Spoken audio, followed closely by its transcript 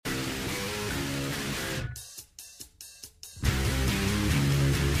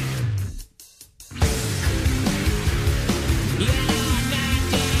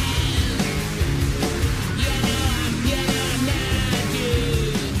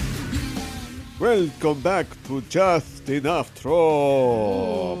Welcome back to Just Enough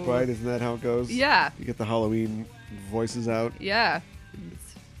Trope. Ooh. Right? Isn't that how it goes? Yeah. You get the Halloween voices out. Yeah.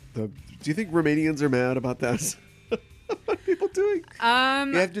 Do you think Romanians are mad about that? What are people doing?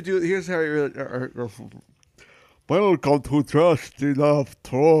 You have to do it. Here's how you welcome to Just Enough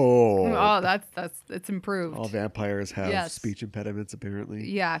Trope. Oh, it's improved. All vampires have Yes. speech impediments, apparently.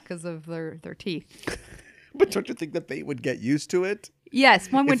 Yeah, because of their teeth. But don't you think that they would get used to it?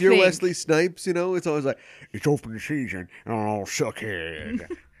 Yes, one would If you're think. Wesley Snipes, it's always like, it's open season, oh, suckhead.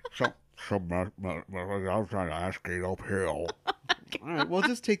 I'm trying to ask it uphill. All right, well,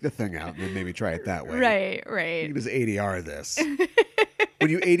 just take the thing out and then maybe try it that way. Right. You can just ADR this. When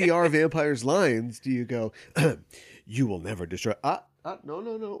you ADR vampires' lines, do you go, you will never destroy...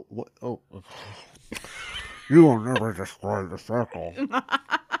 no. What? Oh. You will never destroy the circle.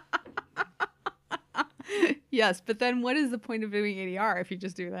 Yes, but then what is the point of doing ADR if you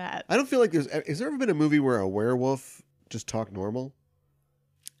just do that? I don't feel like has there ever been a movie where a werewolf just talked normal?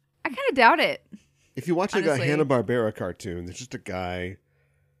 I kind of doubt it. If you watch like a Honestly. Hanna-Barbera cartoon, there's just a guy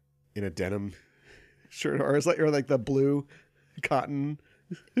in a denim shirt or like the blue cotton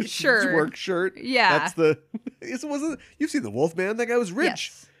Sure. work shirt. Yeah. That's you've seen the Wolfman? That guy was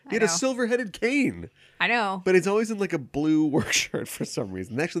rich. Yes, He had I a know. silver-headed cane. I know. But it's always in like a blue work shirt for some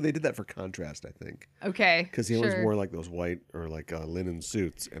reason. Actually, they did that for contrast, I think. Okay. Because he always sure. wore like those white or like linen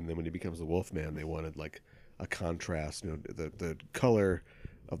suits. And then when he becomes the Wolfman, they wanted like a contrast. The color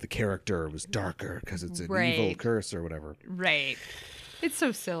of the character was darker because it's an evil Right. curse or whatever. Right. It's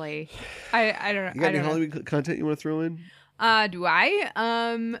so silly. I don't know. You got any Halloween content you want to throw in? Do I?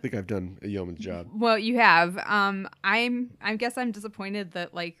 I think I've done a yeoman's job. Well, you have. I guess I'm disappointed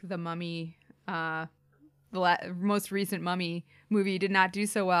that like the Mummy, the most recent Mummy movie did not do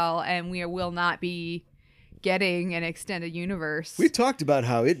so well, and we will not be getting an extended universe. We talked about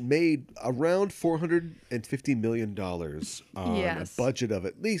how it made around $450 million on Yes. a budget of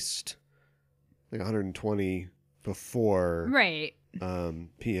at least like 120 before Right.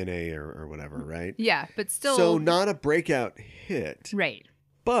 P&A or whatever, right? Yeah, but still. So not a breakout hit. Right.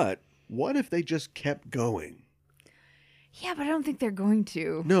 But what if they just kept going? Yeah, but I don't think they're going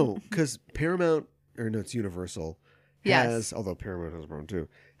to. No, because Paramount, it's Universal, Yes. has, although Paramount has grown too,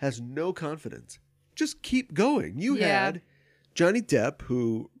 has no confidence. Just keep going. You Yeah. had Johnny Depp,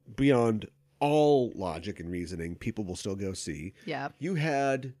 who, beyond all logic and reasoning, people will still go see. Yeah. You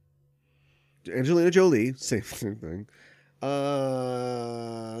had Angelina Jolie, same thing. Who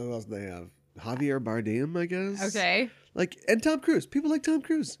else do they have? Javier Bardem, I guess. Okay. And Tom Cruise. People like Tom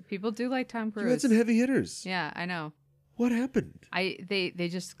Cruise. People do like Tom Cruise. You had some heavy hitters. Yeah, I know. What happened? They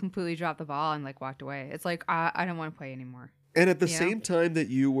just completely dropped the ball and like walked away. It's like I don't want to play anymore. And at the Yeah. same time that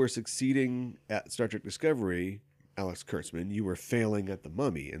you were succeeding at Star Trek Discovery, Alex Kurtzman, you were failing at The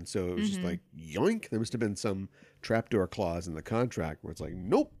Mummy. And so it was just like, yoink. There must have been some trapdoor clause in the contract where it's like,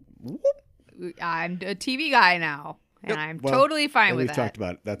 nope. Whoop. I'm a TV guy now, and Yep. I'm Well, totally fine and with we've that. talked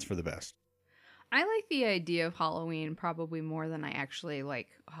about it. That's for the best. I like the idea of Halloween probably more than I actually like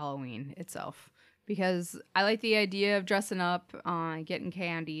Halloween itself. Because I like the idea of dressing up, getting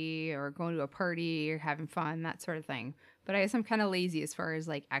candy, or going to a party, or having fun, that sort of thing. But I guess I'm kind of lazy as far as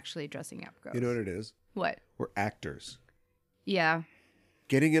like actually dressing up goes. You know what it is? What? We're actors. Yeah.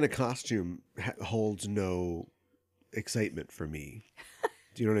 Getting in a costume holds no excitement for me.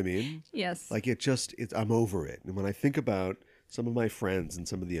 Do you know what I mean? Yes. Like I'm over it. And when I think about some of my friends and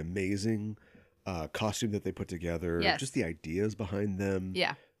some of the amazing costume that they put together, Yes. just the ideas behind them.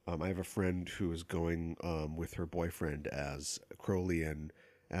 Yeah. I have a friend who is going with her boyfriend as Crowley and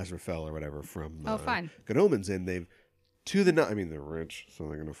Azrael or whatever from fun. Good Omens, and they've I mean, they're rich, so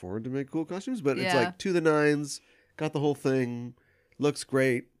they can afford to make cool costumes, but it's Yeah. like to the nines, got the whole thing, looks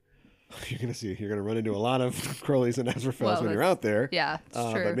great. You're gonna run into a lot of Crowleys and Azraels when you're out there. Yeah, it's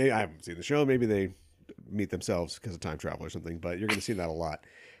true. But maybe I haven't seen the show. Maybe they meet themselves because of time travel or something. But you're gonna see that a lot.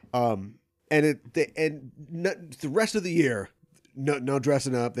 The rest of the year, no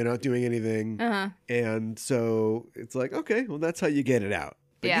dressing up. They're not doing anything. Uh-huh. And so it's like, okay, well, that's how you get it out.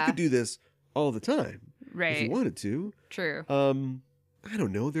 But you Yeah. could do this all the time if Right. you wanted to. True. I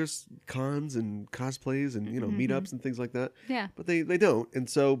don't know. There's cons and cosplays and meetups and things like that. Yeah. But they don't. And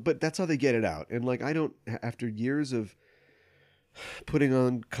so, but that's how they get it out. And like, I don't, after years of putting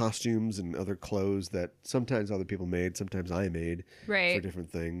on costumes and other clothes that sometimes other people made, sometimes I made for Right. different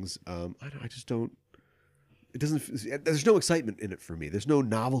things. I just don't. It doesn't. There's no excitement in it for me. There's no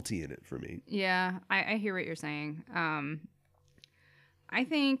novelty in it for me. Yeah, I hear what you're saying. I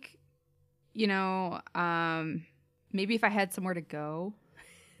think, maybe if I had somewhere to go,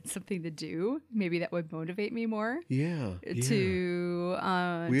 something to do. Maybe that would motivate me more Yeah.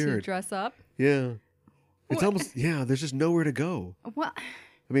 to dress up. Yeah. It's almost, there's just nowhere to go. Well,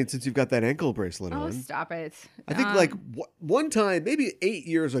 I mean, since you've got that ankle bracelet on. oh, stop it. I think like one time, maybe 8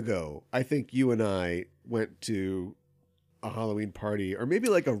 years ago, I think you and I went to a Halloween party or maybe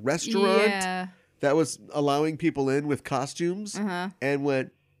like a restaurant that was allowing people in with costumes and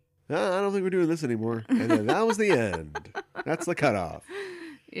went, I don't think we're doing this anymore. And then that was the end. That's the cutoff.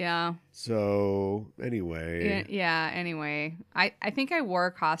 Yeah. So anyway. Anyway, I think I wore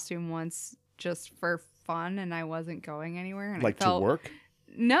a costume once just for fun and I wasn't going anywhere. And like to work?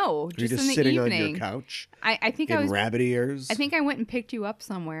 No, just in the sitting evening. on your couch. I think in I was rabbit ears. I think I went and picked you up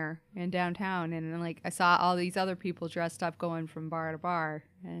somewhere in downtown, and then, like I saw all these other people dressed up going from bar to bar,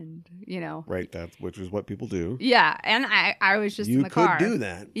 and right. Which is what people do. Yeah, and I was just in the car. You could do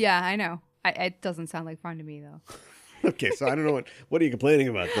that. Yeah, I know. It doesn't sound like fun to me though. Okay, so I don't know what are you complaining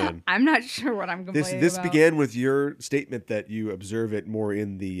about then? I'm not sure what I'm complaining about. This began with your statement that you observe it more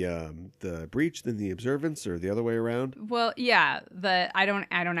in the breach than the observance, or the other way around. Well, yeah, I don't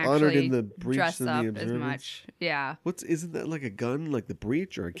actually honored in the breach dress than up the observance? as much. Yeah. Isn't that like a gun, like the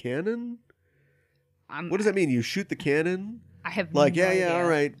breach, or a cannon? What does that mean? You shoot the cannon? I have like no idea. all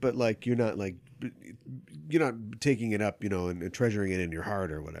right, but like you're not taking it up, and treasuring it in your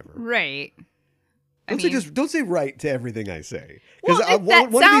heart or whatever. Right. Don't say right to everything I say, because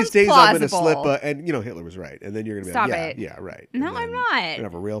one of these days I'm going to plausible. slip. And Hitler was right, and then you're going to be like, yeah, right. No, and I'm not. You're going to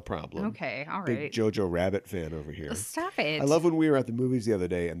have a real problem. Okay, all right. Big Jojo Rabbit fan over here. Stop it. I love when we were at the movies the other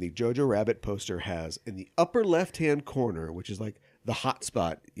day, and the Jojo Rabbit poster has in the upper left-hand corner, which is like the hot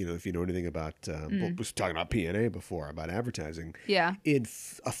spot. If you know anything about, we were talking about P&A before about advertising. Yeah. In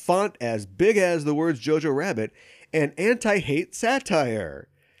a font as big as the words Jojo Rabbit, an anti-hate satire.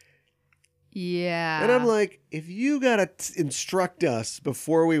 Yeah. And I'm like, if you got to instruct us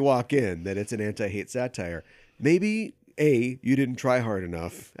before we walk in that it's an anti-hate satire, maybe A, you didn't try hard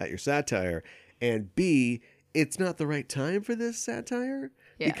enough at your satire, and B, it's not the right time for this satire,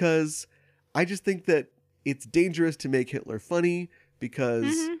 because I just think that it's dangerous to make Hitler funny,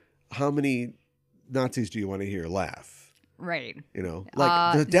 because how many Nazis do you want to hear laugh? Right.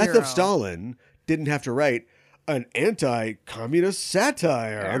 Like the death of Stalin didn't have to write an anti-communist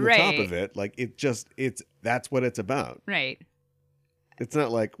satire on the top of it. Like that's what it's about. Right. It's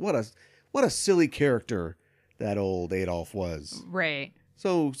not like what a silly character that old Adolf was. Right.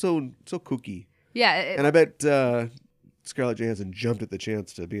 So kooky. Yeah. And I bet Scarlett Johansson jumped at the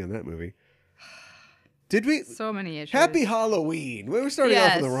chance to be in that movie. Did we? So many issues. Happy Halloween. We were starting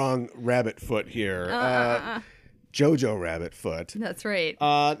off on the wrong rabbit foot here. Jojo Rabbit Foot. That's right.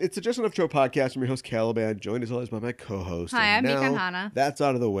 It's a Just Enough Show podcast. I'm your host, Caliban, joined as always by my co-host. Hi, I'm Mika Hana. That's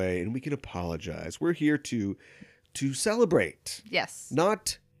out of the way, and we can apologize. We're here to celebrate. Yes.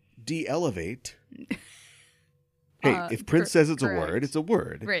 Not de-elevate. Hey, if Prince says it's correct. a word, it's a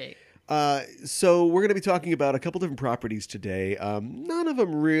word. Right. So we're going to be talking about a couple different properties today. None of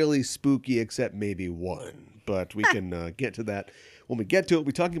them really spooky except maybe one, but we can get to that. When we get to it, we'll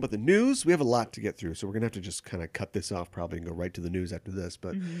be talking about the news. We have a lot to get through, so we're going to have to just kind of cut this off probably and go right to the news after this.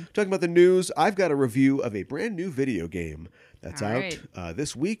 But talking about the news, I've got a review of a brand new video game that's out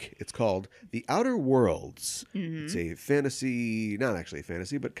this week. It's called The Outer Worlds. It's a fantasy, not actually a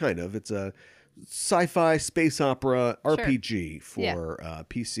fantasy, but kind of. It's a sci-fi space opera RPG for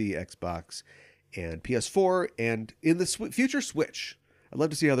PC, Xbox, and PS4, and in the future Switch. I'd love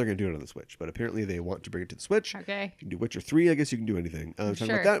to see how they're going to do it on the Switch, but apparently they want to bring it to the Switch. Okay. You can do Witcher 3, I guess you can do anything. Talking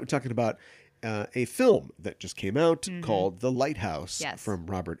about that, we're talking about a film that just came out called The Lighthouse from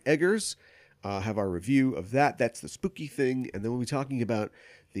Robert Eggers. Have our review of that. That's the spooky thing. And then we'll be talking about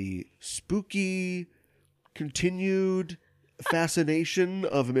the spooky continued fascination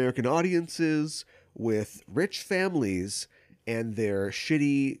of American audiences with rich families and their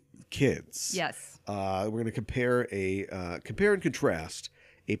shitty kids. Yes. We're going to compare and contrast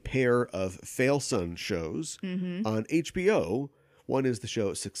a pair of Fail Son shows on HBO. One is the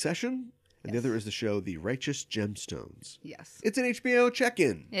show Succession, and the other is the show The Righteous Gemstones. Yes. It's an HBO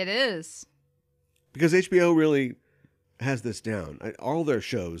check-in. It is. Because HBO really has this down. All their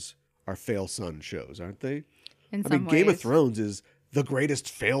shows are Fail Son shows, aren't they? In some ways. Game of Thrones is the greatest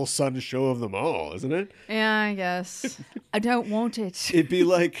Fail Son show of them all, isn't it? Yeah, I guess. I don't want it. It'd be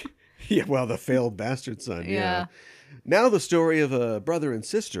like... Yeah, well, the failed bastard son. Yeah. Now the story of a brother and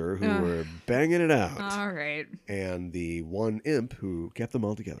sister who were banging it out. All right. And the one imp who kept them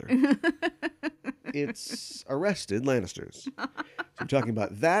all together. It's Arrested Lannisters. So I'm talking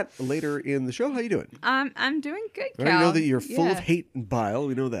about that later in the show. How you doing? I'm doing good, Cal. I know that you're full of hate and bile.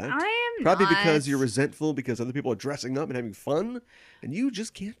 We know that. I Probably not. because you're resentful because other people are dressing up and having fun, and you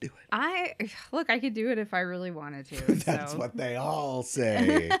just can't do it. I could do it if I really wanted to. That's so. what they all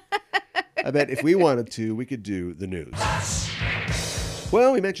say. I bet if we wanted to, we could do the news.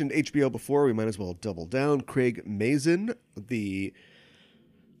 Well, we mentioned HBO before. We might as well double down. Craig Mazin, the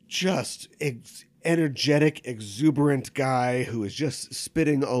just energetic, exuberant guy who is just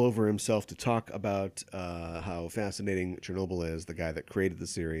spitting all over himself to talk about how fascinating Chernobyl is, the guy that created the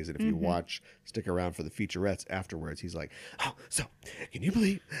series. And if you stick around for the featurettes afterwards, he's like, oh, so can you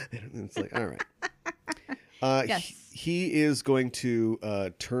believe? And it's like, all right. Yes. He is going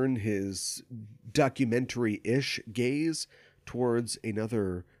to turn his documentary-ish gaze towards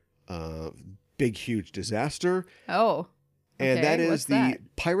another big, huge disaster. Oh. And okay, that is what's the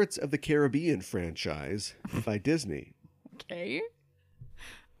that? Pirates of the Caribbean franchise by Disney. Okay.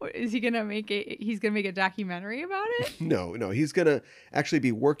 What, is he gonna make it? He's gonna make a documentary about it? No, he's going to actually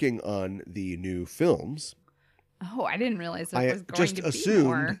be working on the new films. Oh, I didn't realize that I was going just to be assumed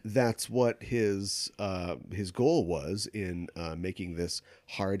more. that's what his goal was in making this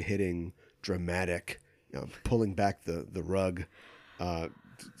hard-hitting, dramatic, pulling back the rug,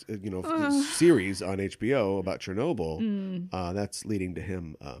 series on HBO about Chernobyl. That's leading to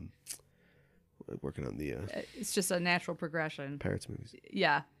him working on the It's just a natural progression. Pirates movies.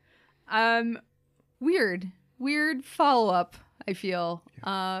 Yeah. Weird follow-up, I feel.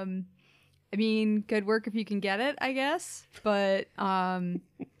 Yeah. I mean, good work if you can get it, I guess. But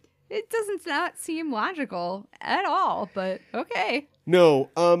it doesn't not seem logical at all, but okay. No,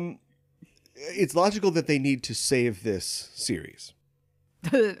 it's logical that they need to save this series.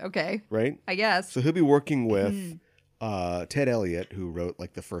 Okay. Right? I guess. So he'll be working with Ted Elliott, who wrote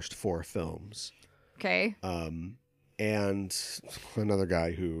like the first 4 films. Okay. And another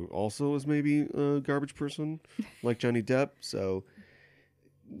guy who also is maybe a garbage person, like Johnny Depp. So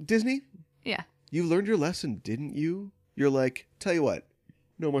Disney? Yeah. You learned your lesson, didn't you? You're like, tell you what,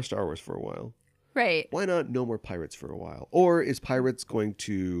 no more Star Wars for a while. Right. Why not no more Pirates for a while? Or is Pirates going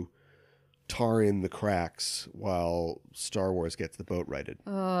to tar in the cracks while Star Wars gets the boat righted?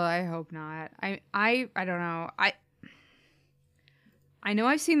 Oh, I hope not. I don't know. I know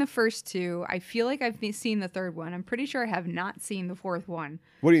I've seen the first 2. I feel like I've seen the third one. I'm pretty sure I have not seen the 4th one.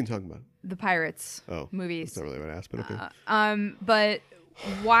 What are you talking about? The Pirates movies. That's not really what I asked, but okay. But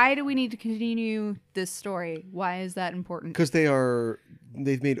why do we need to continue this story? Why is that important? Because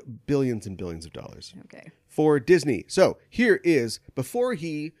they've made billions and billions of dollars. Okay. For Disney. So here is, before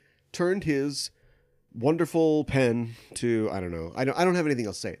he turned his wonderful pen to, I don't know. I don't have anything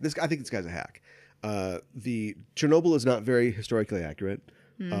else to say. I think this guy's a hack. The Chernobyl is not very historically accurate.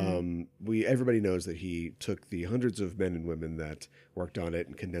 Everybody knows that he took the hundreds of men and women that worked on it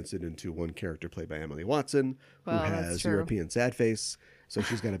and condensed it into one character played by Emily Watson, who has European sad face. So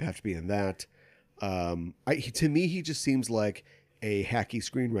she's going to have to be in that. To me, he just seems like a hacky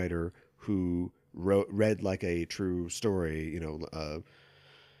screenwriter who read like a true story,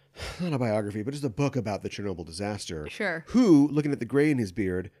 not a biography, but just a book about the Chernobyl disaster. Sure. Who, looking at the gray in his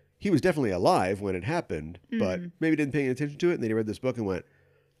beard, he was definitely alive when it happened, but maybe didn't pay any attention to it. And then he read this book and went,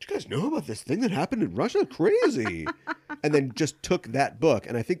 "Did you guys know about this thing that happened in Russia? Crazy!" And then just took that book,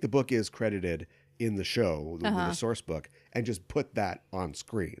 and I think the book is credited in the show, the source book, and just put that on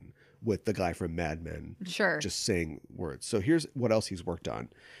screen with the guy from Mad Men, just saying words. So here's what else he's worked on.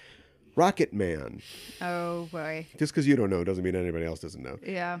 Rocket Man. Oh, boy. Just because you don't know doesn't mean anybody else doesn't know.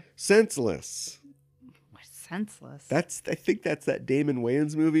 Yeah. Senseless. What's Senseless? I think that's that Damon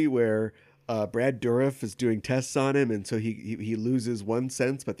Wayans movie where Brad Dourif is doing tests on him, and so he loses one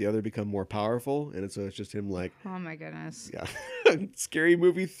sense, but the other become more powerful, and so it's just him like, oh my goodness. Yeah. Scary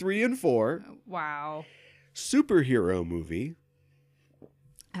Movie 3 and 4. Wow. Superhero movie.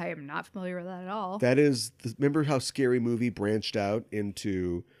 I am not familiar with that at all. That is, remember how Scary Movie branched out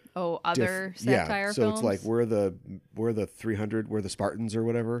into other satire films? So it's like we're the 300, we're the Spartans or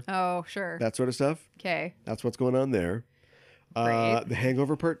whatever. Oh, sure. That sort of stuff. Okay. That's what's going on there. Great. The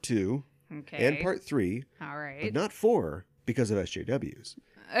Hangover Part 2. Okay. And Part 3. All right. But not 4 because of SJWs.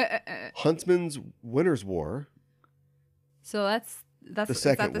 Huntsman's Winter's War. So that's the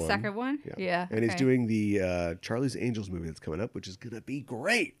second the second one? Yeah. And he's doing the Charlie's Angels movie that's coming up, which is going to be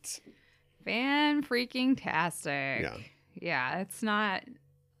great. Fan-freaking-tastic. Yeah. Yeah, it's not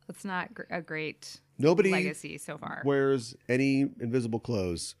a great Nobody legacy so far. Wears any invisible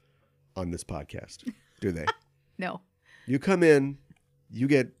clothes on this podcast, do they? No. You come in, you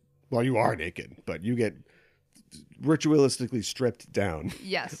get, well, you are naked, but you get ritualistically stripped down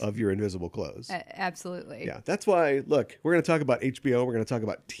Yes. of your invisible clothes. Absolutely. Yeah, that's why, look, we're going to talk about HBO. We're going to talk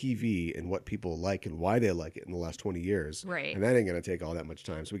about TV and what people like and why they like it in the last 20 years. Right. And that ain't going to take all that much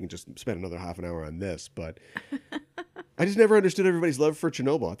time, so we can just spend another half an hour on this. But I just never understood everybody's love for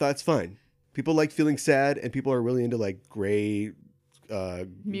Chernobyl. I thought it's fine. People like feeling sad, and people are really into like gray...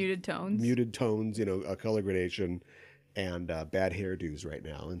 muted tones, color gradation and bad hairdos right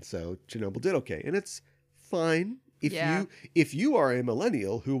now. And so Chernobyl did okay. And it's fine. If you are a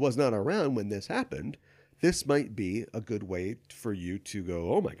millennial who was not around when this happened, this might be a good way for you to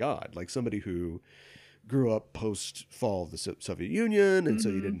go, oh my God, like somebody who grew up post fall of the Soviet Union. And so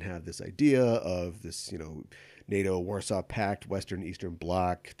you didn't have this idea of this, NATO, Warsaw Pact, Western, Eastern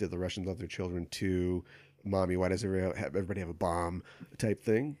Bloc. Did the Russians love their children too? Mommy, why does everybody have a bomb type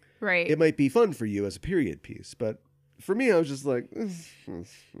thing? Right. It might be fun for you as a period piece. But for me, I was just like...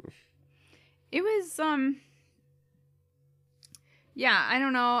 It was, yeah, I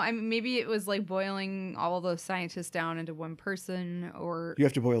don't know. I mean, maybe it was like boiling all of those scientists down into one person, or... You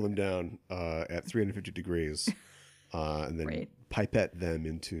have to boil them down at 350 degrees and then pipette them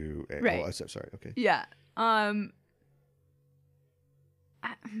into... Right. Oh, sorry, okay. Yeah.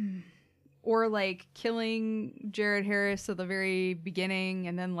 Or like killing Jared Harris at the very beginning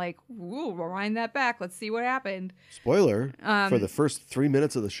and then like, ooh, rewind that back. Let's see what happened. Spoiler for the first 3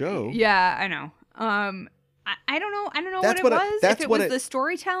 minutes of the show. Yeah, I know. I don't know. I don't know what it was. If it was the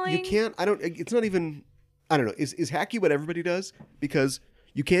storytelling. You can't, it's not even, I don't know. Is hacky what everybody does? Because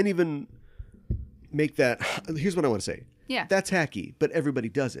you can't even make that, here's what I want to say. Yeah. That's hacky, but everybody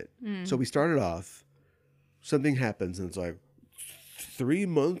does it. So we started off, something happens and it's like, 3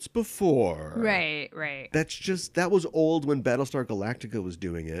 months before. Right. That was old when Battlestar Galactica was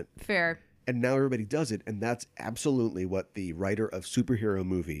doing it. Fair. And now everybody does it. And that's absolutely what the writer of superhero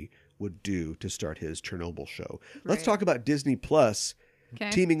movie would do to start his Chernobyl show. Let's talk about Disney Plus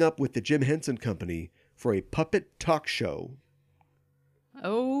teaming up with the Jim Henson Company for a puppet talk show.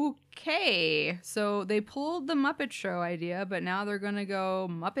 Okay. So they pulled the Muppet Show idea, but now they're going to go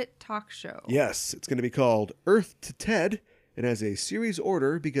Muppet Talk Show. Yes. It's going to be called Earth to Ted. It has a series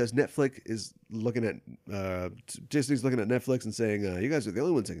order because Netflix is looking at Disney's looking at Netflix and saying, you guys are the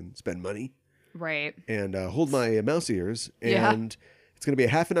only ones that can spend money. Right. And hold my mouse ears. And it's going to be a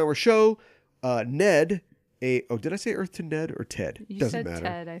half an hour show. Ned, did I say Earth to Ned or Ted? You Doesn't said matter.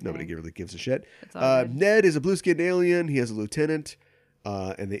 Ted, I Nobody think. really gives a shit. Good. Ned is a blue-skinned alien. He has a lieutenant.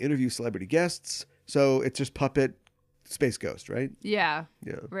 And they interview celebrity guests. So it's just puppet Space Ghost, right? Yeah.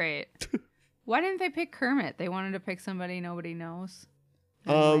 Yeah. Right. Why didn't they pick Kermit? They wanted to pick somebody nobody knows.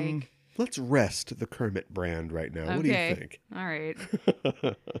 Let's rest the Kermit brand right now. Okay. What do you think? All right.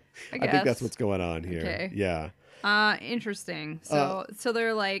 I think that's what's going on here. Okay. Yeah. Interesting. So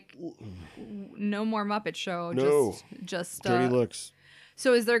they're like, no more Muppet Show. No. Just dirty looks.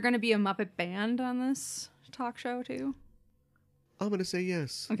 So is there going to be a Muppet band on this talk show too? I'm going to say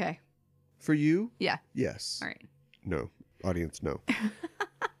yes. Okay. For you? Yeah. Yes. All right. No. Audience, no.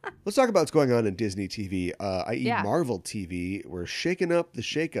 Let's talk about what's going on in Disney TV, i.e. Marvel TV. We're shaking up the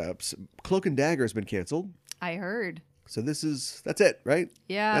shakeups. Cloak and Dagger has been canceled. I heard. So that's it, right?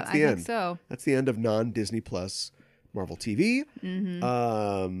 Yeah, that's the end. Think so. That's the end of non-Disney Plus Marvel TV.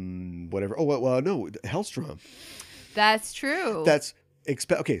 Mm-hmm. Whatever. Oh, well, no, Hellstrom. That's true.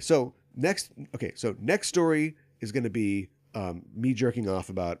 So next story is going to be me jerking off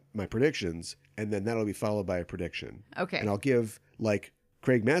about my predictions, and then that'll be followed by a prediction. Okay. And I'll give, like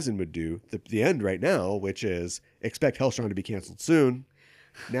Craig Mazin would do, the end right now, which is expect Hellstrom to be canceled soon.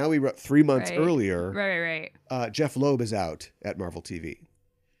 Now we wrote 3 months earlier. Right. Jeff Loeb is out at Marvel TV.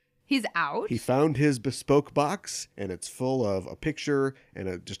 He's out? He found his bespoke box, and it's full of a picture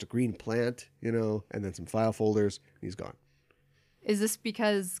and just a green plant, and then some file folders. And he's gone. Is this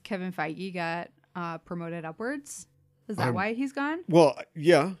because Kevin Feige got promoted upwards? Is that why he's gone? Well,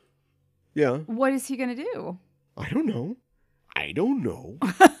 yeah. Yeah. What is he going to do? I don't know.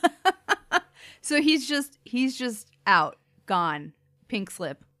 So he's just out, gone, pink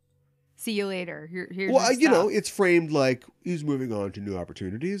slip. See you later. Here's it's framed like he's moving on to new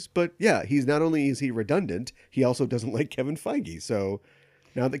opportunities. But yeah, he's not only is he redundant, he also doesn't like Kevin Feige. So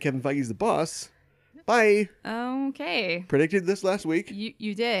now that Kevin Feige's the boss, bye. Okay. Predicted this last week.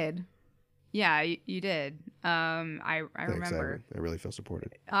 You did. Yeah, you did. I Thanks, remember. I really feel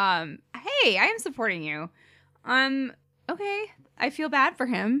supported. Hey, I am supporting you. Okay. I feel bad for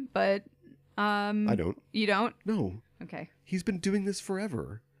him, but I don't. You don't? No. Okay. He's been doing this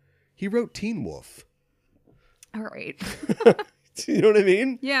forever. He wrote Teen Wolf. All right. You know what I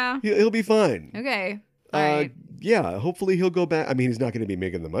mean? Yeah. He'll be fine. Okay. All right. Yeah, hopefully he'll go back. I mean, he's not going to be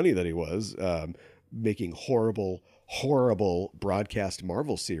making the money that he was. making horrible broadcast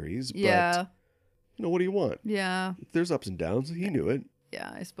Marvel series. Yeah. But, what do you want? Yeah. There's ups and downs. He knew it.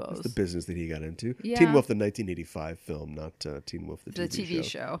 Yeah, I suppose. That's the business that he got into. Yeah. Teen Wolf, the 1985 film, not Teen Wolf, the TV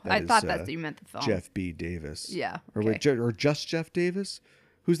show. That I is, thought that you meant the film. Jeff B. Davis. Yeah. Or, Okay. or just Jeff Davis?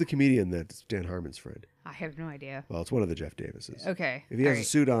 Who's the comedian that's Dan Harmon's friend? I have no idea. Well, it's one of the Jeff Davises. Okay. If he has a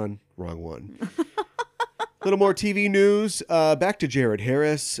suit on, wrong one. A little more TV news. Back to Jared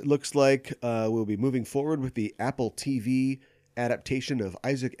Harris. It looks like we'll be moving forward with the Apple TV adaptation of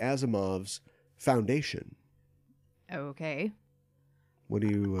Isaac Asimov's Foundation. Okay. What do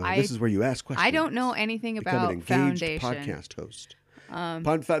you? This is where you ask questions. I don't know anything Become an about engaged Foundation. podcast host.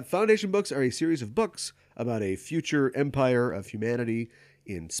 Foundation books are a series of books about a future empire of humanity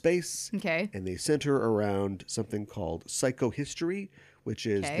in space. Okay. And they center around something called psychohistory, which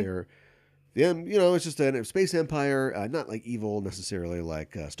is Okay. it's just a space empire, not like evil necessarily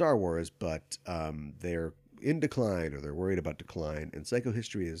like Star Wars, but they're in decline or they're worried about decline. And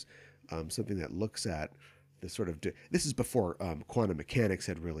psychohistory is something that looks at the sort of this is before quantum mechanics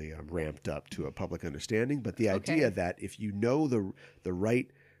had really ramped up to a public understanding, but the idea that if you know the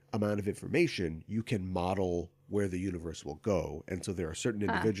right amount of information, you can model where the universe will go. And so there are certain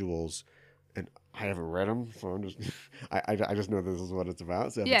individuals, and I haven't read them, so I'm just I just know this is what it's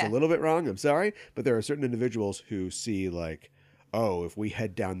about. So if it's a little bit wrong, I'm sorry, but there are certain individuals who see like, oh, if we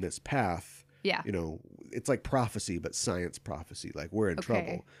head down this path, it's like prophecy, but science prophecy, like we're in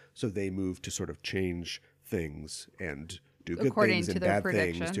trouble. So they move to sort of change things and do good things and bad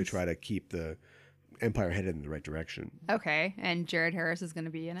things to try to keep the empire headed in the right direction. Okay, and Jared Harris is going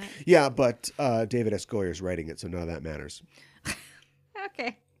to be in it? Yeah, but David S. Goyer is writing it, so none of that matters.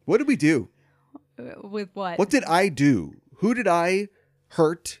 Okay. What did we do? With what? What did I do? Who did I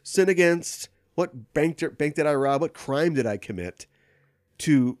hurt, sin against? What bank did I rob? What crime did I commit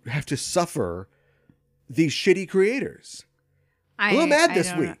to have to suffer these shitty creators? I'm a little mad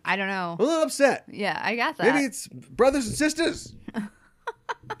this week. I don't know. I'm a little upset. Yeah, I got that. Maybe it's brothers and sisters.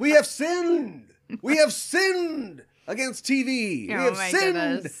 We have sinned. We have sinned against TV. We have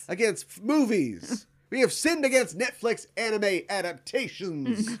sinned against movies. We have sinned against Netflix anime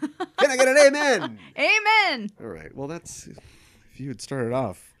adaptations. Can I get an amen? Amen. All right. Well, if you had started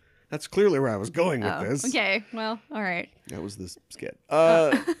off, that's clearly where I was going with this. Okay. Well, all right. That was the skit.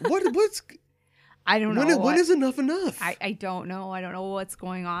 What's... I don't know. When is enough enough? I don't know. I don't know what's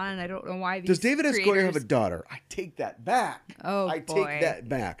going on. I don't know why these Does David S. creators... Goyer have a daughter? I take that back. Oh, I boy. take that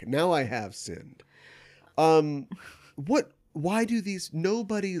back. Now I have sinned. Why do these...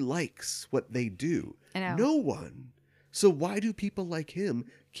 Nobody likes what they do. I know. No one. So why do people like him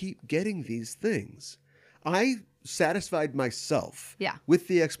keep getting these things? I satisfied myself with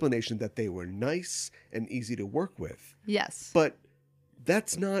the explanation that they were nice and easy to work with. Yes. But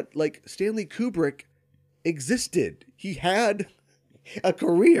that's not like Stanley Kubrick existed. He had a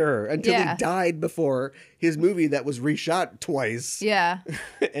career until he died before his movie that was reshot twice. Yeah.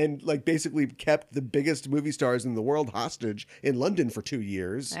 And like basically kept the biggest movie stars in the world hostage in London for 2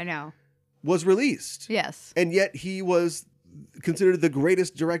 years. I know. Was released. Yes. And yet he was considered the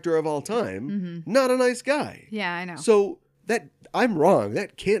greatest director of all time. Mm-hmm. Not a nice guy. Yeah, I know. So I'm wrong.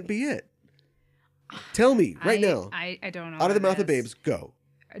 That can't be it. Tell me right now. I don't know. Out of the mouth of babes, go.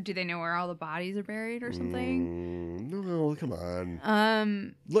 Do they know where all the bodies are buried or something? No, come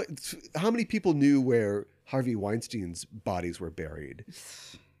on. Look, how many people knew where Harvey Weinstein's bodies were buried?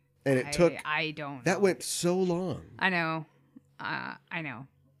 And it took. I don't know. That went so long. I know. I know.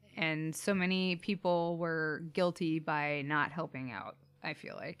 And so many people were guilty by not helping out, I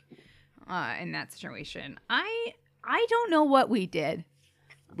feel like, in that situation. I don't know what we did.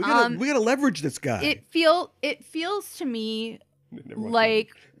 We gotta leverage this guy. It feels to me like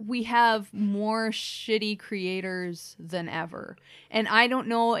we have more shitty creators than ever. And I don't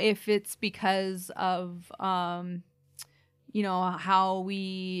know if it's because of how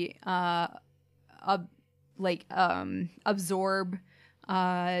we absorb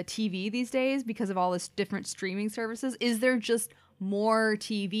TV these days because of all this different streaming services. Is there just more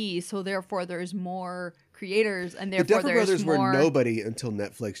TV, so therefore there's more creators, and therefore the Duffer Brothers were nobody until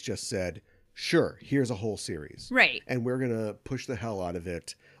Netflix just said, sure, here's a whole series. Right. And we're going to push the hell out of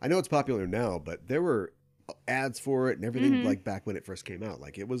it. I know it's popular now, but there were ads for it and everything like back when it first came out.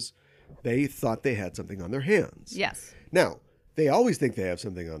 Like they thought they had something on their hands. Yes. Now, they always think they have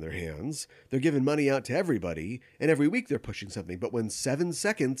something on their hands. They're giving money out to everybody, and every week they're pushing something. But when 7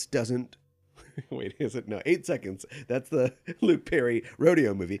 seconds doesn't... Wait, is it? No, 8 seconds. That's the Luke Perry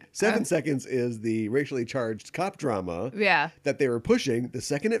rodeo movie. 7 seconds is the racially charged cop drama that they were pushing. The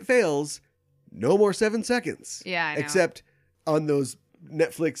second it fails, no more 7 seconds. Yeah, I know. Except on those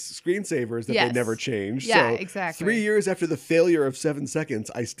Netflix screensavers that they Yes. never change. Yeah, So exactly. 3 years after the failure of 7 Seconds,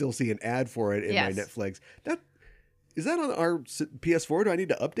 I still see an ad for it in my Yes. Netflix. Is that on our PS4? Do I need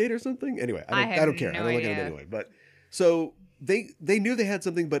to update or something? Anyway, I I have don't care. no I don't look at it idea. anyway. But so they knew they had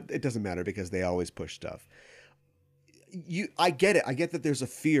something, but it doesn't matter because they always push stuff. I get it. I get that there's a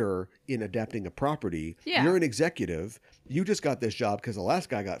fear in adapting a property. Yeah. You're an executive. You just got this job because the last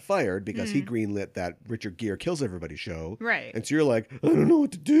guy got fired because he greenlit that Richard Gere Kills Everybody show. Right. And so you're like, I don't know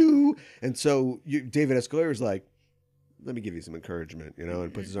what to do. And so David Escalier is like, let me give you some encouragement,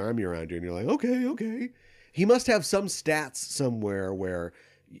 and puts his arm around you, and you're like, okay. He must have some stats somewhere where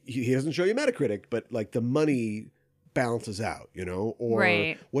he doesn't show you Metacritic, but like the money balances out, or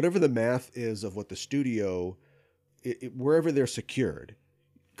Right. whatever the math is of what the studio, wherever they're secured.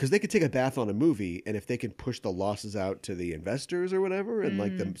 Because they could take a bath on a movie, and if they can push the losses out to the investors or whatever, and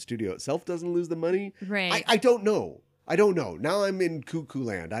like the studio itself doesn't lose the money. Right. I don't know. Now I'm in cuckoo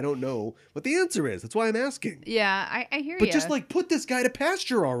land. I don't know what the answer is. That's why I'm asking. Yeah, I hear you. But just like put this guy to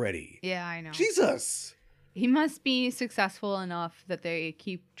pasture already. Yeah, I know. Jesus. He must be successful enough that they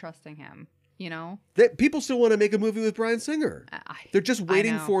keep trusting him, That people still want to make a movie with Bryan Singer. They're just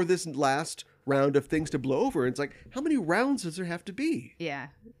waiting know. for this last round of things to blow over. It's like, how many rounds does there have to be? Yeah,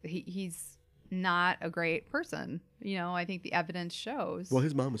 he's not a great person. I think the evidence shows. Well,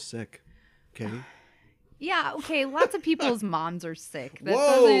 his mom was sick. Okay. Yeah, okay, lots of people's moms are sick. That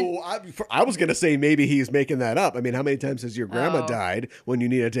doesn't... Whoa! I was going to say maybe he's making that up. I mean, how many times has your grandma Oh. died when you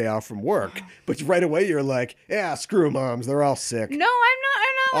need a day off from work? But right away you're like, yeah, screw moms. They're all sick. No,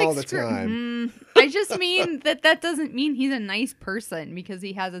 I'm not All like the time. I just mean that doesn't mean he's a nice person because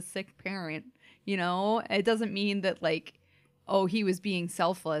he has a sick parent. It doesn't mean that like, oh, he was being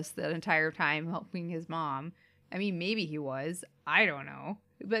selfless that entire time helping his mom. I mean, maybe he was. I don't know.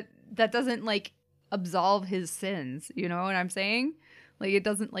 But that doesn't like absolve his sins. You know what I'm saying? Like it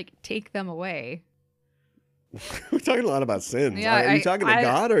doesn't like take them away. We're talking a lot about sins. Yeah, are you talking to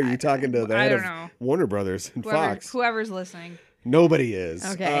God or are you talking to the I head don't of know. Warner Brothers and Fox? Whoever's listening. Nobody is.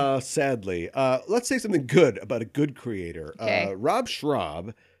 Okay. Sadly. Let's say something good about a good creator. Okay. Rob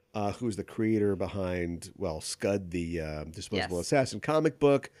Schraub, who's the creator behind, Scud, the Disposable Yes. Assassin comic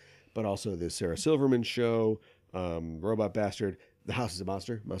book, but also the Sarah Silverman show, Robot Bastard, The House is a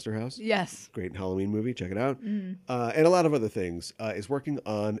Monster House. Yes. Great Halloween movie. Check it out. And a lot of other things. Is working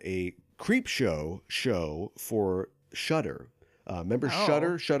on a creep show for Shudder. Remember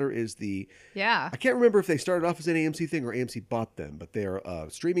Shudder? Shudder is the... Yeah. I can't remember if they started off as an AMC thing or AMC bought them, but they're a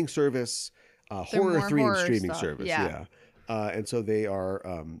streaming service, horror-themed horror streaming stuff. service. Yeah. And so they are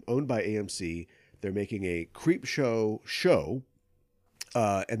owned by AMC. They're making a creep show,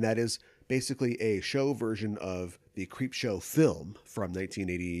 and that is basically a show version of the Creep Show film from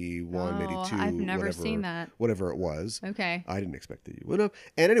 1981, 82. I've never seen that. Whatever it was. Okay. I didn't expect that you would have.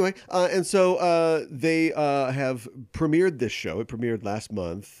 And anyway, and so they have premiered this show. It premiered last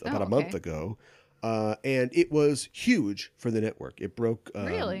month, about a month ago. And it was huge for the network. It broke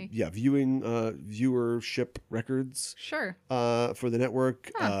Really? viewership records Sure. for the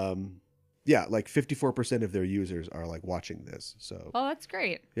network. Huh. Like 54% of their users are like watching this. So Oh, that's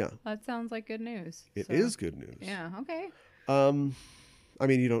great. yeah, That sounds like good news. it is good news. Yeah. Okay. I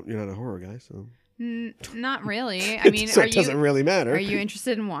mean, you're not a horror guy, so Not really. I mean, so it doesn't really matter. Are you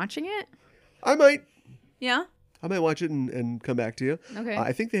interested in watching it? I might Yeah. watch it and come back to you. Okay.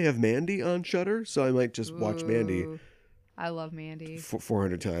 I think they have Mandy on Shudder, so I might just watch Mandy Ooh, I love Mandy.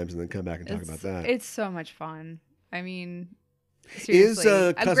 400 times and then come back and talk about that. It's so much fun. I mean, Is seriously,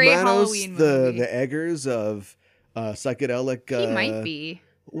 a great Halloween Cosmatos movie. the Eggers of psychedelic? He might be.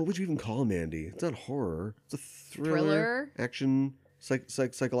 What would you even call Mandy? It's not horror. It's a Thriller? action,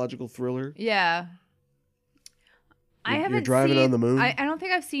 psychological thriller. Yeah. I You're haven't driving seen, on the moon? I don't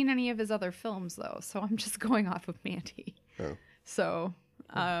think I've seen any of his other films though, so I'm just going off of Mandy. Oh. So,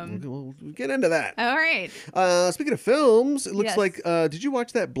 We'll get into that. all right. Speaking of films, it looks Yes. like. Did you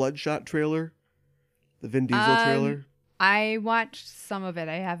watch that Bloodshot trailer? The Vin Diesel trailer. I watched some of it.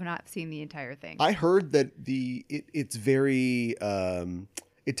 I have not seen the entire thing. I heard that it's very.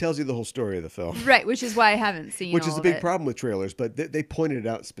 It tells you the whole story of the film. Right, which is why I haven't seen. Which is all a of big it. problem with trailers, but they pointed it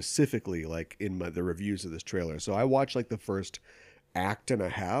out specifically, like in the reviews of this trailer. So I watched like the first act and a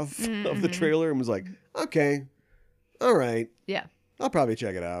half of the trailer and was like, okay, all right, Yeah. I'll probably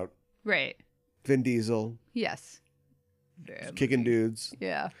check it out. Right. Vin Diesel Yes. Damn. kicking dudes.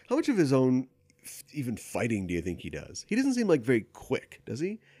 Yeah. How much of his own even fighting do you think he does? He doesn't seem like very quick, does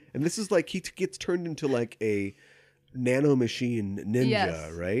he? And this is like he gets turned into like a nanomachine ninja,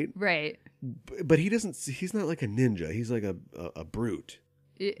 Yes. right? Right. But he doesn't. He's not like a ninja. He's like a brute.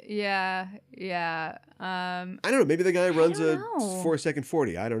 Yeah. I don't know. Maybe the guy runs a don't know. 4-second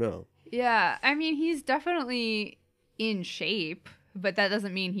 40. I don't know. Yeah. I mean, he's definitely in shape, but that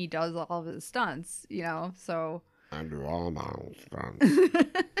doesn't mean he does all of his stunts, so. I do all my own stunts.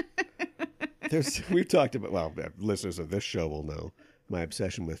 We've talked about, well, listeners of this show will know my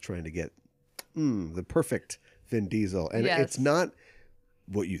obsession with trying to get the perfect Vin Diesel. And it's not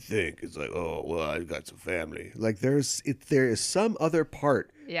what you think. It's like, oh, well, I've got some family. Like there is some other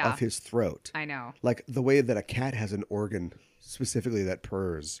part of his throat. I know. Like the way that a cat has an organ specifically that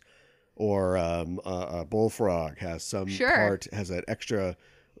purrs, or a bullfrog has some part, has an extra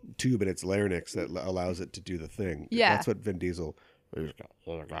tube in its larynx that allows it to do the thing. Yeah. That's what Vin Diesel. It's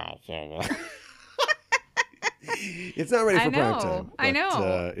not ready for prime time. But, I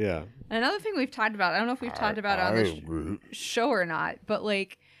know. Yeah. Another thing we've talked about, I don't know if we've talked about it on the show or not, but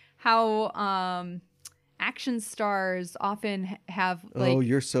like how action stars often have like. Oh,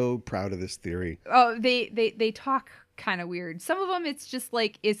 you're so proud of this theory. Oh, they talk kind of weird. Some of them, it's just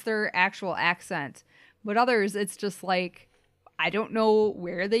like it's their actual accent, but others, it's just like I don't know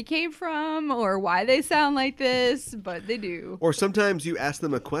where they came from or why they sound like this, but they do. Or sometimes you ask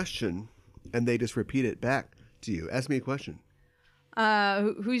them a question and they just repeat it back to you. Ask me a question.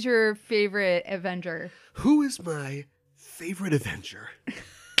 Who's your favorite Avenger? Who is my favorite Avenger? I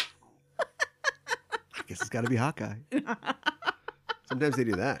guess it's got to be Hawkeye. Sometimes they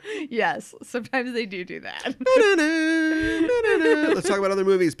do that. Yes, sometimes they do that. Let's talk about other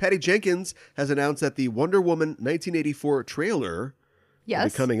movies. Patty Jenkins has announced that the Wonder Woman 1984 trailer will be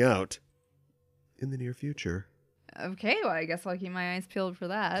coming out in the near future. Okay, well, I guess I'll keep my eyes peeled for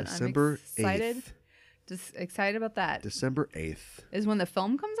that. December I'm excited. 8th. Just excited about that. December 8th. Is when the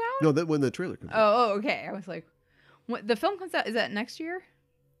film comes out? No, when the trailer comes out. Oh, okay. I was like, what, the film comes out, is that next year?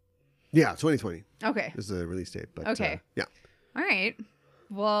 Yeah, 2020. Okay. Is the release date. But, okay. Yeah. All right.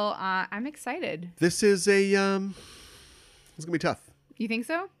 Well, I'm excited. This is it's going to be tough. You think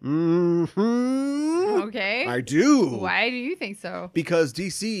so? Mm-hmm. Okay. I do. Why do you think so? Because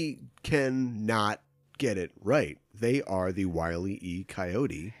DC cannot get it right. They are the Wile E.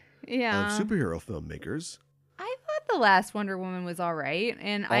 Coyote of superhero filmmakers. I thought the last Wonder Woman was all right.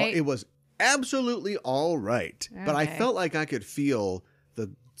 And it was absolutely all right. Okay. But I felt like I could feel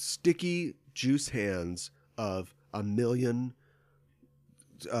the sticky juice hands of a million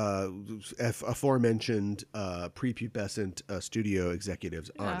aforementioned prepubescent studio executives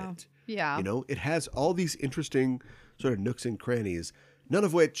on it. Yeah. It has all these interesting sort of nooks and crannies, none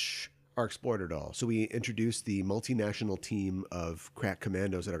of which are explored at all. So we introduced the multinational team of crack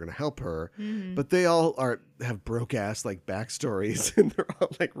commandos that are going to help her, but they all have broke ass like backstories, and they're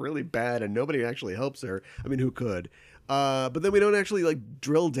all like really bad, and nobody actually helps her. I mean, who could? But then we don't actually like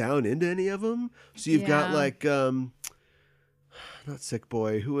drill down into any of them. So you've got like not Sick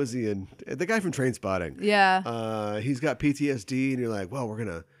Boy. Who was he in? The guy from Trainspotting. Yeah. He's got PTSD, and you're like, well,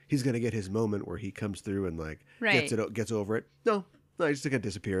 he's gonna get his moment where he comes through and like gets over it. No, he just kind of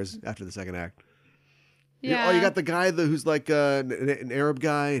disappears after the second act. Yeah. You got the guy who's like an Arab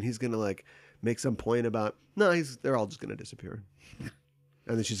guy, and he's gonna like make some point about they're all just gonna disappear,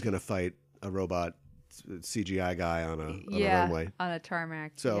 and then she's gonna fight a robot CGI guy on a runway on a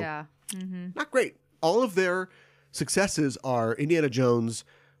tarmac. So not great. All of their successes are Indiana Jones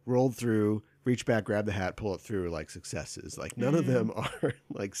rolled through, reach back, grab the hat, pull it through like successes. Like none of them are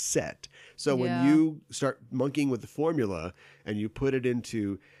like set. So when you start monkeying with the formula and you put it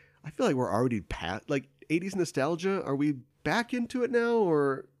into, I feel like we're already past like 80s nostalgia. Are we back into it now,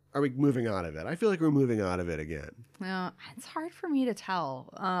 or are we moving out of it? I feel like we're moving out of it again. Well, it's hard for me to tell.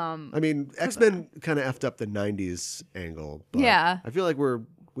 I mean, X-Men kind of effed up the 90s angle. But I feel like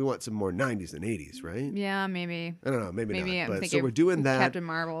we want some more 90s than 80s, right? Yeah, maybe. I don't know, maybe not. But so we're doing that. Captain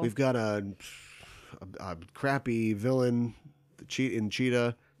Marvel. We've got a crappy villain in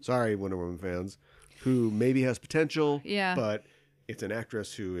Cheetah. Sorry, Wonder Woman fans, who maybe has potential. Yeah. But it's an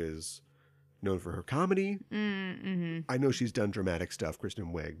actress who is known for her comedy. I know she's done dramatic stuff,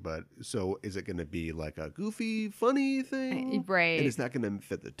 Kristen Wiig, but so is it going to be like a goofy, funny thing? Right. And is that going to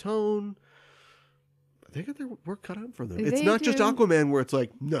fit the tone? They got their work cut out for them. It's They not do. just Aquaman where it's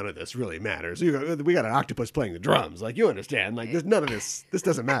like, none of this really matters. We got an octopus playing the drums. Like, you understand. Like, none of this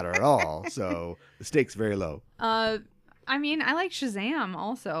doesn't matter at all. So the stakes very low. I mean, I like Shazam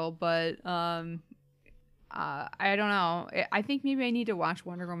also, but I don't know. I think maybe I need to watch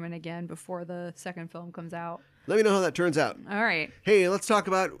Wonder Woman again before the second film comes out. Let me know how that turns out. All right. Hey, let's talk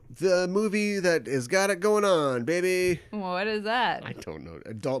about the movie that has got it going on, baby. What is that? I don't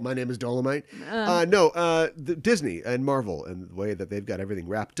know. My name is Dolomite. Disney and Marvel and the way that they've got everything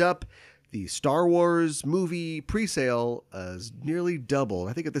wrapped up. the Star Wars movie pre-sale has nearly doubled.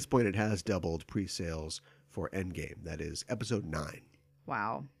 I think at this point it has doubled pre-sales for Endgame. That is episode 9.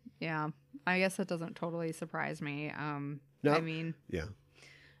 Wow. Yeah. I guess that doesn't totally surprise me. No. I mean, yeah.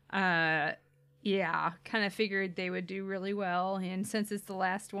 Yeah, kind of figured they would do really well. And since it's the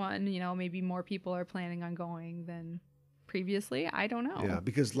last one, maybe more people are planning on going than previously. I don't know. Yeah,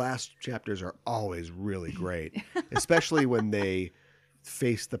 because last chapters are always really great, especially when they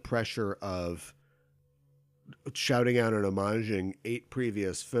face the pressure of shouting out and homaging 8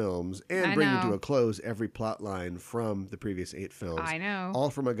 previous films and bringing to a close every plot line from the previous 8 films. I know.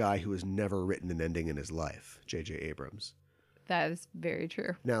 All from a guy who has never written an ending in his life, J.J. Abrams. That is very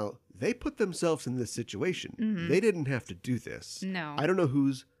true. Now, they put themselves in this situation. Mm-hmm. They didn't have to do this. No. I don't know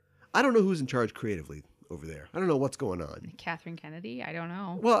who's in charge creatively over there. I don't know what's going on. Catherine Kennedy? I don't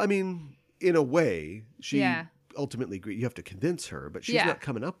know. Well, I mean, in a way, she ultimately, you have to convince her, but she's not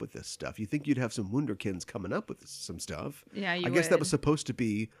coming up with this stuff. You think you'd have some wunderkinds coming up with some stuff. Yeah, I guess that was supposed to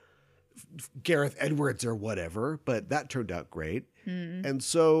be Gareth Edwards or whatever, but that turned out great. Mm. And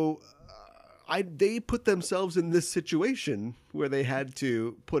so they put themselves in this situation where they had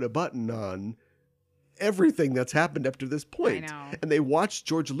to put a button on everything that's happened up to this point. I know. And they watched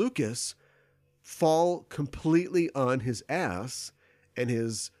George Lucas fall completely on his ass and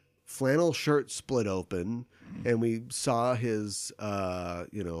his flannel shirt split open. And we saw his, I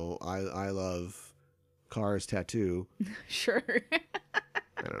love cars tattoo. Sure.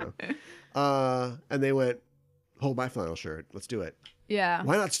 I don't know. And they went, hold my flannel shirt. Let's do it. Yeah.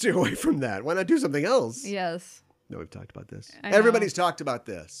 Why not steer away from that? Why not do something else? Yes. No, we've talked about this. Everybody's talked about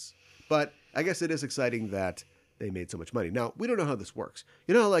this. But I guess it is exciting that they made so much money. Now, we don't know how this works.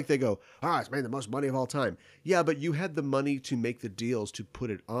 Like they go, it's made the most money of all time. Yeah, but you had the money to make the deals to put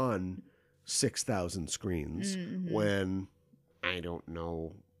it on 6,000 screens when, I don't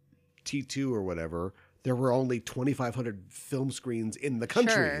know, T2 or whatever, there were only 2,500 film screens in the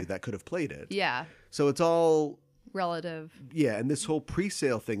country that could have played it. Yeah. So it's all relative. Yeah, and this whole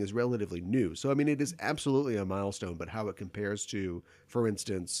pre-sale thing is relatively new. So, I mean, it is absolutely a milestone, but how it compares to, for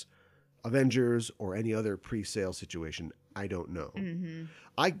instance, Avengers or any other pre-sale situation, I don't know. Mm-hmm.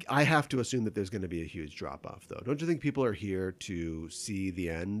 I have to assume that there's going to be a huge drop-off, though. Don't you think people are here to see the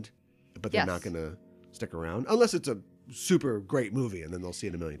end, but they're not going to stick around? Unless it's a super great movie, and then they'll see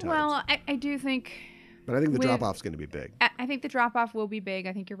it a million times. Well, I do think... But I think the drop-off's going to be big. I think the drop-off will be big.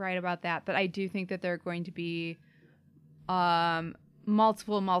 I think you're right about that. But I do think that there are going to be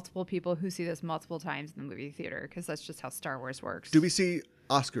multiple people who see this multiple times in the movie theater, because that's just how Star Wars works. Do we see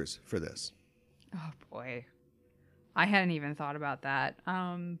Oscars for this? Oh, boy. I hadn't even thought about that.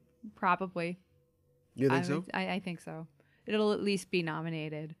 Probably. You think so? I think so. It'll at least be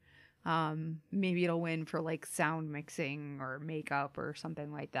nominated. Maybe it'll win for like sound mixing or makeup or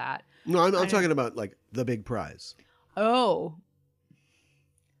something like that. No, I'm talking about like the big prize. Oh.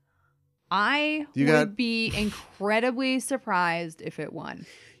 I would be incredibly surprised if it won.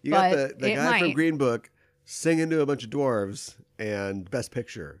 You got the guy from Green Book singing to a bunch of dwarves and Best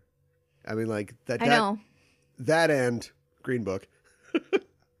Picture. I mean, like that. I know. That and Green Book.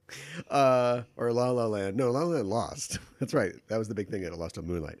 Or La La Land. No, La La Land lost. That's right. That was the big thing. It lost on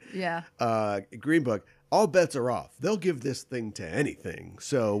Moonlight. Yeah. Green Book. All bets are off. They'll give this thing to anything.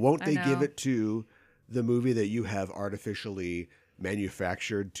 So won't they give it to the movie that you have artificially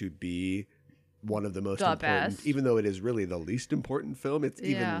manufactured to be one of the most important, best. Even though it is really the least important film? It's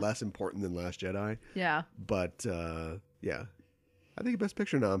even less important than Last Jedi. Yeah. But yeah, I think Best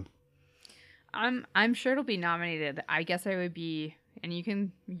Picture nom. I'm sure it'll be nominated. I guess I would be, and you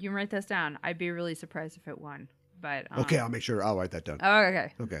can write this down. I'd be really surprised if it won. But okay, I'll make sure. I'll write that down. Oh,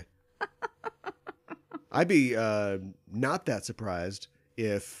 okay. Okay. I'd be not that surprised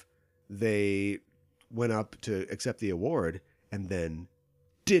if they went up to accept the award and then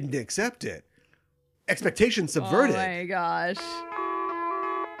didn't accept it. Expectations subverted. Oh my gosh.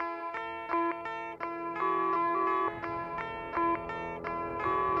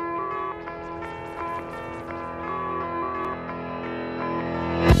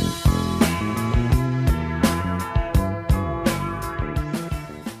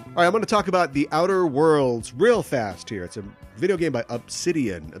 All right, I'm going to talk about The Outer Worlds real fast here. It's a video game by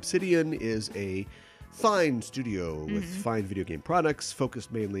Obsidian. Obsidian is a fine studio with fine video game products,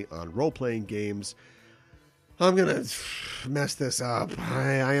 focused mainly on role-playing games. I'm going to mess this up.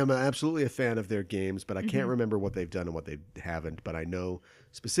 I am absolutely a fan of their games, but I can't remember what they've done and what they haven't. But I know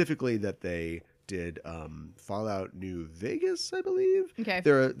specifically that they did Fallout New Vegas, I believe. Okay.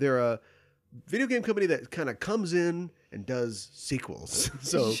 They're a video game company that kind of comes in and does sequels.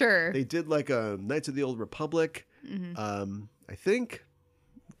 So sure. they did like a Knights of the Old Republic, I think,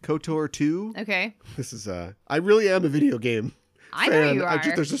 KOTOR 2. Okay. This is I really am a video game I fan. know you are.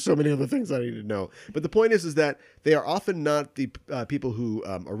 There's just so many other things I need to know. But the point is that they are often not the people who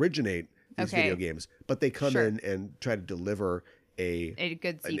originate these video games, but they come in and try to deliver a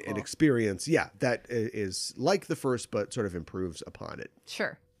good sequel. An experience, that is like the first, but sort of improves upon it.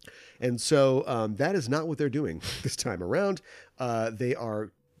 Sure. And so that is not what they're doing this time around.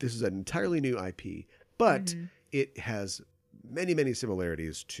 This is an entirely new IP, but it has many, many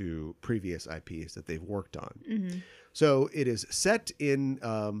similarities to previous IPs that they've worked on. Mm-hmm. So it is set in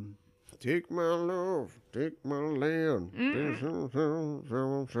Take My Love, Take My Land.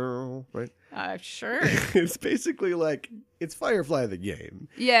 Right? Sure. It's basically like, it's Firefly the game.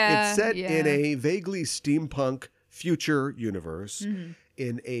 Yeah. It's set in a vaguely steampunk future universe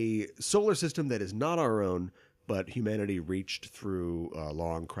in a solar system that is not our own, but humanity reached through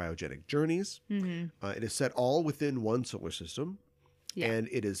long cryogenic journeys. Mm-hmm. It is set all within one solar system, and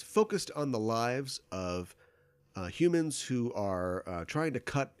it is focused on the lives of humans who are trying to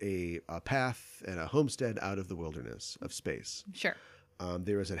cut a path and a homestead out of the wilderness of space. Sure.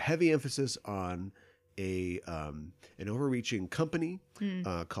 There is a heavy emphasis on an overreaching company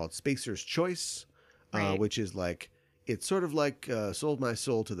called Spacer's Choice, which is like, it's sort of like sold my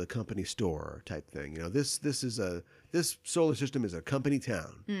soul to the company store type thing. You know, this solar system is a company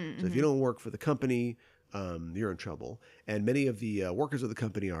town. Mm-hmm. So if you don't work for the company, you're in trouble. And many of the workers of the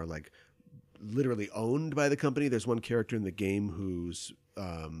company are like literally owned by the company. There's one character in the game who's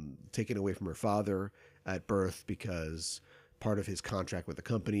taken away from her father at birth because part of his contract with the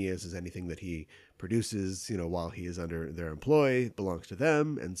company is anything that he produces, while he is under their employ belongs to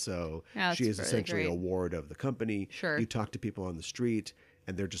them. And so she is really essentially a ward of the company. Sure. You talk to people on the street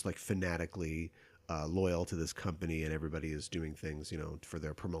and they're just like fanatically loyal to this company, and everybody is doing things, for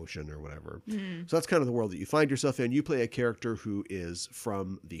their promotion or whatever. Mm. So that's kind of the world that you find yourself in. You play a character who is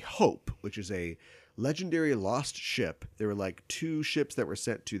from the Hope, which is a legendary lost ship. There were like 2 ships that were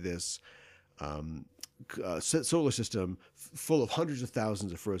sent to this solar system full of hundreds of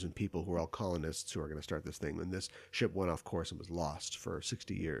thousands of frozen people who are all colonists who are going to start this thing. And this ship went off course and was lost for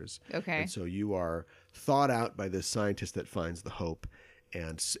 60 years. Okay. And so you are thought out by this scientist that finds the Hope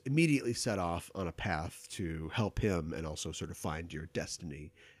and immediately set off on a path to help him and also sort of find your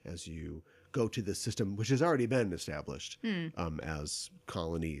destiny as you go to this system, which has already been established as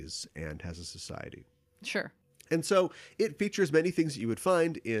colonies and as a society. Sure. And so it features many things that you would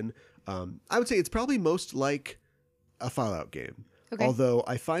find in, I would say it's probably most like a Fallout game. Okay. Although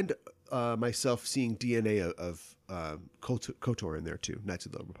I find myself seeing DNA of KOTOR in there too, Knights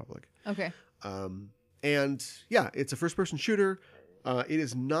of the Old Republic. Okay. And yeah, it's a first-person shooter. It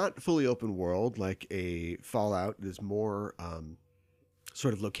is not fully open world like a Fallout. It is more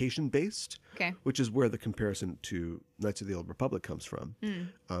sort of location-based, which is where the comparison to Knights of the Old Republic comes from.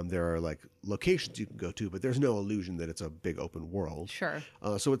 Mm. There are like locations you can go to, but there's no illusion that it's a big open world. Sure.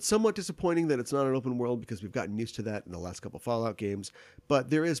 So it's somewhat disappointing that it's not an open world because we've gotten used to that in the last couple Fallout games, but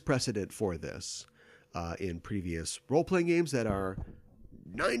there is precedent for this in previous role-playing games that are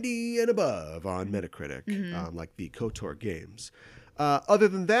 90 and above on Metacritic, like the KOTOR games. Other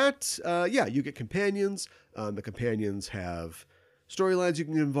than that, you get companions. The companions have storylines you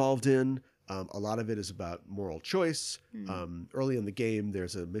can get involved in. A lot of it is about moral choice. Early in the game,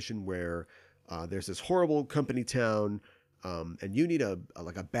 there's a mission where there's this horrible company town, and you need a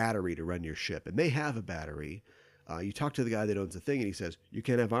battery to run your ship. And they have a battery. You talk to the guy that owns the thing, and he says, you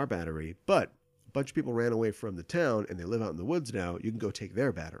can't have our battery, but a bunch of people ran away from the town, and they live out in the woods now. You can go take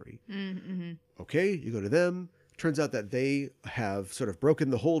their battery. Mm-hmm. Okay, you go to them. Turns out that they have sort of broken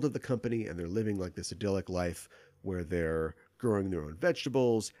the hold of the company, and they're living like this idyllic life where they're growing their own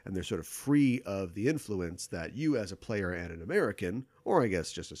vegetables, and they're sort of free of the influence that you as a player and an American, or I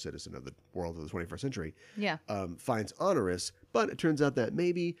guess just a citizen of the world of the 21st century, finds onerous. But it turns out that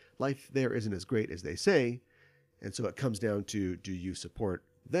maybe life there isn't as great as they say. And so it comes down to, do you support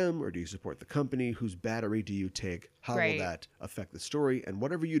them or do you support the company? Whose battery do you take? How will that affect the story? And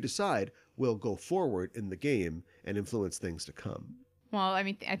whatever you decide will go forward in the game and influence things to come. Well, I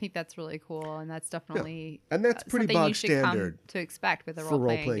mean, I think that's really cool, and that's definitely and that's pretty bog standard to expect with a for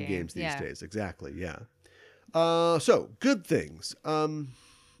role-playing games these days. Exactly, yeah. So good things. You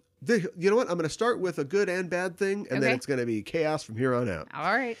know what? I'm going to start with a good and bad thing, and then it's going to be chaos from here on out.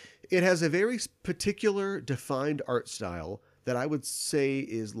 All right. It has a very particular, defined art style that I would say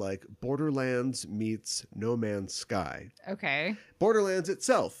is like Borderlands meets No Man's Sky. Okay. Borderlands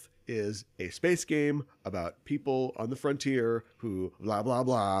itself is a space game about people on the frontier who blah, blah,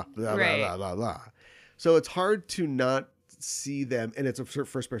 blah, blah, blah, blah, blah, blah. So it's hard to not see them, and it's a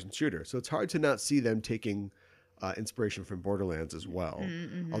first-person shooter, so it's hard to not see them taking inspiration from Borderlands as well.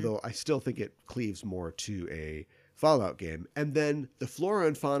 Mm-hmm. Although I still think it cleaves more to a Fallout game. And then the flora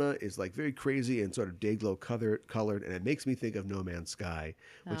and fauna is like very crazy and sort of day-glow colored, and it makes me think of No Man's Sky,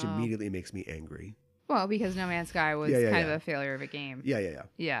 which immediately makes me angry. Well, because No Man's Sky was kind of a failure of a game.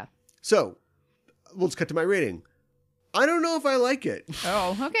 Yeah. So, let's cut to my rating. I don't know if I like it.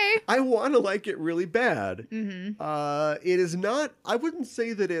 Oh, okay. I want to like it really bad. Mm-hmm. It is not, I wouldn't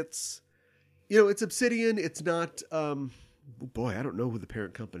say that it's, it's Obsidian. It's not, boy, I don't know who the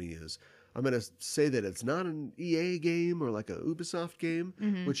parent company is. I'm going to say that it's not an EA game or like a Ubisoft game,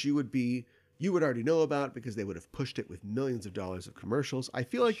 which you would already know about because they would have pushed it with millions of dollars of commercials. I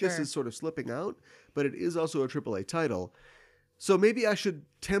feel like this is sort of slipping out, but it is also a AAA title. So maybe I should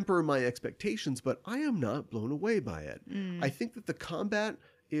temper my expectations, but I am not blown away by it. I think that the combat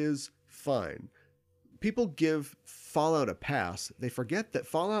is fine. People give Fallout a pass. They forget that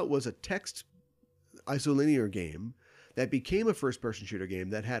Fallout was a text isolinear game that became a first-person shooter game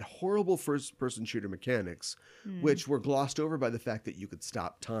that had horrible first-person shooter mechanics, which were glossed over by the fact that you could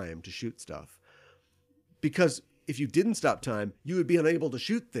stop time to shoot stuff. Because if you didn't stop time, you would be unable to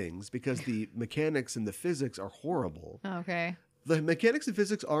shoot things because the mechanics and the physics are horrible. Okay. The mechanics and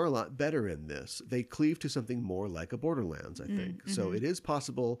physics are a lot better in this. They cleave to something more like a Borderlands, I think. So it is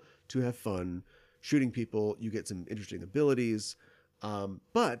possible to have fun shooting people. You get some interesting abilities,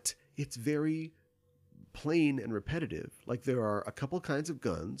 but it's very plain and repetitive. Like there are a couple kinds of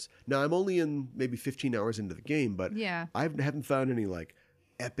guns. Now I'm only in maybe 15 hours into the game, but I haven't found any like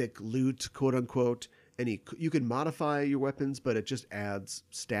epic loot, quote unquote. You can modify your weapons, but it just adds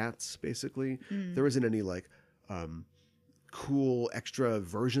stats basically. There isn't any like cool extra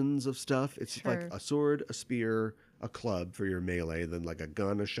versions of stuff. It's like a sword, a spear, a club for your melee, then like a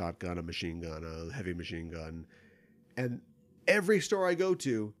gun, a shotgun, a machine gun, a heavy machine gun. And every store I go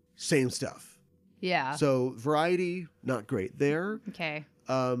to, same stuff. Yeah. So variety, not great there. Okay.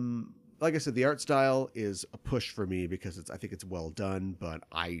 Like I said, the art style is a push for me because I think it's well done, but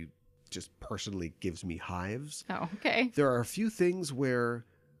just personally gives me hives. Oh, okay. There are a few things where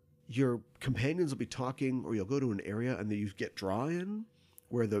your companions will be talking, or you'll go to an area and then you get draw in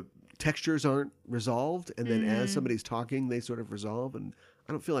where the textures aren't resolved, and then as somebody's talking, they sort of resolve, and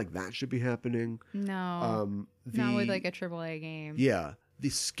I don't feel like that should be happening. No. Not with like a AAA game. Yeah. The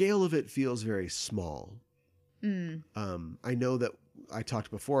scale of it feels very small. I know that I talked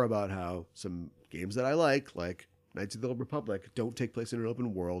before about how some games that I like Knights of the Old Republic, don't take place in an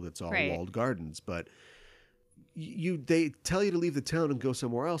open world. It's all walled gardens. But they tell you to leave the town and go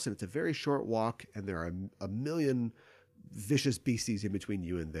somewhere else, and it's a very short walk, and there are a million vicious beasties in between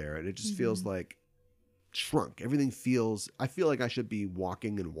you and there, and it just feels like shrunk. I feel like I should be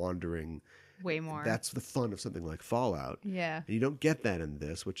walking and wandering way more. That's the fun of something like Fallout. Yeah. And you don't get that in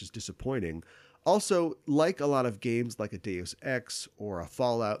this, which is disappointing. Also, like a lot of games like a Deus Ex or a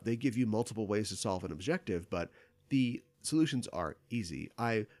Fallout, they give you multiple ways to solve an objective, but the solutions are easy.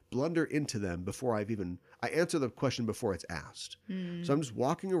 I blunder into them before I answer the question before it's asked. So I'm just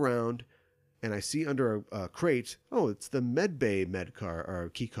walking around and I see under a crate, oh, it's the medbay card or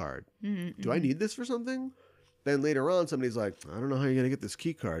key card. Do I need this for something? Then later on, somebody's like, I don't know how you're going to get this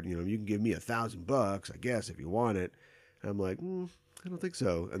key card. You can give me $1,000, I guess, if you want it. And I'm like, I don't think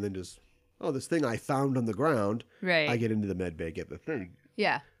so. And then this thing I found on the ground. Right. I get into the med bay, get the thing.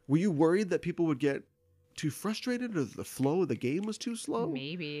 Yeah. Were you worried that people would get too frustrated or the flow of the game was too slow?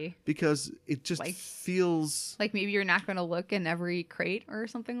 Maybe. Because it just feels... Like maybe you're not going to look in every crate or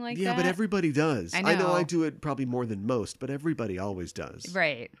something like that? Yeah, but everybody does. I know I do it probably more than most, but everybody always does.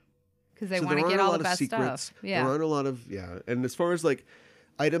 Right. Because they want to get all the best stuff. Yeah. There aren't a lot of, And as far as like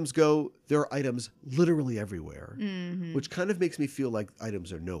items go, there are items literally everywhere, which kind of makes me feel like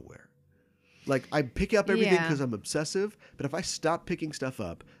items are nowhere. Like I pick up everything because I'm obsessive, but if I stop picking stuff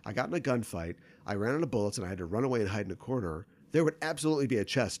up, I got in a gunfight, I ran out of bullets and I had to run away and hide in a corner, there would absolutely be a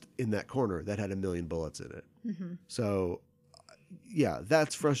chest in that corner that had 1 million bullets in it. So yeah,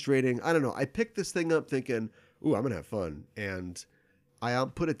 that's frustrating. I don't know. I picked this thing up thinking, ooh, I'm going to have fun. And I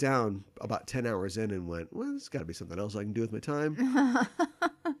put it down about 10 hours in and went, well, there's got to be something else I can do with my time.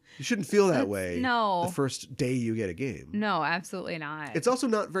 You shouldn't feel that way the first day you get a game. No, absolutely not. It's also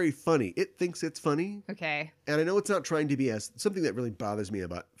not very funny. It thinks it's funny. Okay. And I know it's not trying to be something that really bothers me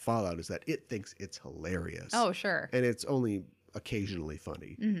about Fallout is that it thinks it's hilarious. Oh, sure. And it's only occasionally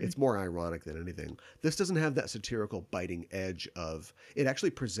funny. It's more ironic than anything. This doesn't have that satirical biting edge of, it actually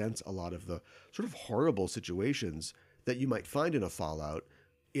presents a lot of the sort of horrible situations that you might find in a Fallout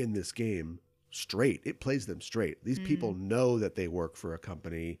in this game straight. It plays them straight. These people know that they work for a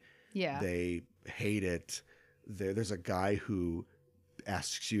company. Yeah. They hate it. There's a guy who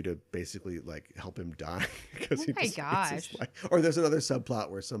asks you to basically like help him die because Oh my gosh. or there's another subplot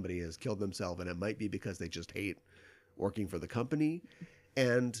where somebody has killed themselves, and it might be because they just hate working for the company.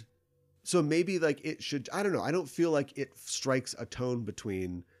 And so maybe like it should, I don't know, I don't feel like it strikes a tone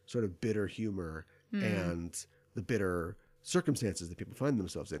between sort of bitter humor and the bitter circumstances that people find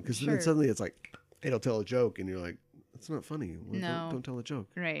themselves in, because then suddenly it's like, hey, they'll tell a joke and you're like, that's not funny. No. Don't tell a joke.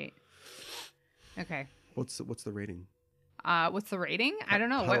 Right. Okay. What's the rating? What's the rating? I don't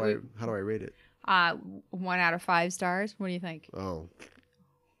know. How do I rate it? 1 out of 5 stars. What do you think? Oh,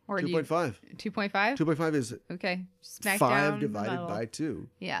 Or 2.5. 2.5? 2.5 is Okay. Smack 5 down the divided middle. by 2.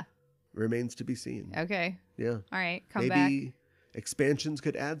 Yeah. Remains to be seen. Okay. Yeah. All right. Come back. Maybe expansions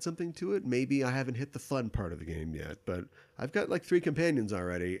could add something to it. Maybe I haven't hit the fun part of the game yet, but I've got like 3 companions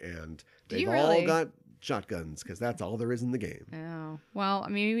already, and they've all got shotguns because that's all there is in the game. Oh. Well,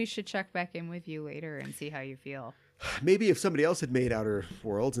 maybe we should check back in with you later and see how you feel. Maybe if somebody else had made Outer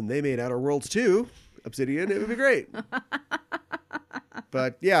Worlds and they made Outer Worlds 2, Obsidian, it would be great.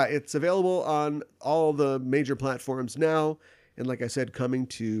 But yeah, it's available on all the major platforms now. And like I said, coming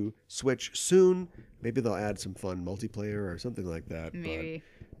to Switch soon. Maybe they'll add some fun multiplayer or something like that. Maybe.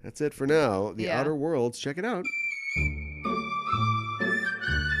 But that's it for now. The Yeah. Outer Worlds, check it out.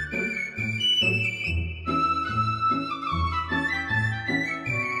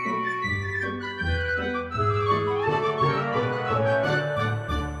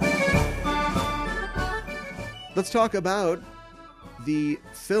 Let's talk about the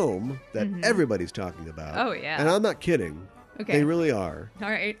film that everybody's talking about. Oh, yeah. And I'm not kidding. Okay. They really are. All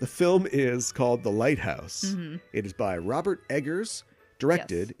right. The film is called The Lighthouse. It is by Robert Eggers,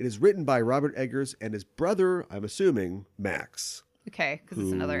 directed. Yes. It is written by Robert Eggers and his brother, I'm assuming, Max. Okay, because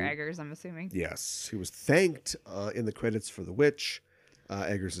it's another Eggers, I'm assuming. Yes. He was thanked in the credits for The Witch,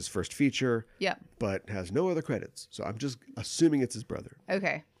 Eggers' first feature, Yep. but has no other credits. So I'm just assuming it's his brother.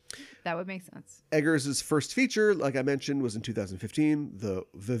 Okay. That would make sense. Eggers' first feature, like I mentioned, was in 2015, The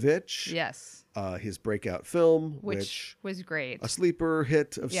Vivitch. Yes. His breakout film, Which was great. a sleeper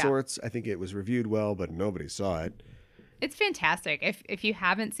hit of Yeah. sorts. I think it was reviewed well, but nobody saw it. It's fantastic. If you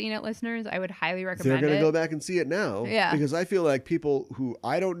haven't seen it, listeners, I would highly They're recommend going to it. go back and see it now. Yeah. Because I feel like people who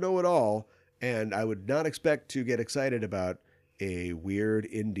I don't know at all, and I would not expect to get excited about a weird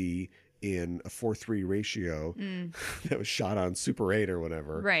indie in a 4:3 ratio that was shot on Super 8 or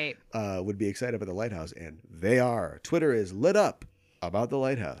whatever, Right. would be excited about The Lighthouse. And they are. Twitter is lit up about The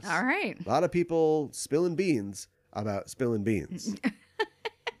Lighthouse. All right. A lot of people spilling beans about spilling beans.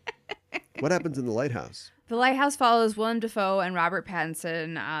 What happens in The Lighthouse? The Lighthouse follows Willem Dafoe and Robert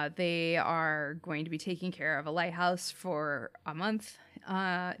Pattinson. They are going to be taking care of a lighthouse for a month.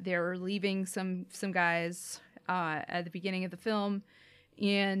 They're leaving some guys at the beginning of the film,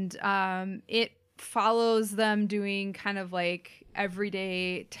 and it follows them doing kind of like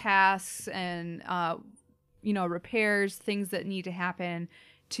everyday tasks and repairs, things that need to happen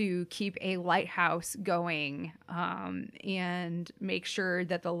to keep a lighthouse going, and make sure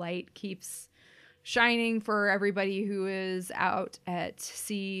that the light keeps shining for everybody who is out at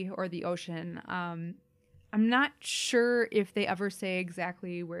sea or the ocean. I'm not sure if they ever say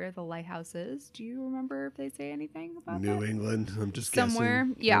exactly where the lighthouse is. Do you remember if they say anything about New that? England. I'm just Somewhere,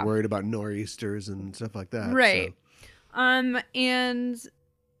 guessing. yeah. They're worried about nor'easters and stuff like that. Right. So.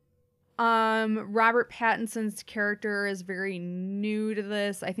 Robert Pattinson's character is very new to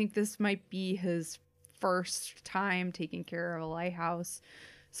this. I think this might be his first time taking care of a lighthouse.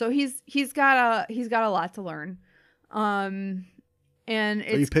 So he's got a lot to learn. And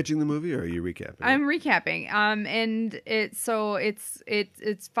Are you pitching the movie or are you recapping? I'm recapping. And it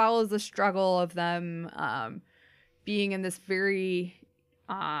follows the struggle of them being in this very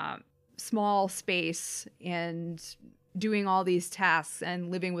small space and doing all these tasks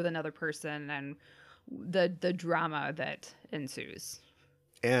and living with another person and the drama that ensues.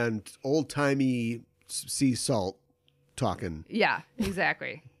 And old-timey sea salt talking. Yeah,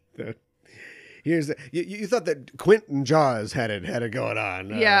 exactly. You thought that Quentin Jaws had it going on.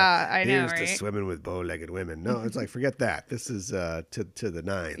 Yeah, I know, Here's right? to swimming with bow-legged women. No, it's like, forget that. This is to the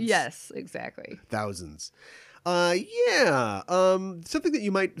nines. Yes, exactly. Thousands. Yeah. Something that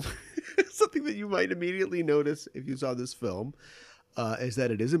you might immediately notice if you saw this film is that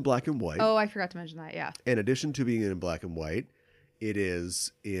it is in black and white. Oh, I forgot to mention that. Yeah. In addition to being in black and white, it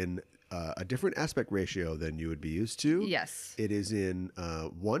is in a different aspect ratio than you would be used to. Yes. It is in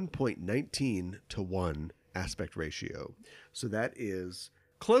 1.19 to 1 aspect ratio. So that is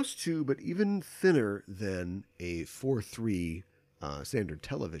close to, but even thinner than a 4:3 standard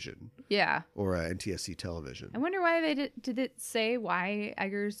television. Yeah. Or a NTSC television. I wonder why did it say why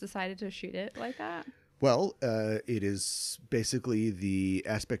Eggers decided to shoot it like that? Well, it is basically the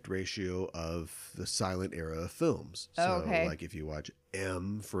aspect ratio of the silent era of films. So, okay. like if you watch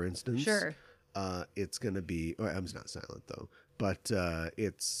M, for instance, Sure. it's going to be. Oh, M's not silent though, but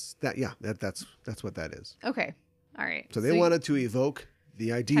it's that. Yeah, that's what that is. Okay. All right. So they wanted to evoke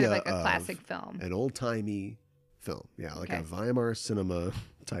the idea kind of like a classic of film. an old timey film. Yeah, like Okay. a Weimar cinema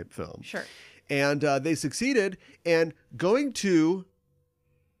type film. Sure. And they succeeded. And going to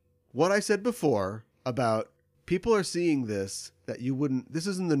what I said before about people are seeing this that you wouldn't. This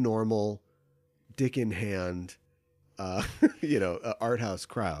isn't the normal dick in hand, art house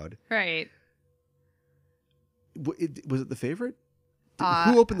crowd. Right. Was it The Favorite?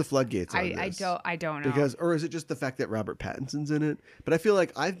 Who opened the floodgates on this? I don't know. Or is it just the fact that Robert Pattinson's in it? But I feel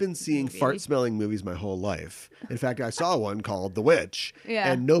like I've been seeing fart-smelling movies my whole life. In fact, I saw one called The Witch,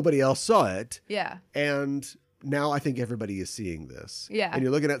 and nobody else saw it. Yeah. And now I think everybody is seeing this. Yeah. And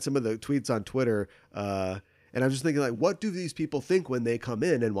you're looking at some of the tweets on Twitter, and I'm just thinking, like, what do these people think when they come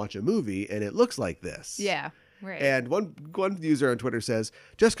in and watch a movie and it looks like this? Yeah. Right. And one user on Twitter says,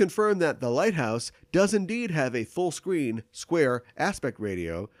 just confirm that The Lighthouse does indeed have a full screen square aspect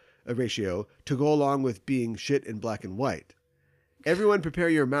ratio to go along with being shit in black and white. Everyone prepare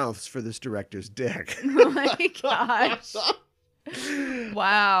your mouths for this director's dick. Oh my gosh.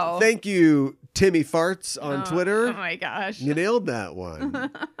 Wow. Thank you, Timmy Farts on Twitter. Oh my gosh. You nailed that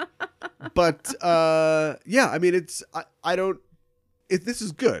one. But yeah, I mean, this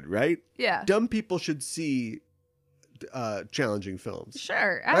is good, right? Yeah. Dumb people should see challenging films.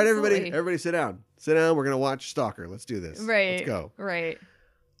 Sure. Right, Absolutely. everybody sit down. Sit down. We're going to watch Stalker. Let's do this. Right. Let's go. Right.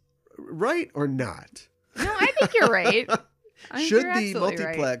 Right or not? No, I think you're right. Should the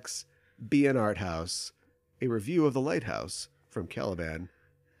multiplex be an art house? A review of The Lighthouse from Caliban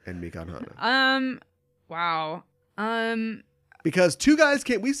and Mikan Hana. Wow. Because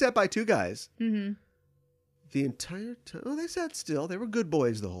we sat by two guys. Mm-hmm. The entire time. Oh, they sat still. They were good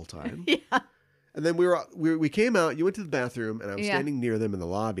boys the whole time. Yeah. And then we came out. You went to the bathroom, and I was standing near them in the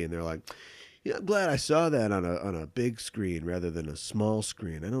lobby, and they're like, "Yeah, I'm glad I saw that on a big screen rather than a small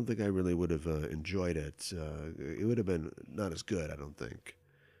screen. I don't think I really would have enjoyed it. It would have been not as good. I don't think.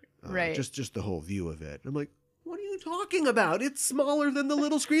 Right. Just the whole view of it. I'm like, what are you talking about? It's smaller than the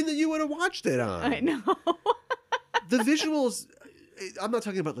little screen that you would have watched it on. I know. The visuals. I'm not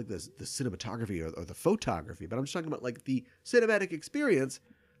talking about like the cinematography or the photography, but I'm just talking about like the cinematic experience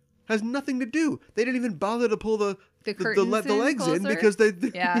has nothing to do. They didn't even bother to pull the legs in because they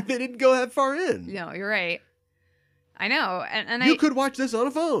didn't go that far in. No, you're right. I know, and you could watch this on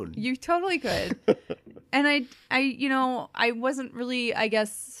a phone. You totally could. And I wasn't really, I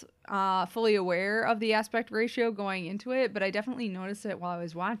guess, fully aware of the aspect ratio going into it, but I definitely noticed it while I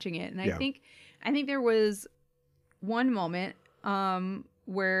was watching it, and I think there was one moment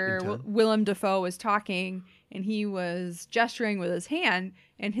where Willem Dafoe was talking and he was gesturing with his hand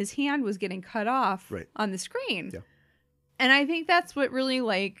and his hand was getting cut off on the screen. Yeah. And I think that's what really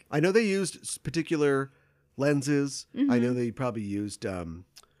I know they used particular lenses. Mm-hmm. I know they probably used a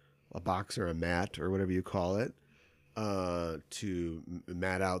box or a mat or whatever you call it to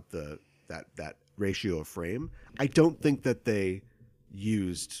mat out that ratio of frame. I don't think that they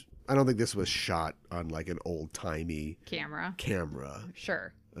used... I don't think this was shot on like an old timey camera.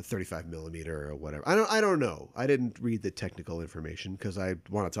 Sure. A 35 millimeter or whatever. I don't know. I didn't read the technical information because I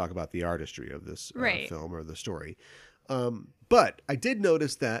want to talk about the artistry of this film or the story. But I did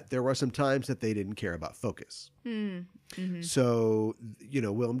notice that there were some times that they didn't care about focus. Mm-hmm. So,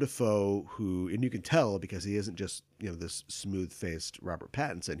 Willem Dafoe, and you can tell because he isn't just, this smooth-faced Robert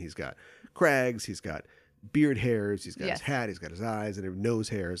Pattinson. He's got crags, he's got beard hairs, he's got his hat, he's got his eyes and nose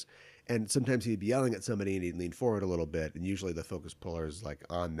hairs, and sometimes he'd be yelling at somebody and he'd lean forward a little bit, and usually the focus puller is like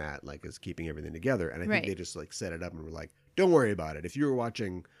on that, like is keeping everything together. And I think they just like set it up and were like, don't worry about it. If you were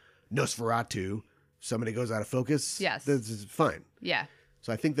watching Nosferatu, somebody goes out of focus, this is fine. Yeah.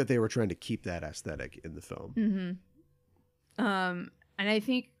 So I think that they were trying to keep that aesthetic in the film. Mm-hmm. And I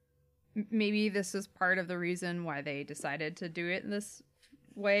think maybe this is part of the reason why they decided to do it in this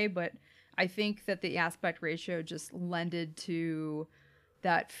way, but I think that the aspect ratio just lended to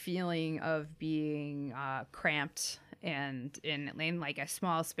that feeling of being cramped and in like a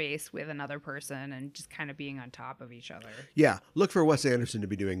small space with another person and just kind of being on top of each other. Yeah. Look for Wes Anderson to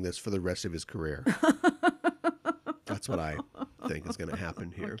be doing this for the rest of his career. That's what I think is going to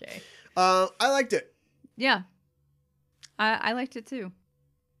happen here. Okay. I liked it. Yeah. I liked it too.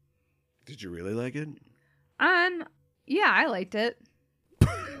 Did you really like it? Yeah, I liked it.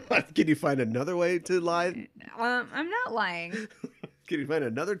 Can you find another way to lie? I'm not lying. Can you find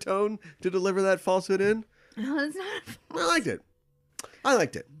another tone to deliver that falsehood in? No, it's not. I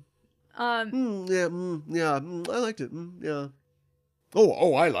liked it. I liked it. Yeah.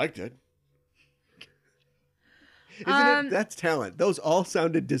 Oh, I liked it. Isn't it? That's talent. Those all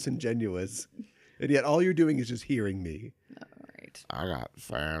sounded disingenuous. And yet all you're doing is just hearing me. All right. I got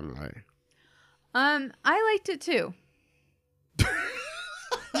family. I liked it too.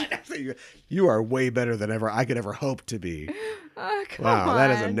 You are way better than ever I could ever hope to be. Come wow, on.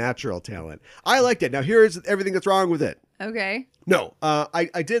 that is a natural talent. I liked it. Now here's everything that's wrong with it. Okay. No,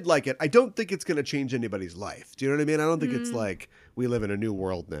 I did like it. I don't think it's going to change anybody's life. Do you know what I mean? I don't think it's like we live in a new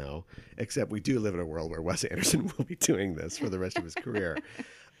world now, except we do live in a world where Wes Anderson will be doing this for the rest of his career.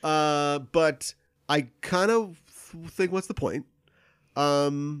 But I kind of think, what's the point?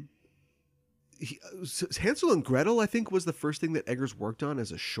 Hansel and Gretel, I think, was the first thing that Eggers worked on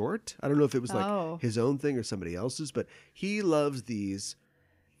as a short. I don't know if it was like his own thing or somebody else's, but he loves the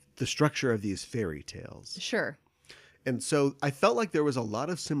structure of these fairy tales. Sure. And so I felt like there was a lot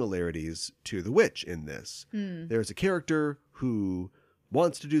of similarities to The Witch in this. There's a character who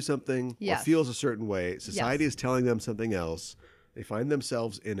wants to do something or feels a certain way. Society is telling them something else. They find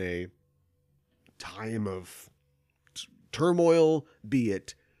themselves in a time of turmoil, be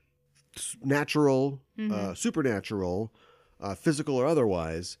it natural, supernatural, physical or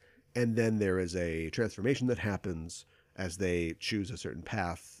otherwise. And then there is a transformation that happens as they choose a certain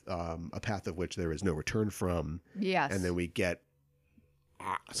path, a path of which there is no return from. Yes. And then we get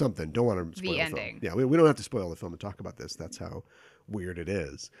something. Don't want to spoil the ending. film. Yeah, we don't have to spoil the film to talk about this. That's how weird it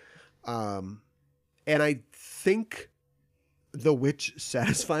is. And I think The Witch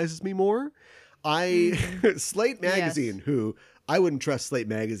satisfies me more. Slate Magazine, who I wouldn't trust Slate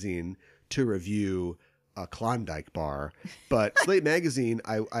Magazine to review a Klondike bar, but Slate Magazine,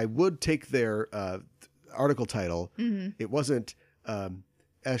 I would take their article title. It wasn't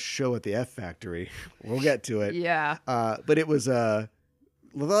S Show at the F Factory. We'll get to it. Yeah. But it was The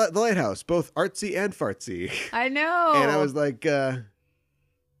Lighthouse, both artsy and fartsy. I know. And I was like,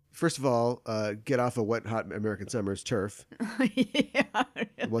 first of all, get off a wet, hot American summer's turf. Yeah, really.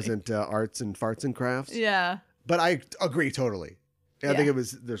 It wasn't arts and farts and crafts. Yeah. But I agree totally. I think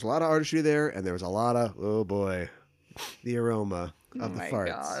there's a lot of artistry there, and there was a lot of, oh boy, the aroma of the farts.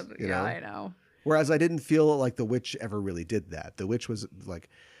 God. You Yeah, know? I know. Whereas I didn't feel like The Witch ever really did that. The Witch was like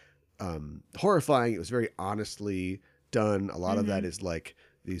horrifying. It was very honestly done. A lot of that is like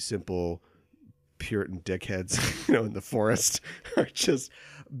these simple Puritan dickheads, in the forest are just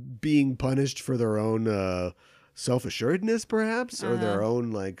being punished for their own self-assuredness, perhaps, or their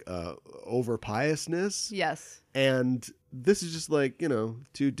own like over piousness. Yes. And this is just like,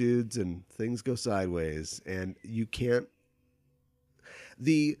 two dudes and things go sideways, and you can't.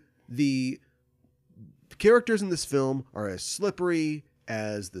 The characters in this film are as slippery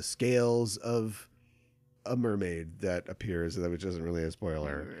as the scales of a mermaid that appears, which isn't really a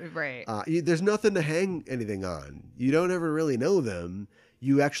spoiler. Right. There's nothing to hang anything on. You don't ever really know them.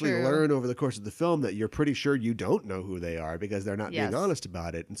 You actually learn over the course of the film that you're pretty sure you don't know who they are because they're not being honest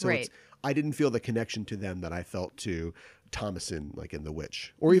about it. And so I didn't feel the connection to them that I felt to Thomasin, like in The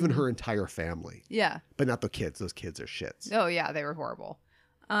Witch, or even her entire family. Yeah. But not the kids. Those kids are shits. Oh yeah, they were horrible.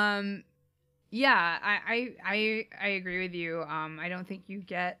 Yeah, I agree with you. I don't think you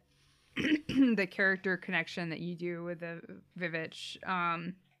get the character connection that you do with the Vivitch.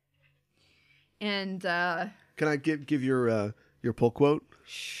 Can I give your pull quote?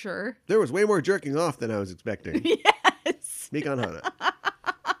 Sure. There was way more jerking off than I was expecting. Yes. Mikon Hana.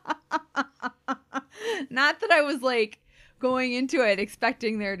 Not that I was like going into it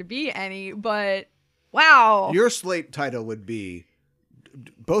expecting there to be any, but wow. Your Slate title would be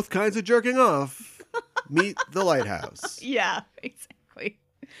Both Kinds of Jerking Off Meet the Lighthouse. Yeah, exactly.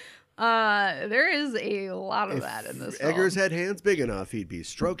 There is a lot of that in this film. If Eggers had hands big enough, he'd be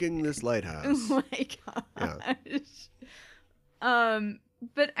stroking this lighthouse. Oh my gosh. Yeah.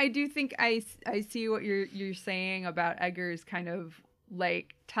 But I do think I see what you're saying about Eggers kind of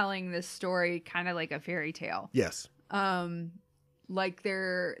like telling this story kind of like a fairy tale. Yes. Like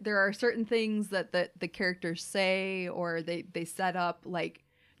there are certain things that the characters say or they set up, like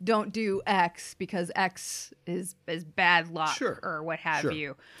don't do X because X is bad luck or what have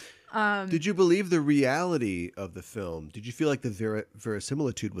you. Did you believe the reality of the film? Did you feel like the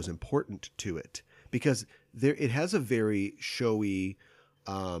verisimilitude was important to it? Because it has a very showy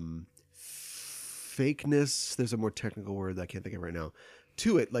fakeness. There's a more technical word that I can't think of right now.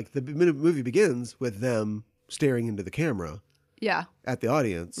 To it, like the movie begins with them staring into the camera. Yeah. At the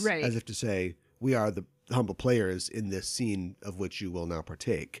audience. Right. As if to say, we are the humble players in this scene of which you will now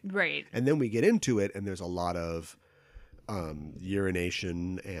partake. Right. And then we get into it, and there's a lot of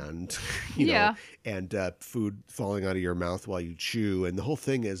urination and you know and food falling out of your mouth while you chew, and the whole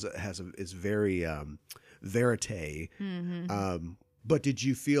thing is very verite. But did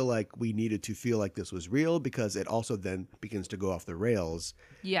you feel like we needed to feel like this was real, because it also then begins to go off the rails?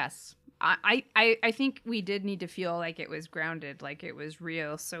 Yes. I think we did need to feel like it was grounded, like it was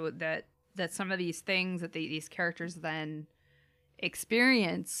real, so that some of these things that these characters then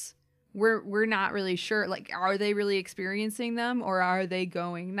experience, we're not really sure. Like, are they really experiencing them, or are they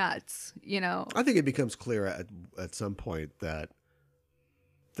going nuts? You know, I think it becomes clear at some point that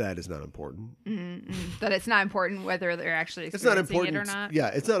is not important. That it's not important whether they're actually experiencing it or not. Yeah,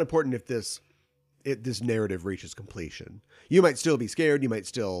 it's not important if this narrative reaches completion. You might still be scared. You might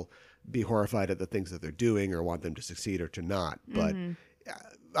still be horrified at the things that they're doing, or want them to succeed or to not. But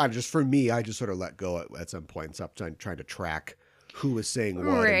I just sort of let go at some point and stopped trying to track who was saying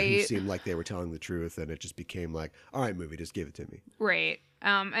what and who seemed like they were telling the truth, and it just became like, all right, movie, just give it to me. Right.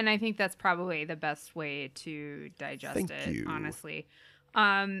 And I think that's probably the best way to digest Thank it, you. honestly.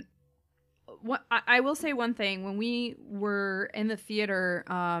 What I will say one thing: when we were in the theater,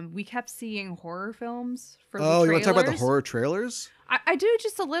 we kept seeing horror films for the trailers. You want to talk about the horror trailers? I do,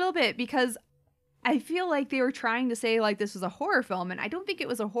 just a little bit, because I feel like they were trying to say like this was a horror film, and I don't think it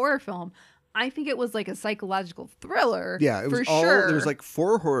was a horror film. I think it was like a psychological thriller. Yeah, it was sure. There was like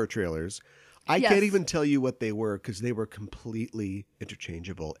 4 horror trailers. I can't even tell you what they were, because they were completely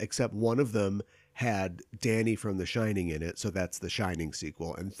interchangeable, except one of them had Danny from The Shining in it, so that's the Shining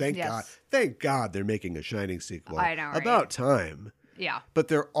sequel. And thank God they're making a Shining sequel. I know, right? About time. Yeah. But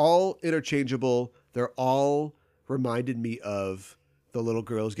they're all interchangeable. They're all reminded me of the little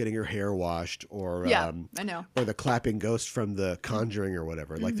girl's getting her hair washed, or I know, or the clapping ghost from The Conjuring or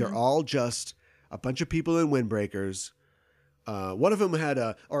whatever. Like, they're all just a bunch of people in windbreakers. One of them had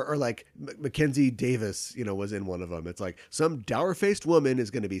or like Mackenzie Davis, was in one of them. It's like some dour-faced woman is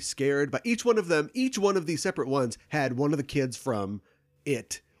going to be scared by each one of them. Each one of these separate ones had one of the kids from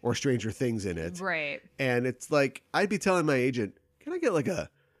It or Stranger Things in it. Right. And it's like, I'd be telling my agent, can I get like a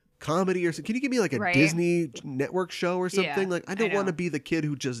comedy or something? Can you give me like a Disney network show or something? Like, I don't want to be the kid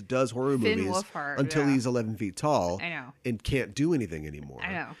who just does horror movies until he's 11 feet tall. I know. And can't do anything anymore.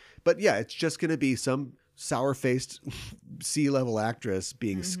 I know. But yeah, it's just going to be some sour-faced C-level actress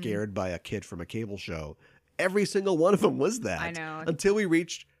being scared by a kid from a cable show. Every single one of them was that. I know. Until we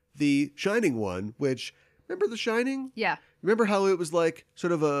reached the Shining one, which, remember The Shining? Yeah. Remember how it was like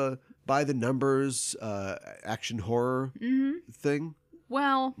sort of a by-the-numbers action horror thing?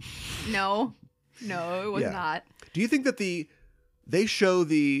 Well, no. No, it was not. Do you think that they show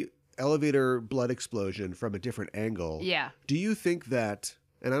the elevator blood explosion from a different angle? Yeah. Do you think that,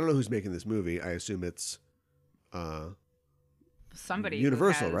 and I don't know who's making this movie, I assume it's somebody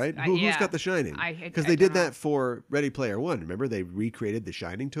Universal, right? Who's got The Shining? Because they did that for Ready Player One. Remember, they recreated The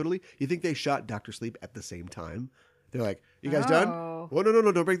Shining totally. You think they shot Dr. Sleep at the same time? They're like, "You guys done? Oh,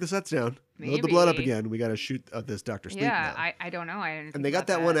 no! Don't break the sets down. Load the blood up again. We got to shoot this Dr. Sleep now." I don't know. And they got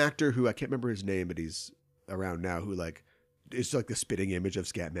that one actor who I can't remember his name, but he's around now, who like is like the spitting image of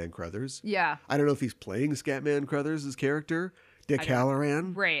Scatman Crothers. Yeah. I don't know if he's playing Scatman Crothers' character, Dick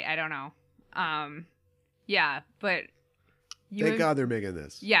Halloran. Right. I don't know. Yeah, but thank God they're making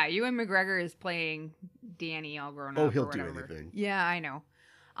this. Yeah, Ewan McGregor is playing Danny all grown up. Oh, he'll or do whatever. anything. Yeah, I know.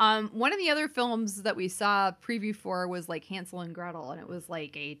 One of the other films that we saw preview for was like Hansel and Gretel, and it was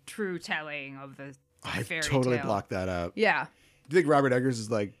like a true telling of the fairy totally tale. blocked that out. Yeah. Do you think Robert Eggers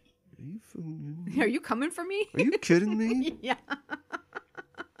is like, are you coming for me? Are you kidding me? Yeah.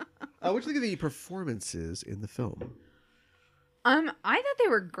 What do you think of the performances in the film? I thought they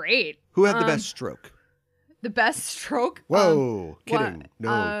were great. Who had the best stroke? The best stroke? Whoa, kidding.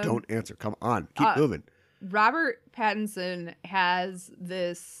 No, don't answer. Come on, keep moving. Robert Pattinson has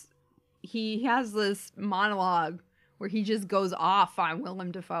this monologue where he just goes off on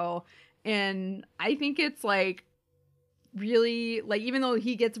Willem Dafoe, and I think it's like really, like, even though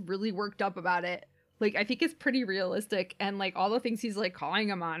he gets really worked up about it, like, I think it's pretty realistic, and like all the things he's like calling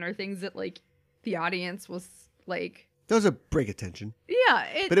him on are things that like the audience was like, those are break attention.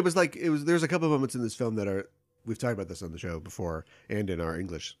 Yeah, but it was like there's a couple of moments in this film that are, we've talked about this on the show before and in our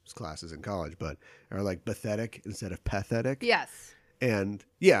English classes in college, but are like pathetic instead of pathetic. Yes. And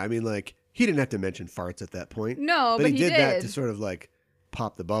yeah, I mean, like, he didn't have to mention farts at that point. No, but he did that to sort of like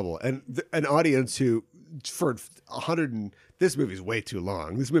pop the bubble. And an audience who, for 100 and, this movie's way too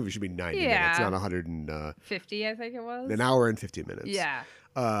long. This movie should be 90 minutes, not 150, I think it was. An hour and 50 minutes. Yeah.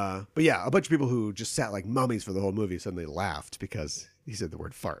 But yeah, a bunch of people who just sat like mummies for the whole movie suddenly laughed because he said the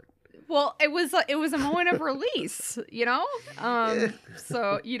word fart. Well, it was a moment of release, you know?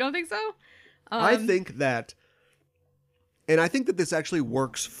 So you don't think so? I think that And I think that this actually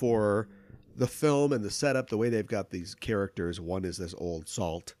works for the film and the setup, the way they've got these characters. One is this old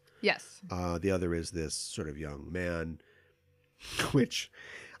salt. Yes. The other is this sort of young man, which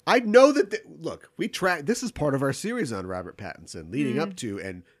I know that, look, we track, this is part of our series on Robert Pattinson leading up to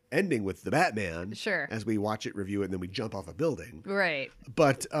and ending with the Batman. Sure. As we watch it, review it, and then we jump off a building. Right.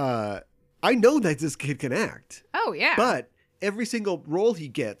 But I know that this kid can act. Oh, yeah. But every single role he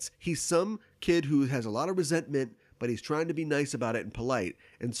gets, he's some kid who has a lot of resentment, but he's trying to be nice about it and polite.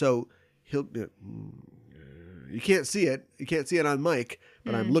 And so he'll, you can't see it. You can't see it on mic,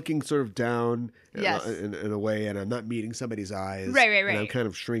 but I'm looking sort of down in a way, and I'm not meeting somebody's eyes. Right. And I'm kind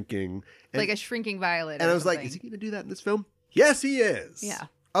of shrinking. Like a shrinking violet. And I was like, is he going to do that in this film? Yes, he is. Yeah.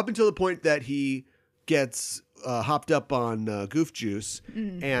 Up until the point that he gets hopped up on goof juice,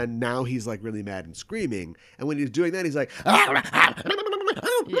 and now he's like really mad and screaming. And when he's doing that, he's like,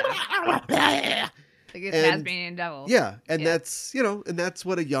 like a Tasmanian devil. Yeah, and that's, and that's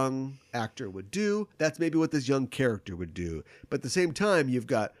what a young actor would do. That's maybe what this young character would do. But at the same time, you've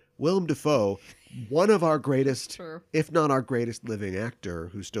got Willem Dafoe, one of our greatest, if not our greatest living actor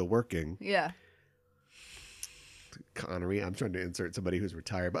who's still working. Yeah. Connery. I'm trying to insert somebody who's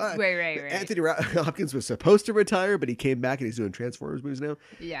retired. But Right. Anthony Hopkins was supposed to retire, but he came back and he's doing Transformers movies now.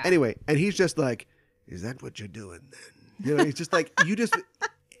 Yeah. Anyway, and he's just like, is that what you're doing then? He's just like,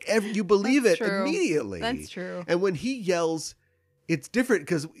 you believe it immediately. That's true. And when he yells, it's different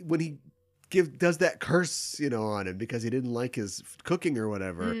because when he does that curse, on him because he didn't like his cooking or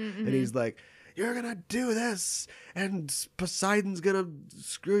whatever, and he's like, you're going to do this, and Poseidon's going to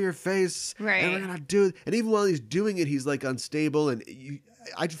screw your face, right? And we're going to do it. And even while he's doing it, he's like unstable, and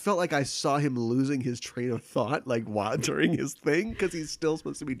I felt like I saw him losing his train of thought, like during his thing, because he's still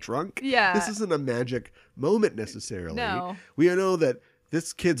supposed to be drunk. Yeah. This isn't a magic moment necessarily. No. We know that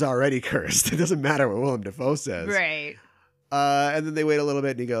this kid's already cursed. It doesn't matter what Willem Dafoe says. Right. And then they wait a little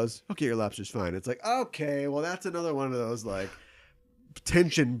bit and he goes, okay, your lobster's fine. It's like, okay, well, that's another one of those like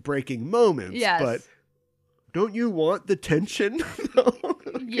tension breaking moments. Yes. But don't you want the tension?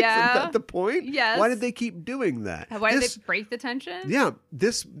 Yeah. Isn't that the point? Yes. Why did they keep doing that? Why did they break the tension? Yeah.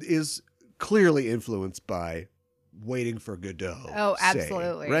 This is clearly influenced by Waiting for Godot. Oh,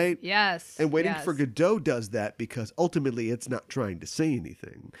 absolutely. Right? Yes. And Waiting for Godot does that because ultimately it's not trying to say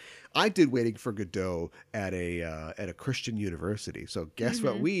anything. I did Waiting for Godot at a Christian university. So guess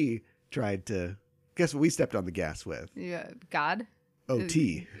what we stepped on the gas with? Yeah, God.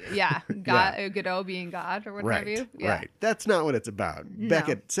 OT. Yeah, God. Yeah. Godot being God or what have you. Yeah. Right. That's not what it's about. No.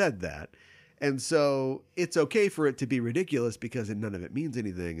 Beckett said that. And so it's okay for it to be ridiculous because none of it means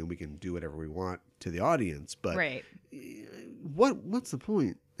anything and we can do whatever we want to the audience. But what's the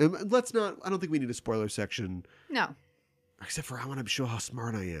point? And let's not, I don't think we need a spoiler section. No. Except for I want to show how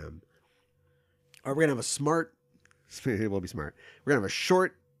smart I am. Or we're going to have a smart, it will be smart. We're going to have a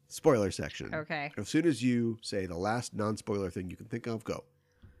short spoiler section. Okay. As soon as you say the last non-spoiler thing you can think of, go.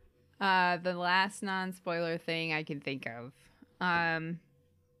 The last non-spoiler thing I can think of.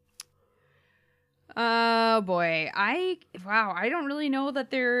 Oh boy, I don't really know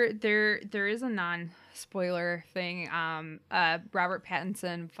that there is a non-spoiler thing. Robert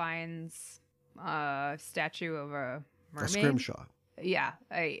Pattinson finds a statue of a mermaid. A scrimshaw. Yeah,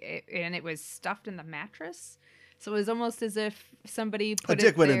 and it was stuffed in the mattress, so it was almost as if somebody put a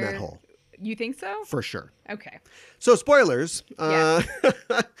dick it went there. in that hole. You think so? For sure. Okay. So spoilers. Yeah.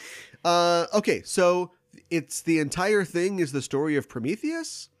 Okay, so it's the entire thing is the story of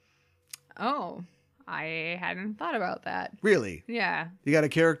Prometheus? Oh, I hadn't thought about that. Really? Yeah. You got a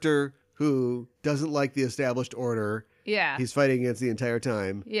character who doesn't like the established order. Yeah. He's fighting against the entire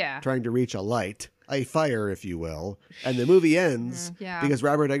time. Yeah. Trying to reach a light, a fire, if you will. And the movie ends because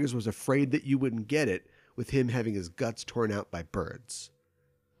Robert Eggers was afraid that you wouldn't get it with him having his guts torn out by birds.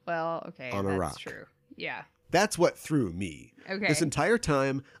 Well, okay. On a rock. That's true. Yeah. That's what threw me. Okay. This entire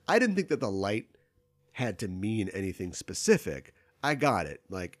time, I didn't think that the light had to mean anything specific. I got it.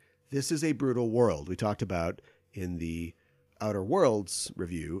 Like, this is a brutal world. We talked about in the Outer Worlds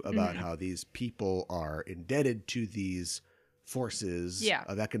review about how these people are indebted to these forces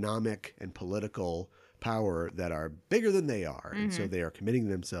of economic and political power that are bigger than they are. And so they are committing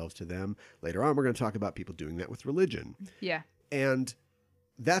themselves to them. Later on, we're going to talk about people doing that with religion. Yeah. And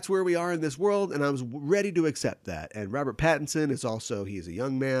that's where we are in this world, and I was ready to accept that. And Robert Pattinson is also, he's a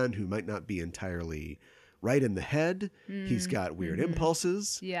young man who might not be entirely right in the head. He's got weird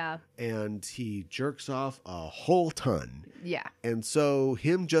impulses. Yeah. And he jerks off a whole ton. Yeah. And so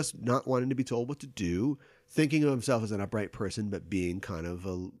him just not wanting to be told what to do, thinking of himself as an upright person, but being kind of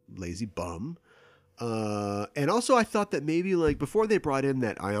a lazy bum, And also I thought that maybe like before they brought in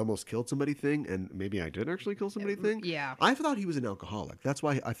that I almost killed somebody thing, and maybe I did actually kill somebody thing. Yeah. I thought he was an alcoholic. That's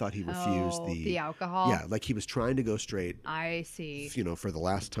why I thought he refused the alcohol. Yeah, like he was trying to go straight. I see. For the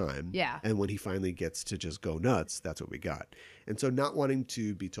last time. Yeah. And when he finally gets to just go nuts, that's what we got. And so not wanting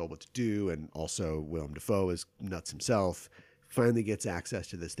to be told what to do, and also Willem Dafoe is nuts himself, finally gets access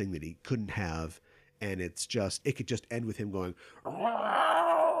to this thing that he couldn't have, and it could just end with him going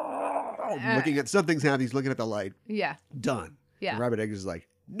looking at something's happening, he's looking at the light. Yeah. Done. Yeah. And Robert Eggers is like,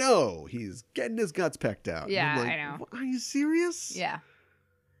 no, he's getting his guts pecked out. Yeah, like, I know. Are you serious? Yeah.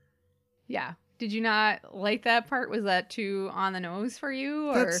 Yeah. Did you not like that part? Was that too on the nose for you?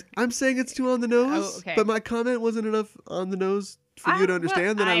 Or? I'm saying it's too on the nose, Oh, okay. but my comment wasn't enough on the nose for you to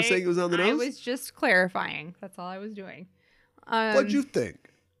understand that I was saying it was on the nose? I was just clarifying. That's all I was doing. What'd you think?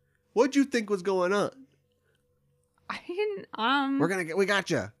 What'd you think was going on? I didn't, we got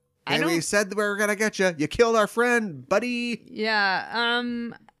you. And we said that we were gonna get you. You killed our friend, buddy. Yeah.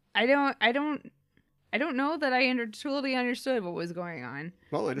 I don't know that I totally understood what was going on.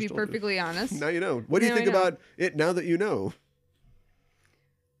 Well, I just to be perfectly honest. Now you know. What do you think about it now that you know?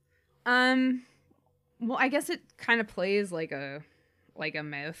 Well, I guess it kind of plays like a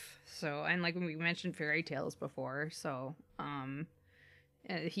myth. So, and like when we mentioned fairy tales before, so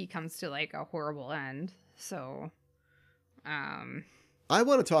he comes to like a horrible end. So, I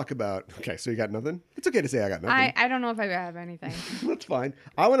want to talk about. Okay, so you got nothing? It's okay to say I got nothing. I don't know if I have anything. That's fine.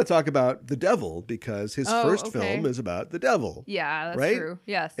 I want to talk about the devil because his first film is about the devil. Yeah, that's right? true.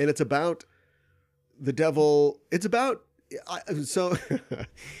 Yes. And it's about the devil. It's about. So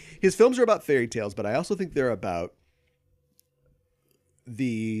his films are about fairy tales, but I also think they're about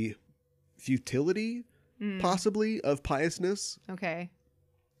the futility, possibly, of piousness. Okay.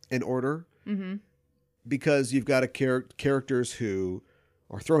 And order. Mm-hmm. Because you've got characters who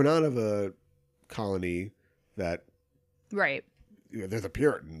are thrown out of a colony that... Right. They're the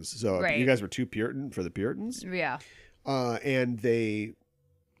Puritans. So you guys were too Puritan for the Puritans. Yeah. And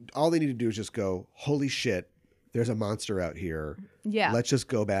all they need to do is just go, holy shit, there's a monster out here. Yeah. Let's just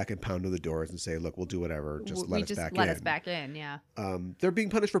go back and pound on the doors and say, look, we'll do whatever. Just let us back in. Yeah. They're being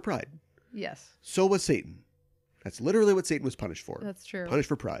punished for pride. Yes. So was Satan. That's literally what Satan was punished for. That's true. Punished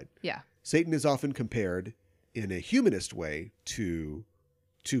for pride. Yeah. Satan is often compared in a humanist way to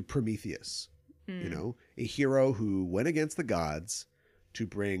Prometheus. You know, a hero who went against the gods to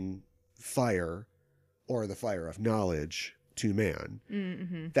bring fire, or the fire of knowledge, to man.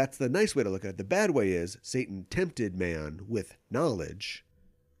 Mm-hmm. That's the nice way to look at it. The bad way is Satan tempted man with knowledge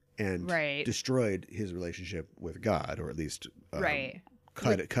and destroyed his relationship with God, or at least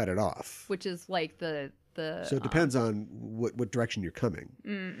cut it off. Which is like the so it depends on what direction you're coming.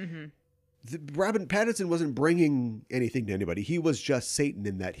 Mm-hmm. Robert Pattinson wasn't bringing anything to anybody. He was just Satan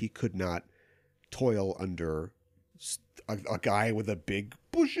in that he could not toil under a guy with a big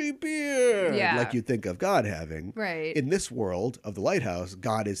bushy beard, like you'd think of God having. Right. In this world of the lighthouse,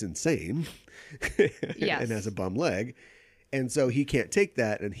 God is insane and has a bum leg. And so he can't take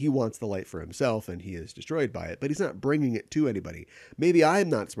that, and he wants the light for himself, and he is destroyed by it. But he's not bringing it to anybody. Maybe I'm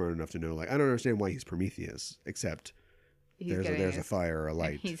not smart enough to know. Like, I don't understand why he's Prometheus, except there's a fire or a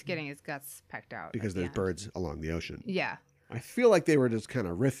light. He's getting his guts pecked out. Because there's birds along the ocean. Yeah. I feel like they were just kind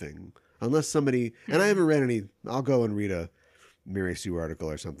of riffing. Unless somebody... And I haven't read any... I'll go and read a Mary Sue article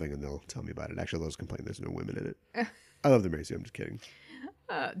or something, and they'll tell me about it. Actually, those complain there's no women in it. I love the Mary Sue. I'm just kidding.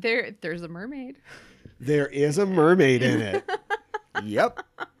 There's a mermaid. There is a mermaid in it. Yep.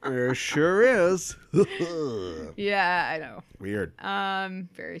 There sure is. Yeah, I know. Weird.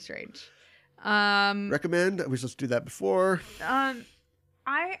 Very strange. Recommend? We supposed to do that before.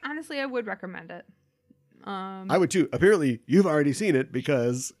 I honestly would recommend it. I would too. Apparently, you've already seen it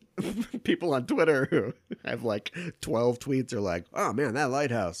because people on Twitter who have like 12 tweets are like, "Oh man, that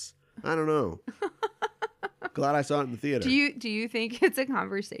lighthouse. I don't know. Glad I saw it in the theater." Do you think it's a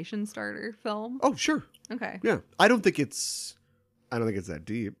conversation starter film? Oh, sure. Okay. Yeah. I don't think it's that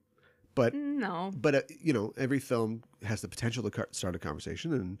deep, but no. But every film has the potential to start a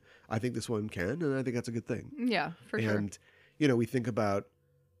conversation, and I think this one can, and I think that's a good thing. Yeah, for sure. And we think about...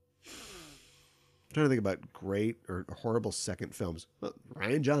 I'm trying to think about great or horrible second films. Well,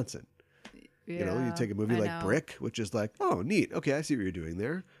 Rian Johnson. Yeah, you take a movie like Brick, which is like, oh, neat. Okay, I see what you're doing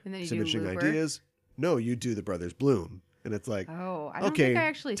there. And then you some do interesting Looper. Ideas. No, you do The Brothers Bloom, and it's like, oh, I don't think I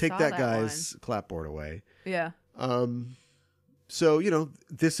actually take saw that guy's clapboard away. Yeah. So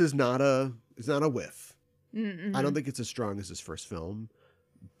this is not a whiff. Mm-hmm. I don't think it's as strong as his first film,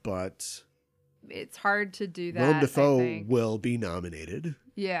 but it's hard to do that. Willem Dafoe will be nominated.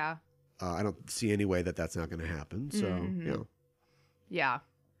 Yeah. I don't see any way that's not going to happen. So, Yeah.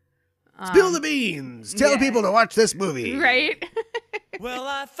 Spill the beans. Tell people to watch this movie. Right? Well,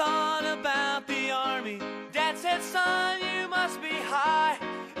 I thought about the army. Dad said, son, you must be high.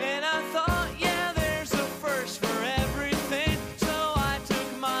 And I thought, yeah, there's a first for everything. So I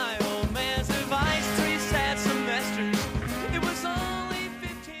took my old man's advice. 3 sad semesters. It was only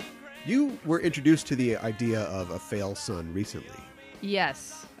 15 grand. You were introduced to the idea of a fail son recently.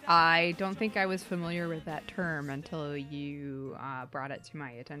 Yes. I don't think I was familiar with that term until you brought it to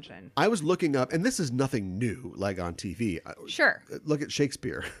my attention. I was looking up, and this is nothing new, like on TV. Sure. Look at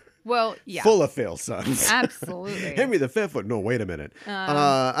Shakespeare. Well, yeah. Full of fail sons. Absolutely. Henry V. No, wait a minute.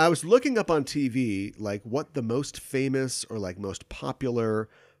 I was looking up on TV, like, what the most famous or, like, most popular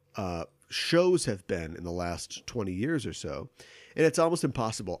shows have been in the last 20 years or so. And it's almost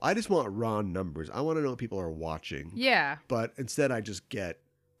impossible. I just want raw numbers. I want to know what people are watching. Yeah. But instead, I just get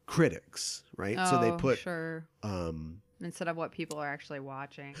critics, right? So they put sure. Instead of what people are actually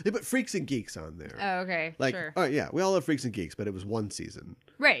watching. They put Freaks and Geeks on there. Oh, okay. Like, sure. oh yeah, we all love Freaks and Geeks, but it was one season,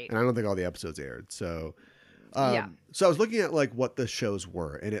 Right. and I don't think all the episodes aired. So, Yeah. So I was looking at like what the shows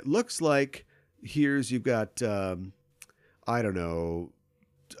were, and it looks like you've got I don't know,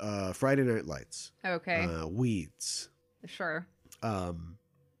 Friday Night Lights, Okay. Weeds, Sure.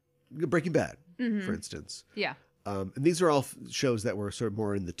 Breaking Bad, for instance. Yeah. And these are all shows that were sort of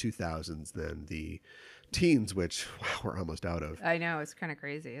more in the 2000s than the teens, which we're almost out of. I know. It's kind of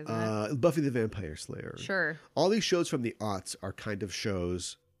crazy, isn't it? Buffy the Vampire Slayer. Sure. All these shows from the aughts are kind of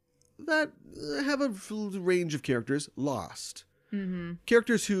shows that have a range of characters. Lost. Mm-hmm.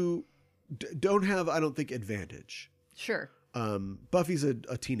 Characters who don't have, I don't think, advantage. Sure. Buffy's a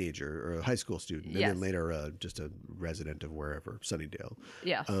teenager or a high school student, and Yes. then later just a resident of wherever, Sunnydale.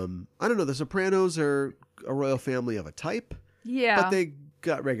 Yes. I don't know. The Sopranos are a royal family of a type, Yeah. but they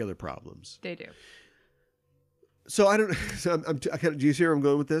got regular problems. They do. So I don't. So I kind of. Do you see where I'm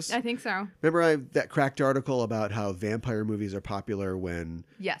going with this? I think so. Remember that cracked article about how vampire movies are popular when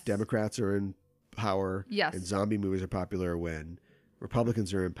Yes. Democrats are in power, Yes. and zombie movies are popular when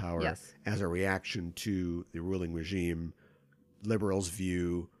Republicans are in power, Yes. as a reaction to the ruling regime. Liberals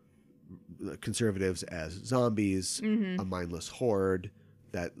view conservatives as zombies, a mindless horde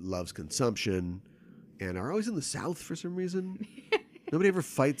that loves consumption, and are always in the South for some reason. Nobody ever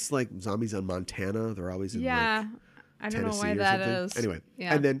fights like zombies on Montana. They're always in Yeah. I don't know Tennessee why or that something. is. Anyway,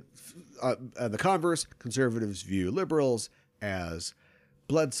 Yeah. and then the converse, conservatives view liberals as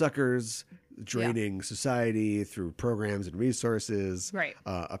bloodsuckers, draining society through programs and resources, Right.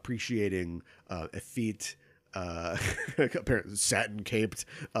 Appreciating effete, apparently satin-caped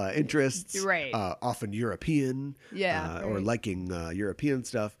interests, Right. Often European, Yeah, or right. liking European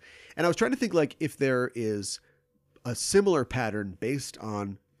stuff. And I was trying to think like if there is a similar pattern based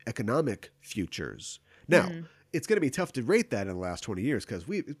on economic futures. Now, it's going to be tough to rate that in the last 20 years because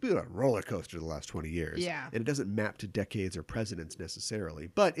it's been a roller coaster the last 20 years. Yeah. And it doesn't map to decades or presidents necessarily.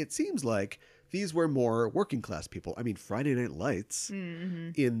 But it seems like these were more working class people. I mean, Friday Night Lights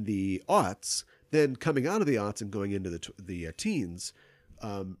in the aughts, then coming out of the aughts and going into the teens,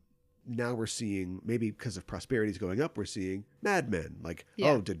 now we're seeing, maybe because of prosperity's going up, we're seeing Mad Men. Like,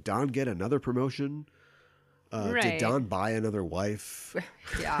 Yeah. oh, did Don get another promotion? Did Right. Don buy another wife?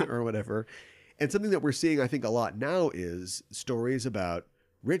 Yeah. Or whatever. And something that we're seeing, I think, a lot now is stories about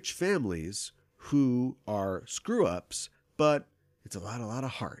rich families who are screw-ups, but it's a lot of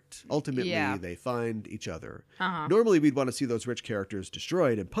heart. Ultimately, Yeah. they find each other. Uh-huh. Normally, we'd want to see those rich characters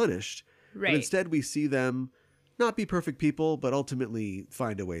destroyed and punished. But Right. instead, we see them not be perfect people, but ultimately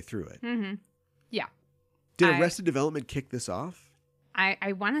find a way through it. Mm-hmm. Yeah. Did I- Arrested Development kick this off?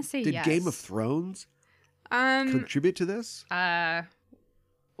 I want to say Did yes. Game of Thrones contribute to this?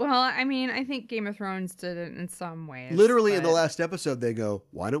 Well, I mean, I think Game of Thrones did it in some ways. Literally in the but- last episode, they go,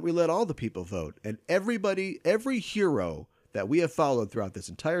 why don't we let all the people vote? And every hero that we have followed throughout this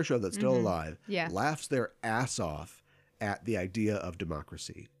entire show that's still alive Yeah. laughs their ass off at the idea of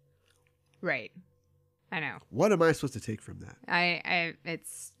democracy. Right. I know. What am I supposed to take from that?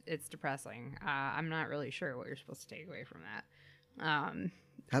 It's depressing. I'm not really sure what you're supposed to take away from that.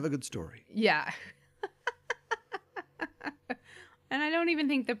 Have a good story. Yeah. And I don't even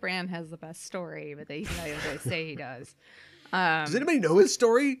think that Bran has the best story, but they say he does. Does anybody know his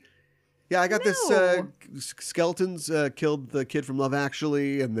story? Yeah, I got this. No. Skeletons killed the kid from Love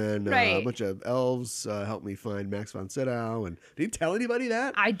Actually, and then a Right. bunch of elves helped me find Max von Sydow. And did he tell anybody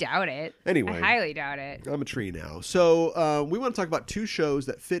that? I doubt it. Anyway. I highly doubt it. I'm a tree now. So we want to talk about two shows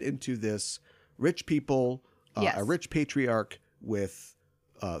that fit into this rich people, Yes. a rich patriarch with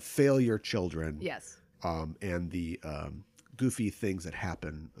failure children, Yes. and the goofy things that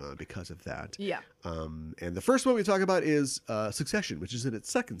happen because of that. Yeah. And the first one we talk about is Succession, which is in its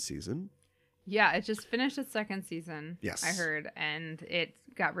second season. Yeah, it just finished its second season. Yes. I heard, and it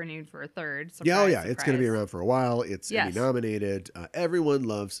got renewed for a third. Surprise, Yeah, surprise. it's going to be around for a while. It's Yes. Emmy nominated. Everyone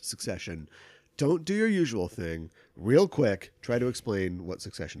loves Succession. Don't do your usual thing. Real quick, try to explain what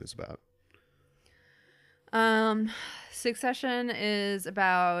Succession is about. Succession is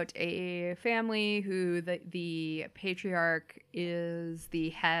about a family who the patriarch is the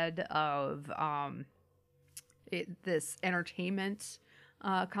head of this entertainment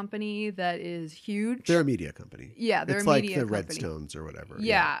company that is huge. They're a media company. Yeah, they're it's a like media the company. Redstones or whatever.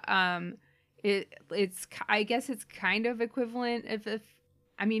 Yeah. It's I guess it's kind of equivalent if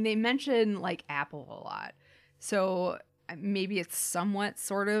I mean they mention like Apple a lot, so maybe it's somewhat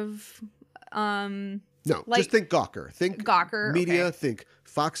sort of No, like- just think Gawker. Think Gawker, media. okay. Think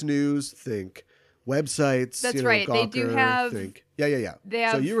Fox News. Think websites. That's right. They do Gawker, have- Think, yeah. they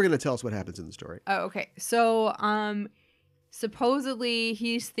So have- you were going to tell us what happens in the story. Oh, okay. So, supposedly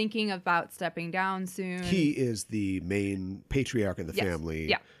he's thinking about stepping down soon. He is the main patriarch of the Yes. family.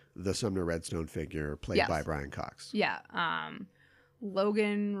 Yeah. The Sumner Redstone figure, played Yes. by Brian Cox. Yeah.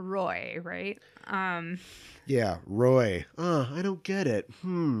 Logan Roy, right? Yeah, Roy. I don't get it.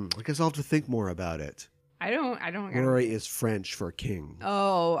 I guess I'll have to think more about it. I don't. Roy is French for king.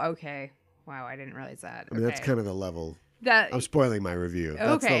 Oh, okay. Wow, I didn't realize that. I mean, that's Okay. kind of the level. that. I'm spoiling my review.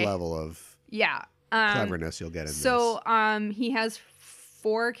 That's Okay. the level of Yeah. cleverness you'll get in So, this. he has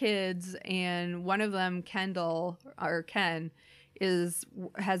 4 kids, and one of them, Ken, has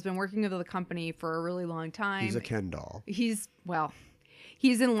been working with the company for a really long time. He's a Ken doll. He's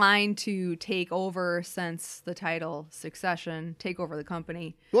in line to take over since the title Succession, take over the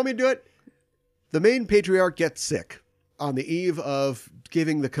company. You want me to do it? The main patriarch gets sick on the eve of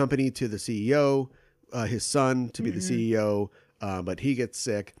giving the company to the CEO, his son to be the CEO, but he gets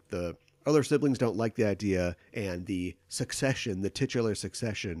sick. The other siblings don't like the idea, and the succession, the titular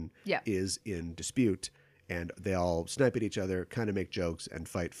succession, Yeah. is in dispute, and they all snipe at each other, kind of make jokes, and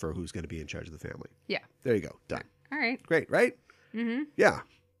fight for who's going to be in charge of the family. Yeah. There you go. Done. All right. Great, right? Mm-hmm. Yeah.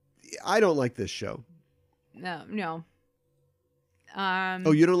 I don't like this show. No.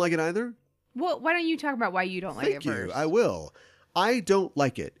 Oh, you don't like it either? Well, why don't you talk about why you don't like Thank it you. first? I will. I don't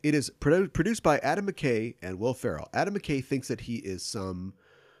like it. It is produced by Adam McKay and Will Ferrell. Adam McKay thinks that he is some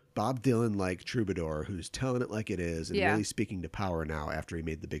Bob Dylan-like troubadour who's telling it like it is and Yeah. really speaking to power now after he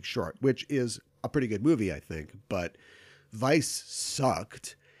made The Big Short, which is a pretty good movie, I think. But Vice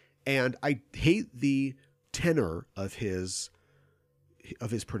sucked, and I hate the tenor of his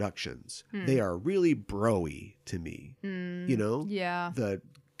productions. They are really bro-y to me. You know? Yeah. The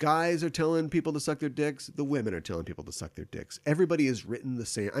guys are telling people to suck their dicks. The women are telling people to suck their dicks. Everybody is written the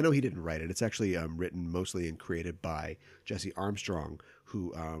same. I know he didn't write it. It's actually written mostly and created by Jesse Armstrong,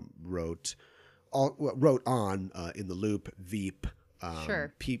 who wrote on In the Loop, Veep,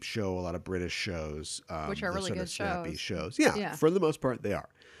 Sure. Peep Show, a lot of British shows, Which are the really sort of good snappy shows. shows. Yeah, Yeah. for the most part, they are.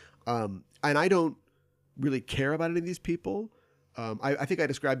 And I don't really care about any of these people. I think I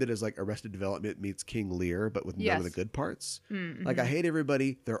described it as like Arrested Development meets King Lear, but with none of the Yes. good parts. Mm-hmm. Like, I hate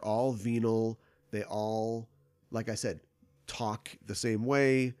everybody. They're all venal. They all, like I said, talk the same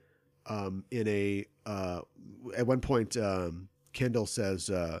way. At one point, Kendall says,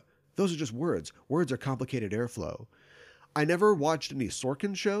 those are just words. Words are complicated airflow. I never watched any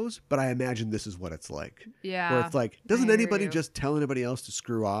Sorkin shows, but I imagine this is what it's like. Yeah. Where it's like, doesn't hear anybody you. just tell anybody else to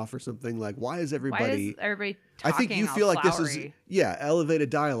screw off or something? Like, why is Why everybody... is everybody I talking think you all feel like this is, flowery? yeah, elevated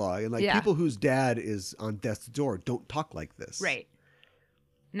dialogue. And like Yeah. people whose dad is on death's door don't talk like this. Right.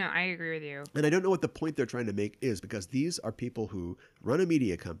 No, I agree with you. And I don't know what the point they're trying to make is, because these are people who run a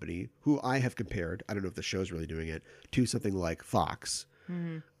media company who I have compared, I don't know if the show's really doing it, to something like Fox.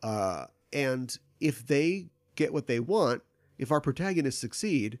 Mm-hmm. And if they get what they want, if our protagonists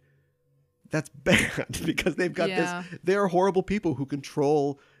succeed, that's bad because they've got Yeah. this. They're horrible people who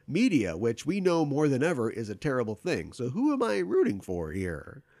control media, which we know more than ever is a terrible thing. So who am I rooting for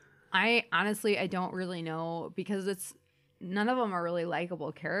here? I don't really know, because none of them are really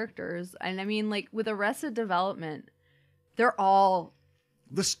likable characters. And I mean, like with Arrested Development, they're all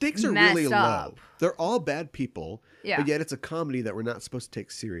The stakes are Messed really low. up. They're all bad people, Yeah. but yet it's a comedy that we're not supposed to take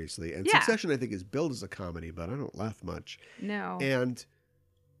seriously. And Yeah. Succession, I think, is billed as a comedy, but I don't laugh much. no. And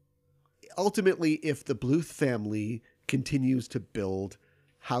ultimately, if the Bluth family continues to build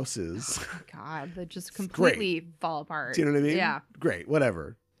houses, God, they just completely fall apart. do you know what I mean? Yeah. Great,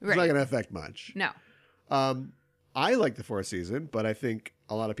 whatever. It's Right. not going to affect much. No. I like the fourth season, but I think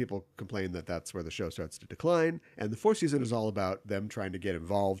a lot of people complain that that's where the show starts to decline. And the fourth season is all about them trying to get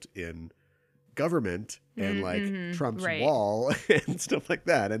involved in government and like Trump's right. wall and stuff like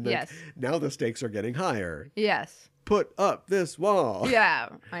that. And then Yes. now the stakes are getting higher. Yes. Put up this wall. Yeah,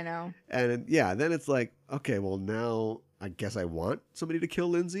 I know. And yeah, then it's like, okay, well now I guess I want somebody to kill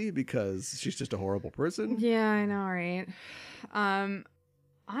Lindsay because she's just a horrible person. Yeah, I know, right?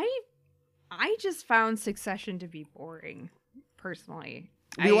 I just found Succession to be boring, personally.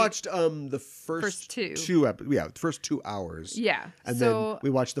 We watched the first two. the first 2 hours. Yeah. And then we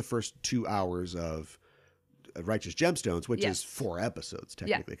watched the first 2 hours of Righteous Gemstones, which is 4 episodes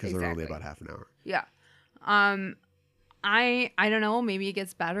technically, because they're only about half an hour. Yeah. I don't know. Maybe it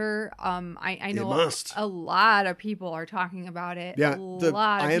gets better. I know a lot of people are talking about it. Yeah, the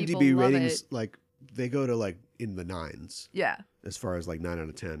IMDb ratings like they go to like in the 9s. Yeah. As far as like 9 out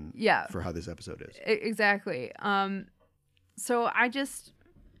of 10. Yeah. For how this episode is. Exactly. So I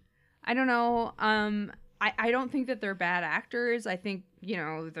don't know. I don't think that they're bad actors. I think they're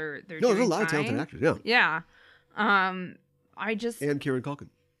No, doing there's a lot of fine. talented actors. Yeah. Yeah. I just And Kieran Culkin.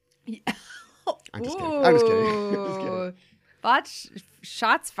 Yeah. I'm just kidding. I'm just kidding. But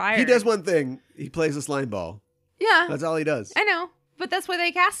shots fired. He does one thing. He plays a slime ball. Yeah. That's all he does. I know. But that's why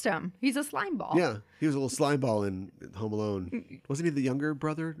they cast him. He's a slime ball. Yeah. He was a little slime ball in Home Alone. Wasn't he the younger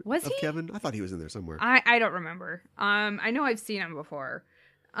brother Was of he? Kevin? I thought he was in there somewhere. I don't remember. I know I've seen him before.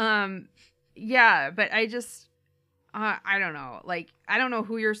 Yeah, but I just I don't know. Like, I don't know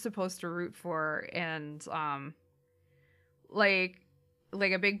who you're supposed to root for, and like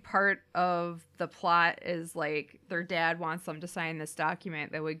a big part of the plot is like their dad wants them to sign this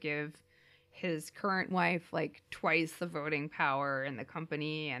document that would give his current wife like twice the voting power in the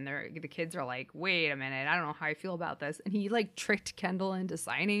company, and the kids are like, wait a minute, I don't know how I feel about this. And he like tricked Kendall into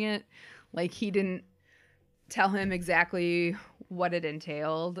signing it. Like, he didn't tell him exactly what it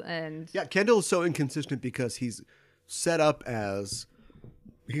entailed. And yeah, Kendall is so inconsistent because he's set up as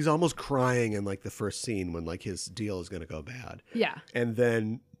he's almost crying in like the first scene when like his deal is going to go bad. Yeah. And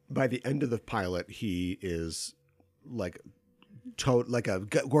then by the end of the pilot, he is like like a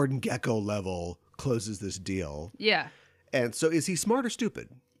Gordon Gekko level closes this deal. Yeah. And so is he smart or stupid?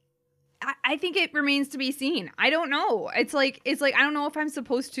 I think it remains to be seen. I don't know. It's like I don't know if I'm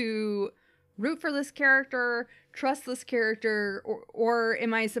supposed to root for this character, trust this character, or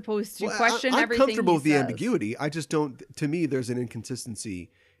am I supposed to question everything? I'm comfortable with the says? ambiguity. I just don't. To me, there's an inconsistency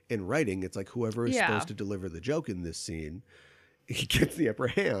in writing. It's like whoever is supposed to deliver the joke in this scene, he gets the upper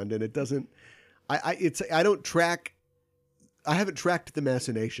hand, and it doesn't. I don't track. I haven't tracked the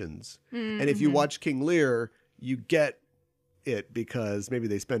machinations, and if you watch King Lear, you get it because maybe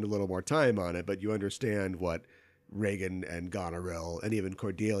they spend a little more time on it, but you understand what Reagan and Goneril and even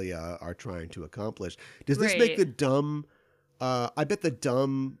Cordelia are trying to accomplish. Does this make the dumb I bet the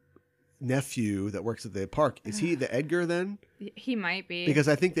dumb nephew that works at the park, is he the Edgar then? He might be. Because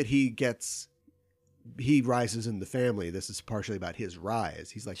I think that he rises in the family. This is partially about his rise.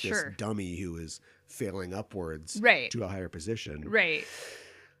 He's like this dummy who is failing upwards to a higher position. Right.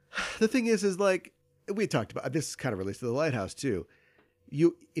 The thing is like we talked about, this kind of relates to The Lighthouse too.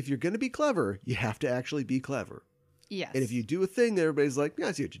 If you're going to be clever, you have to actually be clever. Yes. And if you do a thing that everybody's like, yeah,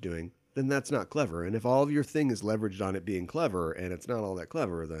 I see what you're doing, then that's not clever. And if all of your thing is leveraged on it being clever and it's not all that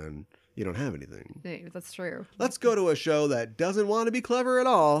clever, then you don't have anything. Yeah, that's true. Let's go to a show that doesn't want to be clever at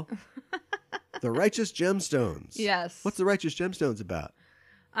all. The Righteous Gemstones. Yes. What's The Righteous Gemstones about?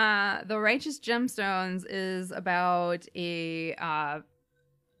 The Righteous Gemstones is about a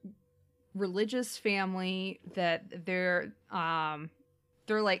religious family that their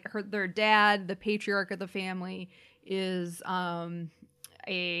dad, the patriarch of the family, is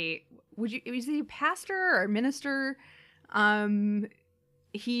is he a pastor or a minister? Should I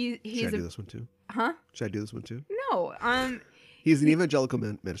do this one too? Huh? Should I do this one too? No. He's an evangelical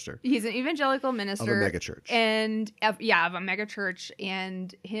minister. He's an evangelical minister of a megachurch. And of a megachurch,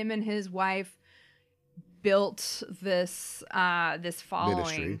 and him and his wife built this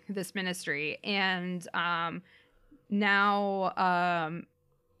following, this ministry, and now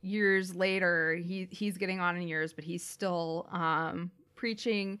years later, he's getting on in years, but he's still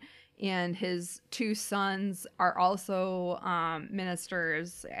preaching, and his 2 sons are also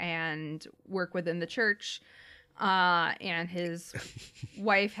ministers and work within the church. And his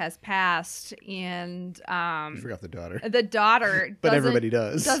wife has passed, and you forgot the daughter. The daughter, but everybody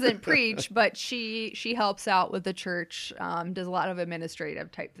doesn't preach, but she helps out with the church, does a lot of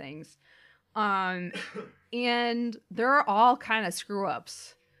administrative type things, and they're all kind of screw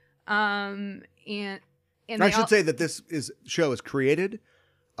ups, and I should say that this show is created,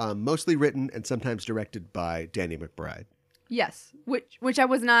 mostly written and sometimes directed by Danny McBride. Yes, which I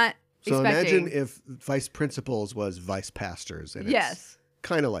was not. So expecting. imagine if vice principals was vice pastors. And yes.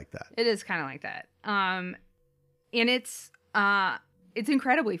 kind of like that. It is kind of like that. And it's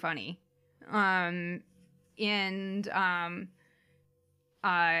incredibly funny.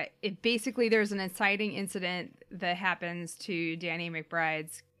 It basically, there's an inciting incident that happens to Danny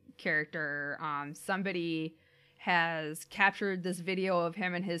McBride's character. Somebody has captured this video of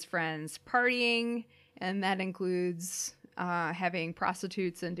him and his friends partying, and that includes having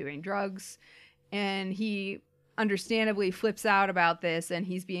prostitutes and doing drugs. And he understandably flips out about this, and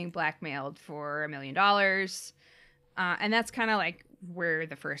he's being blackmailed for $1 million. And that's kind of like where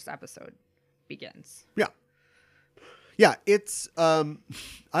the first episode begins. Yeah, it's I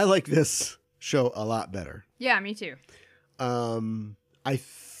like this show a lot better. Yeah, me too. I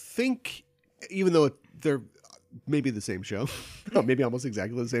think even though they're maybe the same show, maybe almost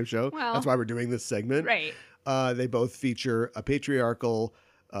exactly the same show. Well, that's why we're doing this segment. Right. They both feature a patriarchal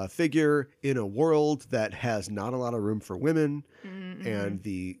figure in a world that has not a lot of room for women, and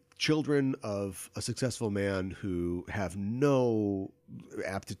the children of a successful man who have no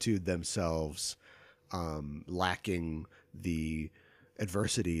aptitude themselves, lacking the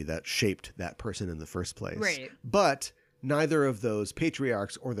adversity that shaped that person in the first place. Right. But neither of those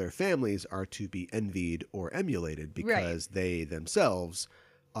patriarchs or their families are to be envied or emulated because they themselves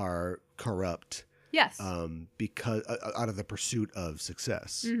are corrupt. Yes. Because out of the pursuit of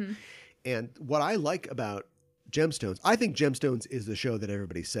success. And what I like about Gemstones, I think Gemstones is the show that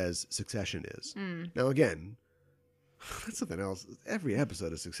everybody says Succession is. Now, again, that's something else. Every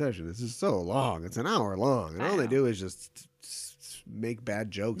episode of Succession is just so long. It's an hour long. And all they do is just make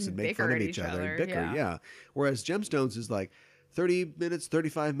bad jokes and make fun of each other and bicker. Yeah. Whereas Gemstones is like 30 minutes,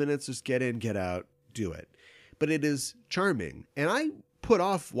 35 minutes, just get in, get out, do it. But it is charming. And I put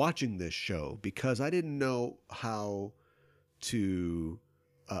off watching this show because I didn't know how to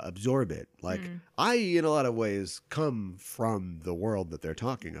absorb it. Like, I, in a lot of ways, come from the world that they're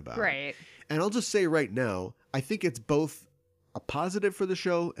talking about. Right. And I'll just say right now, I think it's both a positive for the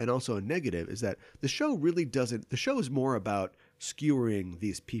show and also a negative, is that the show really doesn't, the show is more about skewering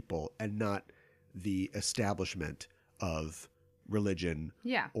these people and not the establishment of religion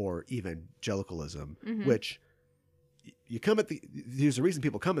or evangelicalism, which you come at there's a reason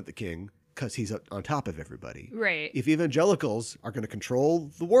people come at the king, because he's on top of everybody. Right. If evangelicals are going to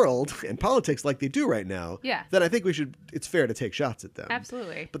control the world and politics like they do right now, then I think it's fair to take shots at them.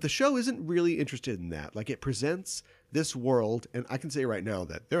 Absolutely. But the show isn't really interested in that. Like, it presents this world, and I can say right now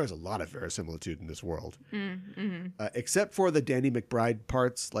that there is a lot of verisimilitude in this world. Except for the Danny McBride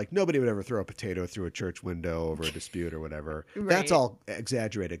parts. Like, nobody would ever throw a potato through a church window over a dispute or whatever. That's all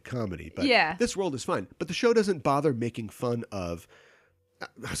exaggerated comedy. But this world is fine. But the show doesn't bother making fun of,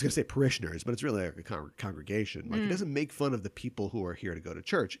 I was going to say parishioners, but it's really like a congregation. Like, it doesn't make fun of the people who are here to go to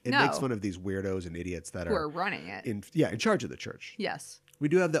church. It makes fun of these weirdos and idiots that who are running it. in charge of the church. Yes. We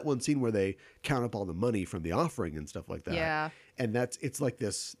do have that one scene where they count up all the money from the offering and stuff like that. Yeah. And it's like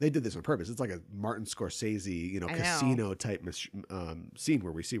this, they did this on purpose. It's like a Martin Scorsese, casino type scene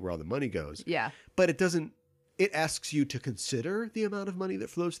where we see where all the money goes. Yeah. But it asks you to consider the amount of money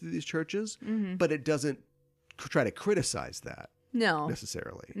that flows through these churches, but it doesn't try to criticize that. No.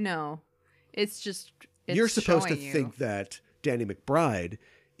 Necessarily. No. It's just, you're supposed to think that Danny McBride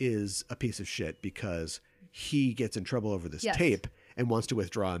is a piece of shit because he gets in trouble over this tape and wants to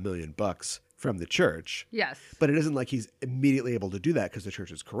withdraw $1 million from the church. Yes. But it isn't like he's immediately able to do that because the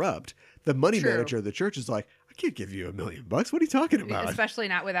church is corrupt. The money manager of the church is like, I can't give you $1 million. What are you talking about? Especially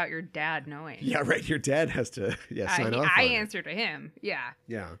not without your dad knowing. Yeah, right. Your dad has to sign off. I answer to him. Yeah.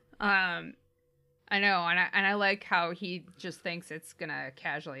 Yeah. I know, and I like how he just thinks it's gonna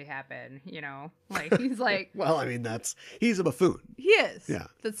casually happen, Like, he's like... Well, I mean, he's a buffoon. He is. Yeah.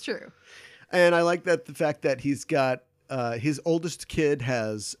 That's true. And I like the fact that he's got, his oldest kid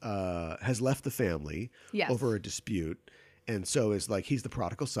has left the family over a dispute. And so is like, he's the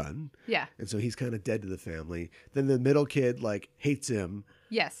prodigal son. Yeah. And so he's kind of dead to the family. Then the middle kid, like, hates him.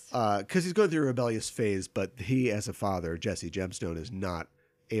 Yes. Because he's going through a rebellious phase, but he, as a father, Jesse Gemstone, is not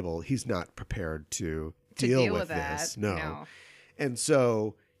he's not prepared to deal with this. No. And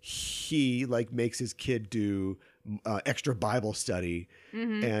so he makes his kid do extra Bible study,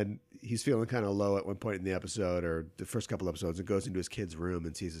 and he's feeling kind of low at one point in the episode, or the first couple episodes, and goes into his kid's room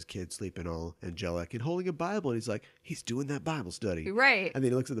and sees his kid sleeping all angelic and holding a Bible, and he's like, he's doing that Bible study. Right. And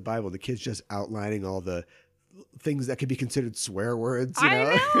then he looks at the Bible, and the kid's just outlining all the things that could be considered swear words,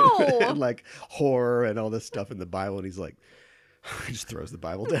 I know. and like horror and all this stuff in the Bible, and he's like, he just throws the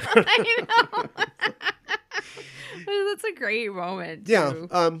Bible down. I know. That's a great moment. Too.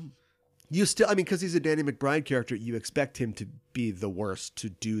 Yeah. You still, because he's a Danny McBride character, you expect him to be the worst, to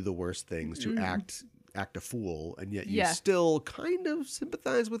do the worst things, to act act a fool, and yet you Yeah. still kind of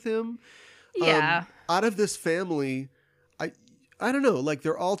sympathize with him. Yeah. Out of this family, I don't know, like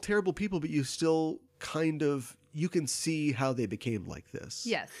they're all terrible people, but you still kind of, you can see how they became like this.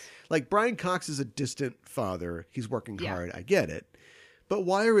 Yes. Like Brian Cox is a distant father. He's working Yeah. hard. I get it. But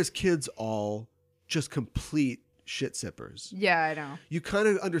why are his kids all just complete shit sippers? Yeah, I know. You kind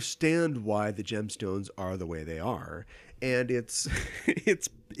of understand why the gemstones are the way they are. And it's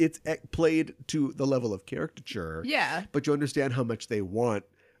played to the level of caricature. Yeah. But you understand how much they want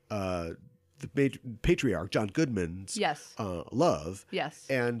the patriarch, John Goodman's Yes. love. Yes.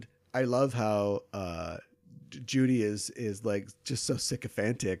 And I love how Judy is like just so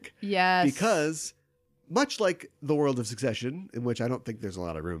sycophantic. Yes. Because much like the world of Succession, in which I don't think there's a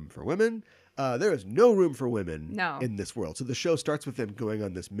lot of room for women, there is no room for women in this world. So the show starts with them going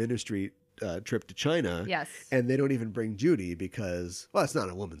on this ministry trip to China. Yes. And they don't even bring Judy because, well, it's not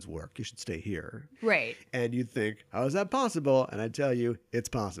a woman's work. You should stay here. Right. And you'd think, how is that possible? And I tell you, it's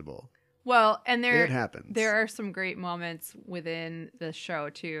possible. Well, and It happens. There are some great moments within the show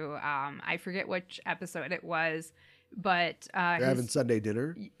too. I forget which episode it was, but They're having Sunday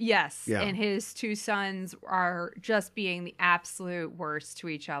dinner. Yes. Yeah. And his two sons are just being the absolute worst to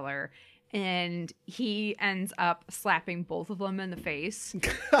each other. And he ends up slapping both of them in the face.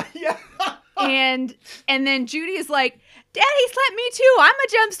 Yeah. and then Judy is like, Daddy slapped me too. I'm a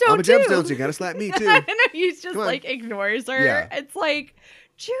gemstone I'm a too. gemstone, so you gotta slap me too. I know, he's just Come on. like ignores her. Yeah. It's like,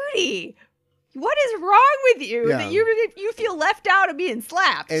 Judy, what is wrong with you Yeah. that you feel left out of being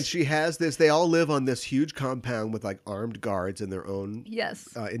slapped? And she has this, they all live on this huge compound with like armed guards in their own yes.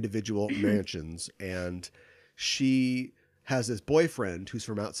 individual mansions. And she has this boyfriend who's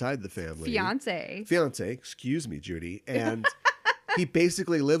from outside the family. Fiance, excuse me, Judy. And he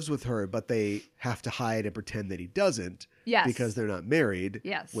basically lives with her, but they have to hide and pretend that he doesn't. Yes. Because they're not married.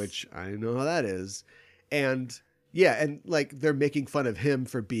 Yes. Which I know how that is. And yeah, and like they're making fun of him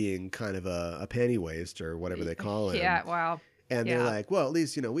for being kind of a panty waste or whatever they call him. Yeah, wow. And they're like, well, at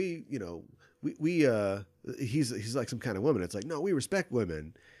least, he's like some kind of woman. It's like, no, we respect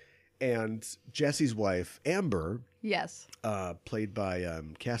women. And Jesse's wife, Amber, Yes. played by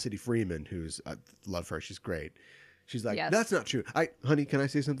Cassidy Freeman, who's, I love her. She's great. She's like, Yes. that's not true. Honey, can I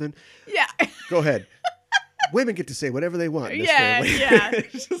say something? Yeah. Go ahead. Women get to say whatever they want in this Yeah, family. yeah.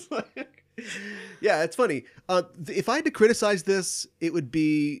 It's just like, yeah, it's funny. If I had to criticize this, it would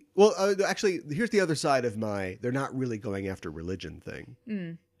be, well, actually, here's the other side of they're not really going after religion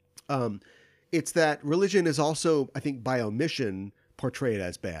thing. It's that religion is also, I think, by omission, portrayed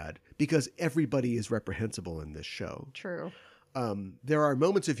as bad because everybody is reprehensible in this show. True. There are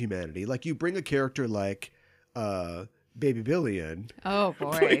moments of humanity. Like you bring a character like Baby Billy in. Oh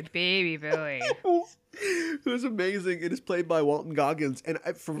boy, Baby Billy. Who's amazing. It is played by Walton Goggins. And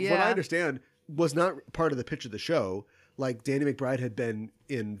from what I understand, was not part of the pitch of the show. Like Danny McBride had been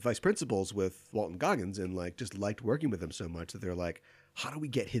in Vice Principals with Walton Goggins and like just liked working with him so much that they're like, how do we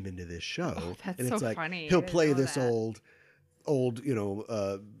get him into this show? Oh, that's and it's so like, funny. he'll I didn't play know this that. old,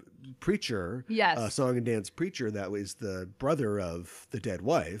 preacher. Yes. Song and dance preacher that was the brother of the dead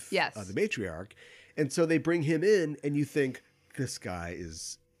wife. Yes. The matriarch. And so they bring him in and you think this guy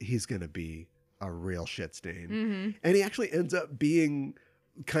he's going to be a real shit stain. Mm-hmm. And he actually ends up being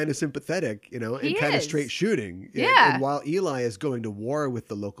kind of sympathetic, and He kind of is. straight shooting. Yeah. And while Eli is going to war with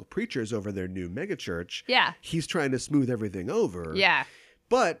the local preachers over their new megachurch, Yeah. he's trying to smooth everything over. Yeah.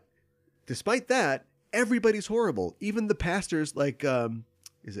 But despite that, everybody's horrible. Even the pastors, like,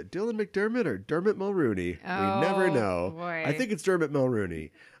 is it Dylan McDermott or Dermot Mulrooney? Oh, we never know. boy. I think it's Dermot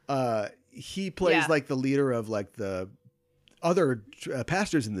Mulrooney. He plays like the leader of like the other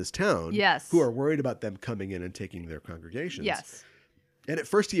pastors in this town. Yes. Who are worried about them coming in and taking their congregations. Yes. And at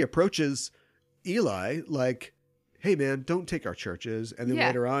first he approaches Eli like, hey man, don't take our churches. And then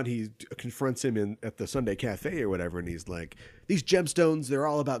later on he confronts him at the Sunday cafe or whatever. And he's like, these gemstones, they're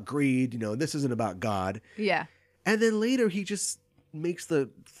all about greed. This isn't about God. Yeah. And then later he just makes the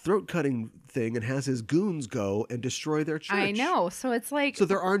throat cutting thing and has his goons go and destroy their church. I know. So it's like, So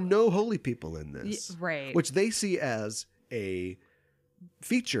there are no holy people in this. right. Which they see as a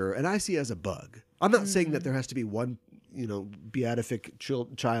feature and I see as a bug. I'm not saying that there has to be one beatific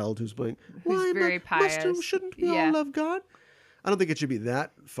child who's going, why very pious. Shouldn't we all love God? I don't think it should be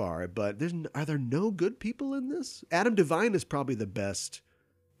that far, but are there no good people in this? Adam Devine is probably the best,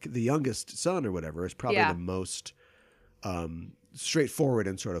 the youngest son or whatever is probably the most straightforward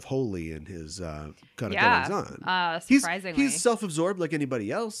and sort of holy in his kind of Yeah. goings on. Surprisingly. He's self-absorbed like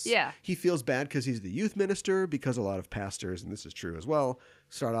anybody else. Yeah. He feels bad because he's the youth minister, because a lot of pastors, and this is true as well,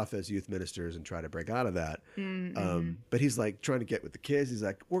 start off as youth ministers and try to break out of that. But he's like trying to get with the kids. He's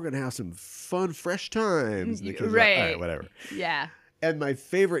like, we're going to have some fun, fresh times. And the kids are like, all right, whatever. Yeah. And my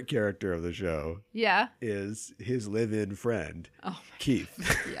favorite character of the show Yeah. is his live-in friend, Oh, Keith.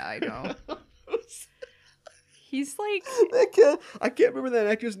 yeah, I know. He's like, I can't remember that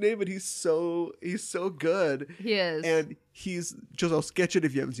actor's name, but he's so good. he is. And he's just, I'll sketch it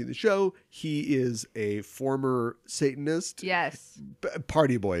if you haven't seen the show. He is a former Satanist, Yes.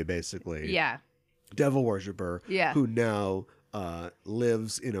 party boy, basically. Yeah. Devil worshiper. Yeah. Who now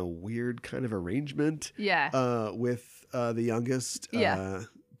lives in a weird kind of arrangement. Yeah. With the youngest. Yeah.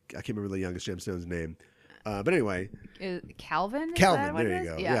 I can't remember the youngest gemstone's name. But anyway. Calvin? Is Calvin, that what there it you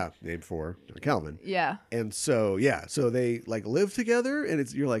is? go. Yeah. Named for Calvin. Yeah. And so, so they like live together,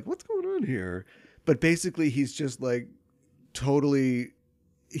 and you're like, what's going on here? But basically he's just like totally,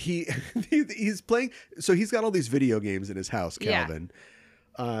 he's playing. So he's got all these video games in his house, Calvin.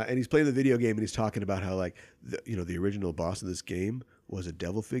 And he's playing the video game, and he's talking about how like, the original boss of this game was a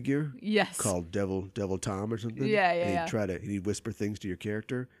devil figure. Yes. Called Devil Tom or something. Yeah, and he'd whisper things to your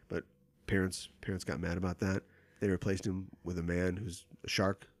character, but parents got mad about that. They replaced him with a man who's a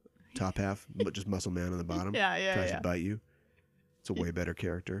shark, top half, but just muscle man on the bottom. Tries to bite you. It's a way better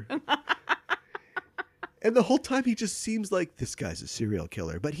character. And the whole time he just seems like this guy's a serial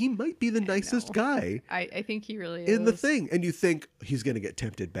killer, but he might be the nicest guy. I think he really is. In the thing. And you think he's going to get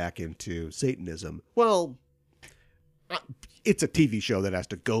tempted back into Satanism. Well, it's a TV show that has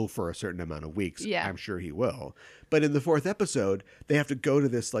to go for a certain amount of weeks. Yeah. I'm sure he will. But in the 4th episode, they have to go to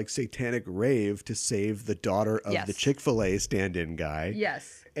this like satanic rave to save the daughter of the Chick-fil-A stand-in guy.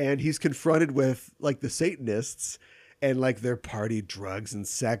 Yes. And he's confronted with like the Satanists and like their party, drugs and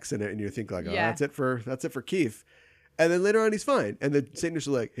sex and you think like, that's it for Keith. And then later on he's fine. And the Satanists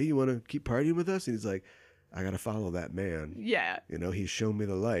are like, hey, you want to keep partying with us? And he's like, I got to follow that man. Yeah. He's shown me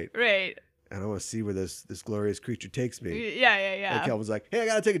the light. Right. And I want to see where this glorious creature takes me. Yeah. And Calvin's like, hey, I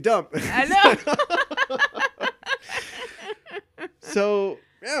got to take a dump. I know. So,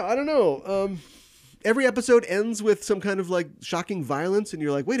 yeah, I don't know. Every episode ends with some kind of like shocking violence. And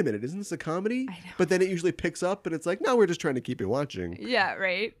you're like, wait a minute, isn't this a comedy? I know. But then it usually picks up and it's like, no, we're just trying to keep you watching. Yeah,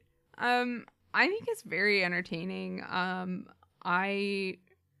 right. I think it's very entertaining.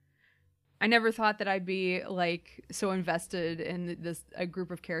 I never thought that I'd be like so invested in a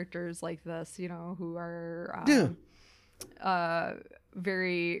group of characters like this, who are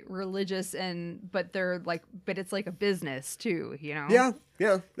very religious but it's like a business too, Yeah.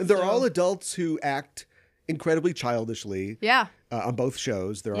 And they're all adults who act incredibly childishly. Yeah. On both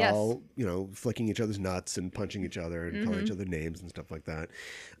shows, they're all, flicking each other's nuts and punching each other and calling each other names and stuff like that.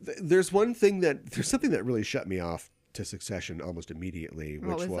 There's something that really shut me off to Succession almost immediately,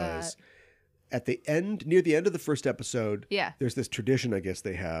 which was at the end, near the end of the first episode. Yeah. There's this tradition, I guess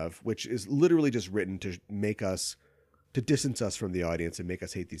they have, which is literally just written to make us, to distance us from the audience and make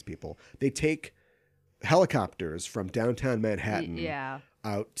us hate these people. They take helicopters from downtown Manhattan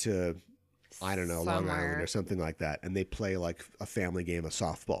out to, I don't know, Long Island or something like that. And they play like a family game of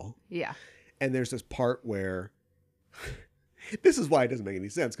softball. Yeah. And there's this part where, this is why it doesn't make any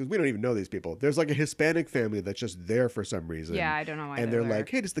sense, because we don't even know these people. There's like a Hispanic family that's just there for some reason. Yeah, I don't know why. And they're like,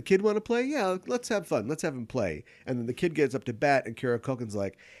 hey, does the kid want to play? Yeah, let's have fun. Let's have him play. And then the kid gets up to bat and Kara Culkin's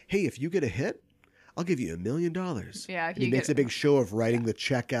like, hey, if you get a hit, I'll give you $1 million. Yeah, and he makes a big show of writing the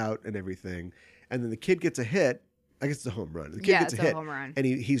check out and everything. And then the kid gets a hit. I guess it's a home run. The kid gets a hit. Home run. And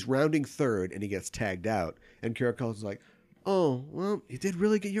he's rounding third and he gets tagged out. And Kara Culkin's like, oh, well, you did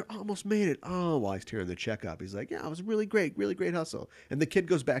really good. You almost made it. Oh, while he's tearing the check up. He's like, yeah, it was really great hustle. And the kid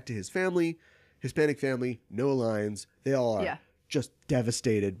goes back to his family, Hispanic family, no lines. They all are just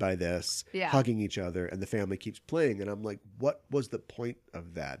devastated by this, hugging each other, and the family keeps playing. And I'm like, what was the point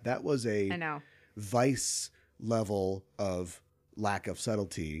of that? That was a Vice level of lack of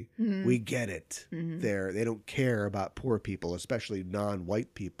subtlety. Mm-hmm. We get it. Mm-hmm. They don't care about poor people, especially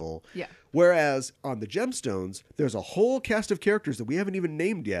non-white people. Yeah. Whereas on the Gemstones, there's a whole cast of characters that we haven't even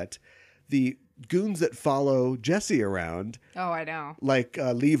named yet. The goons that follow Jesse around. Oh, I know. Like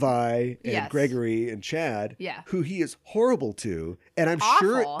Levi and Gregory and Chad. Yeah. Who he is horrible to. And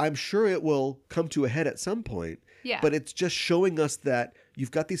I'm sure it will come to a head at some point. Yeah. But it's just showing us that you've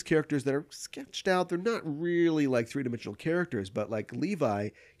got these characters that are sketched out. They're not really like three-dimensional characters, but like Levi,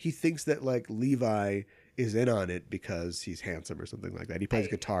 he thinks that like Levi is in on it because he's handsome or something like that. He plays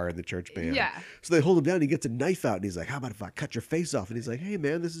guitar in the church band. Yeah. So they hold him down and he gets a knife out and he's like, how about if I cut your face off? And he's like, hey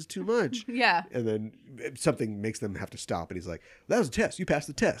man, this is too much. Yeah. And then something makes them have to stop. And he's like, that was a test. You passed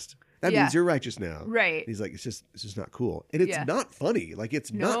the test. That Yeah. means you're righteous now. Right. And he's like, it's just not cool. And it's Yeah. not funny. Like,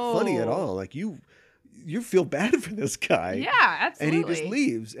 it's not funny at No. all. Like, you feel bad for this guy. Yeah, absolutely. And he just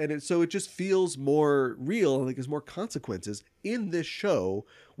leaves. And so it just feels more real. Like, there's more consequences in this show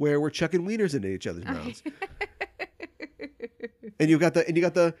where we're chucking wieners into each other's mouths. And you got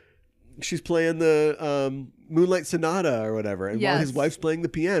the she's playing the Moonlight Sonata or whatever. And while his Yes. wife's playing the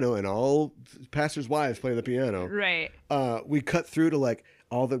piano and all pastors' wives play the piano. Right. We cut through to like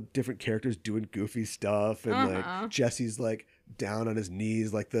all the different characters doing goofy stuff, and like Jesse's like down on his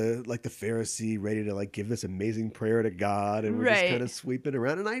knees like the Pharisee, ready to like give this amazing prayer to God, and we're just kind of sweeping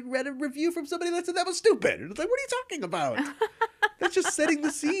around. And I read a review from somebody that said that was stupid. And it's like, what are you talking about? That's just setting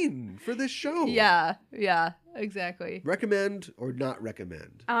the scene for this show. Yeah, exactly. Recommend or not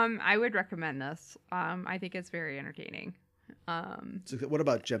recommend? I would recommend this. I think it's very entertaining. So what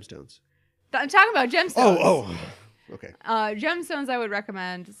about Gemstones? I'm talking about Gemstones. Oh. Okay. Gemstones I would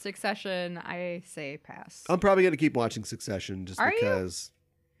recommend. Succession, I say pass. I'm probably going to keep watching Succession just Are you? because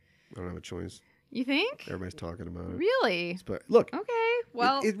I don't have a choice. You think? Everybody's talking about it. Really? But look, Okay.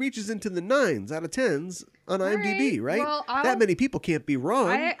 Well, it reaches into the 9s out of 10s on IMDb, right? Well, that many people can't be wrong.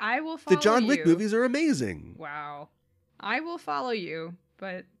 I will follow The John Wick you. movies are amazing. Wow. I will follow you,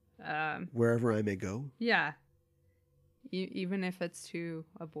 but Wherever I may go. yeah. Even if it's to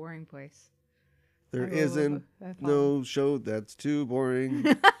a boring place. There I will isn't follow. no show that's too boring.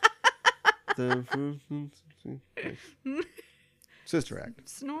 Sister Act.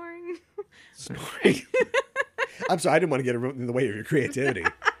 Snoring. Snoring. I'm sorry, I didn't want to get in the way of your creativity.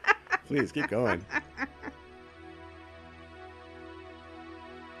 Please, keep going.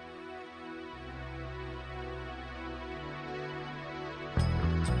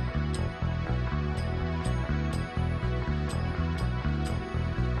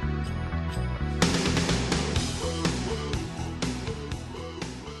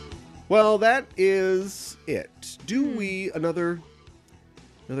 Well, that is it. Do we another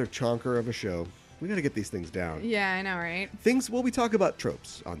chonker of a show? We got to get these things down. Yeah, I know, right? Well, we talk about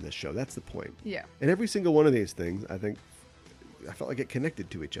tropes on this show. That's the point. Yeah. And every single one of these things, I felt like it connected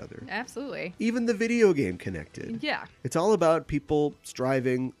to each other. Absolutely. Even the video game connected. Yeah. It's all about people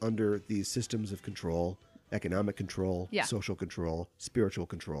striving under these systems of control, economic control, social control, spiritual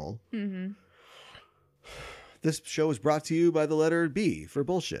control. Mm-hmm. This show is brought to you by the letter B for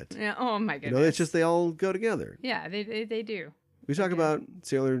bullshit. Yeah. Oh my goodness. It's just they all go together. Yeah, they do. We talk about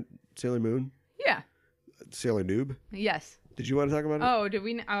Sailor Moon, Yeah. Sailor Noob. Yes. Did you want to talk about it? Oh, did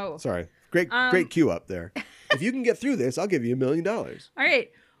we? Oh. Sorry. Great cue up there. If you can get through this, I'll give you $1 million. All right.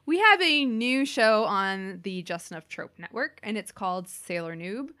 We have a new show on the Just Enough Trope Network, and it's called Sailor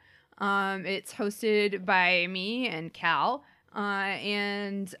Noob. It's hosted by me and Cal,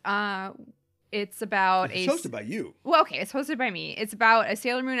 and it's about It's hosted by you. Well, okay, it's hosted by me. It's about a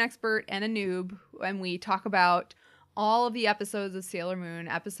Sailor Moon expert and a noob, and we talk about all of the episodes of Sailor Moon,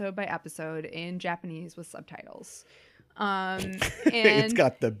 episode by episode, in Japanese with subtitles. It's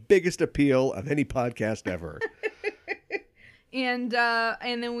got the biggest appeal of any podcast ever. And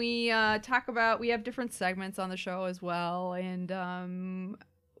then we talk about, we have different segments on the show as well, and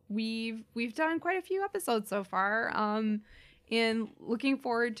we've done quite a few episodes so far. And looking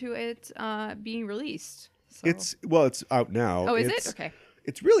forward to it being released. So. It's out now. Oh, is it? Okay.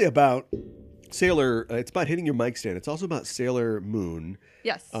 It's really about Sailor. It's about hitting your mic stand. It's also about Sailor Moon.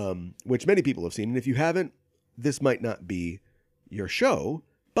 Yes. Which many people have seen. And if you haven't, this might not be your show.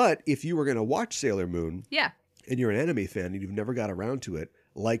 But if you were going to watch Sailor Moon, and you're an anime fan and you've never got around to it,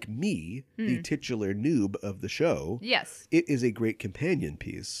 like me, the titular noob of the show, yes, it is a great companion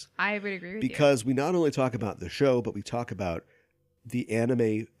piece. I would agree with you. Because we not only talk about the show, but we talk about the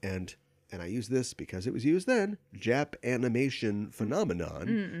anime and I use this because it was used then, Jap animation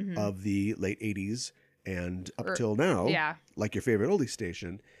phenomenon of the late 80s and up till now, like your favorite oldie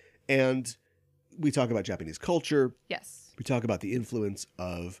station. And we talk about Japanese culture. Yes. We talk about the influence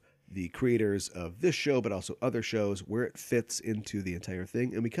of the creators of this show, but also other shows, where it fits into the entire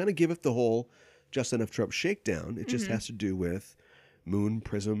thing. And we kind of give it the whole Just Enough Trope shakedown. It just has to do with moon,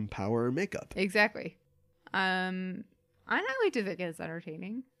 prism, power, and makeup. Exactly. I like to think it's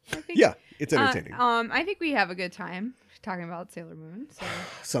entertaining. Yeah, it's entertaining. I think we have a good time talking about Sailor Moon. So.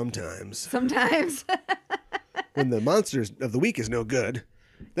 Sometimes. When the monsters of the week is no good,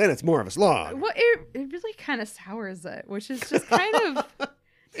 then it's more of a slog. Well, it really kind of sours it, which is just kind of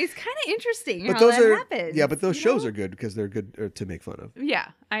It's kind of interesting But how those that are happens. yeah, but those you shows know? are good because they're good to make fun of. Yeah,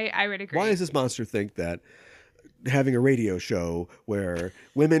 I would agree. Why does this monster think that having a radio show where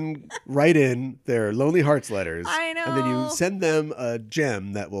women write in their lonely hearts letters I and then you know. send them a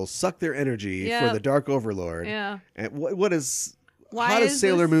gem that will suck their energy for Yep. the Dark Overlord? Yeah. And what is... Why how does is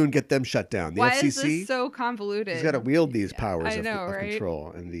Sailor this- Moon get them shut down? The Why FCC? is this so convoluted? He's got to wield these powers I know, of right?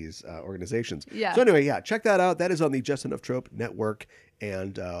 control in these organizations. Yeah. So anyway, check that out. That is on the Just Enough Trope Network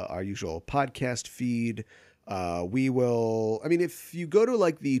and our usual podcast feed. We will... I mean, if you go to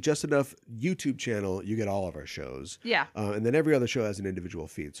like the Just Enough YouTube channel, you get all of our shows. Yeah. And then every other show has an individual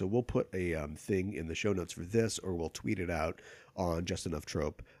feed. So we'll put a thing in the show notes for this, or we'll tweet it out on Just Enough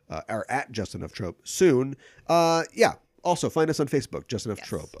Trope, or at Just Enough Trope soon. Also, find us on Facebook, Just Enough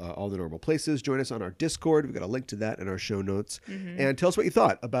Trope, all the normal places. Join us on our Discord. We've got a link to that in our show notes. And tell us what you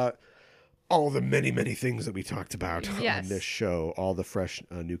thought about all the many, many things that we talked about on this show, all the fresh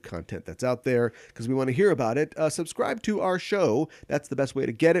new content that's out there, because we want to hear about it. Subscribe to our show. That's the best way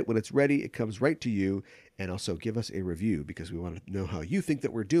to get it. When it's ready, it comes right to you. And also give us a review, because we want to know how you think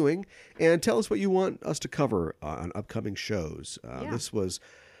that we're doing. And tell us what you want us to cover on upcoming shows. This was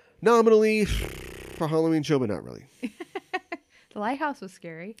nominally a Halloween show, but not really. The lighthouse was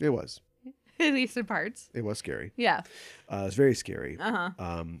scary, It was. at least in parts. It was scary. Yeah. It was very scary.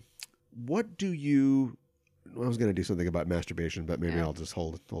 Uh-huh. What do you... I was going to do something about masturbation, but maybe I'll just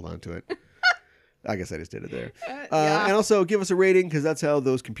hold on to it. I guess I just did it there. And also give us a rating, because that's how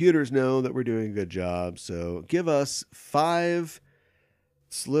those computers know that we're doing a good job. So give us 5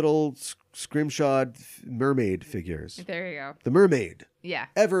 little scrimshawed mermaid figures. There you go. The mermaid. Yeah.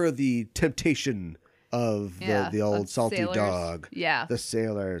 Ever the temptation of the old of salty sailors. dog. Yeah. The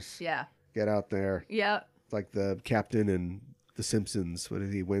sailors. Yeah. Get out there. Yeah. Like the captain in The Simpsons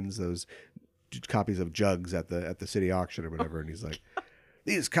when he wins those copies of jugs at the city auction or whatever, and he's like,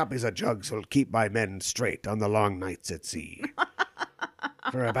 "These copies of jugs will keep my men straight on the long nights at sea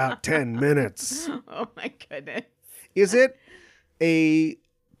for about 10 minutes." Oh my goodness. Is it a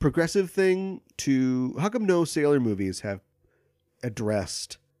progressive thing to... How come no sailor movies have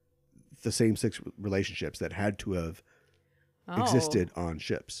addressed the same-sex relationships that had to have existed on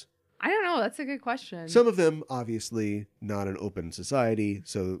ships? I don't know. That's a good question. Some of them, obviously, not an open society,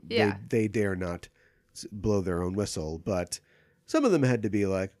 so they dare not blow their own whistle. But some of them had to be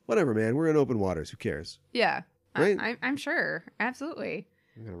like, whatever, man, we're in open waters. Who cares? Yeah. Right? I'm sure. Absolutely.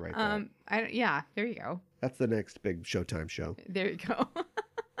 I'm going to write that. There you go. That's the next big Showtime show. There you go.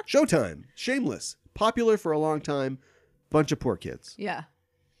 Showtime. Shameless. Popular for a long time. Bunch of poor kids Yeah.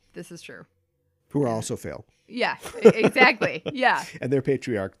 This is true. who are also fail. Yeah. Exactly. Yeah. And their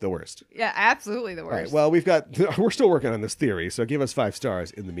patriarch, the worst. Yeah. Absolutely the All right. worst. Well, we're still working on this theory, so give us 5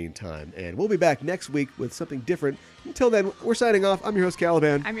 stars in the meantime. And we'll be back next week with something different. Until then, we're signing off. I'm your host,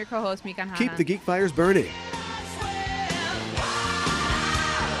 Caliban. I'm your co-host, Mikan Hana. Keep the geek fires burning.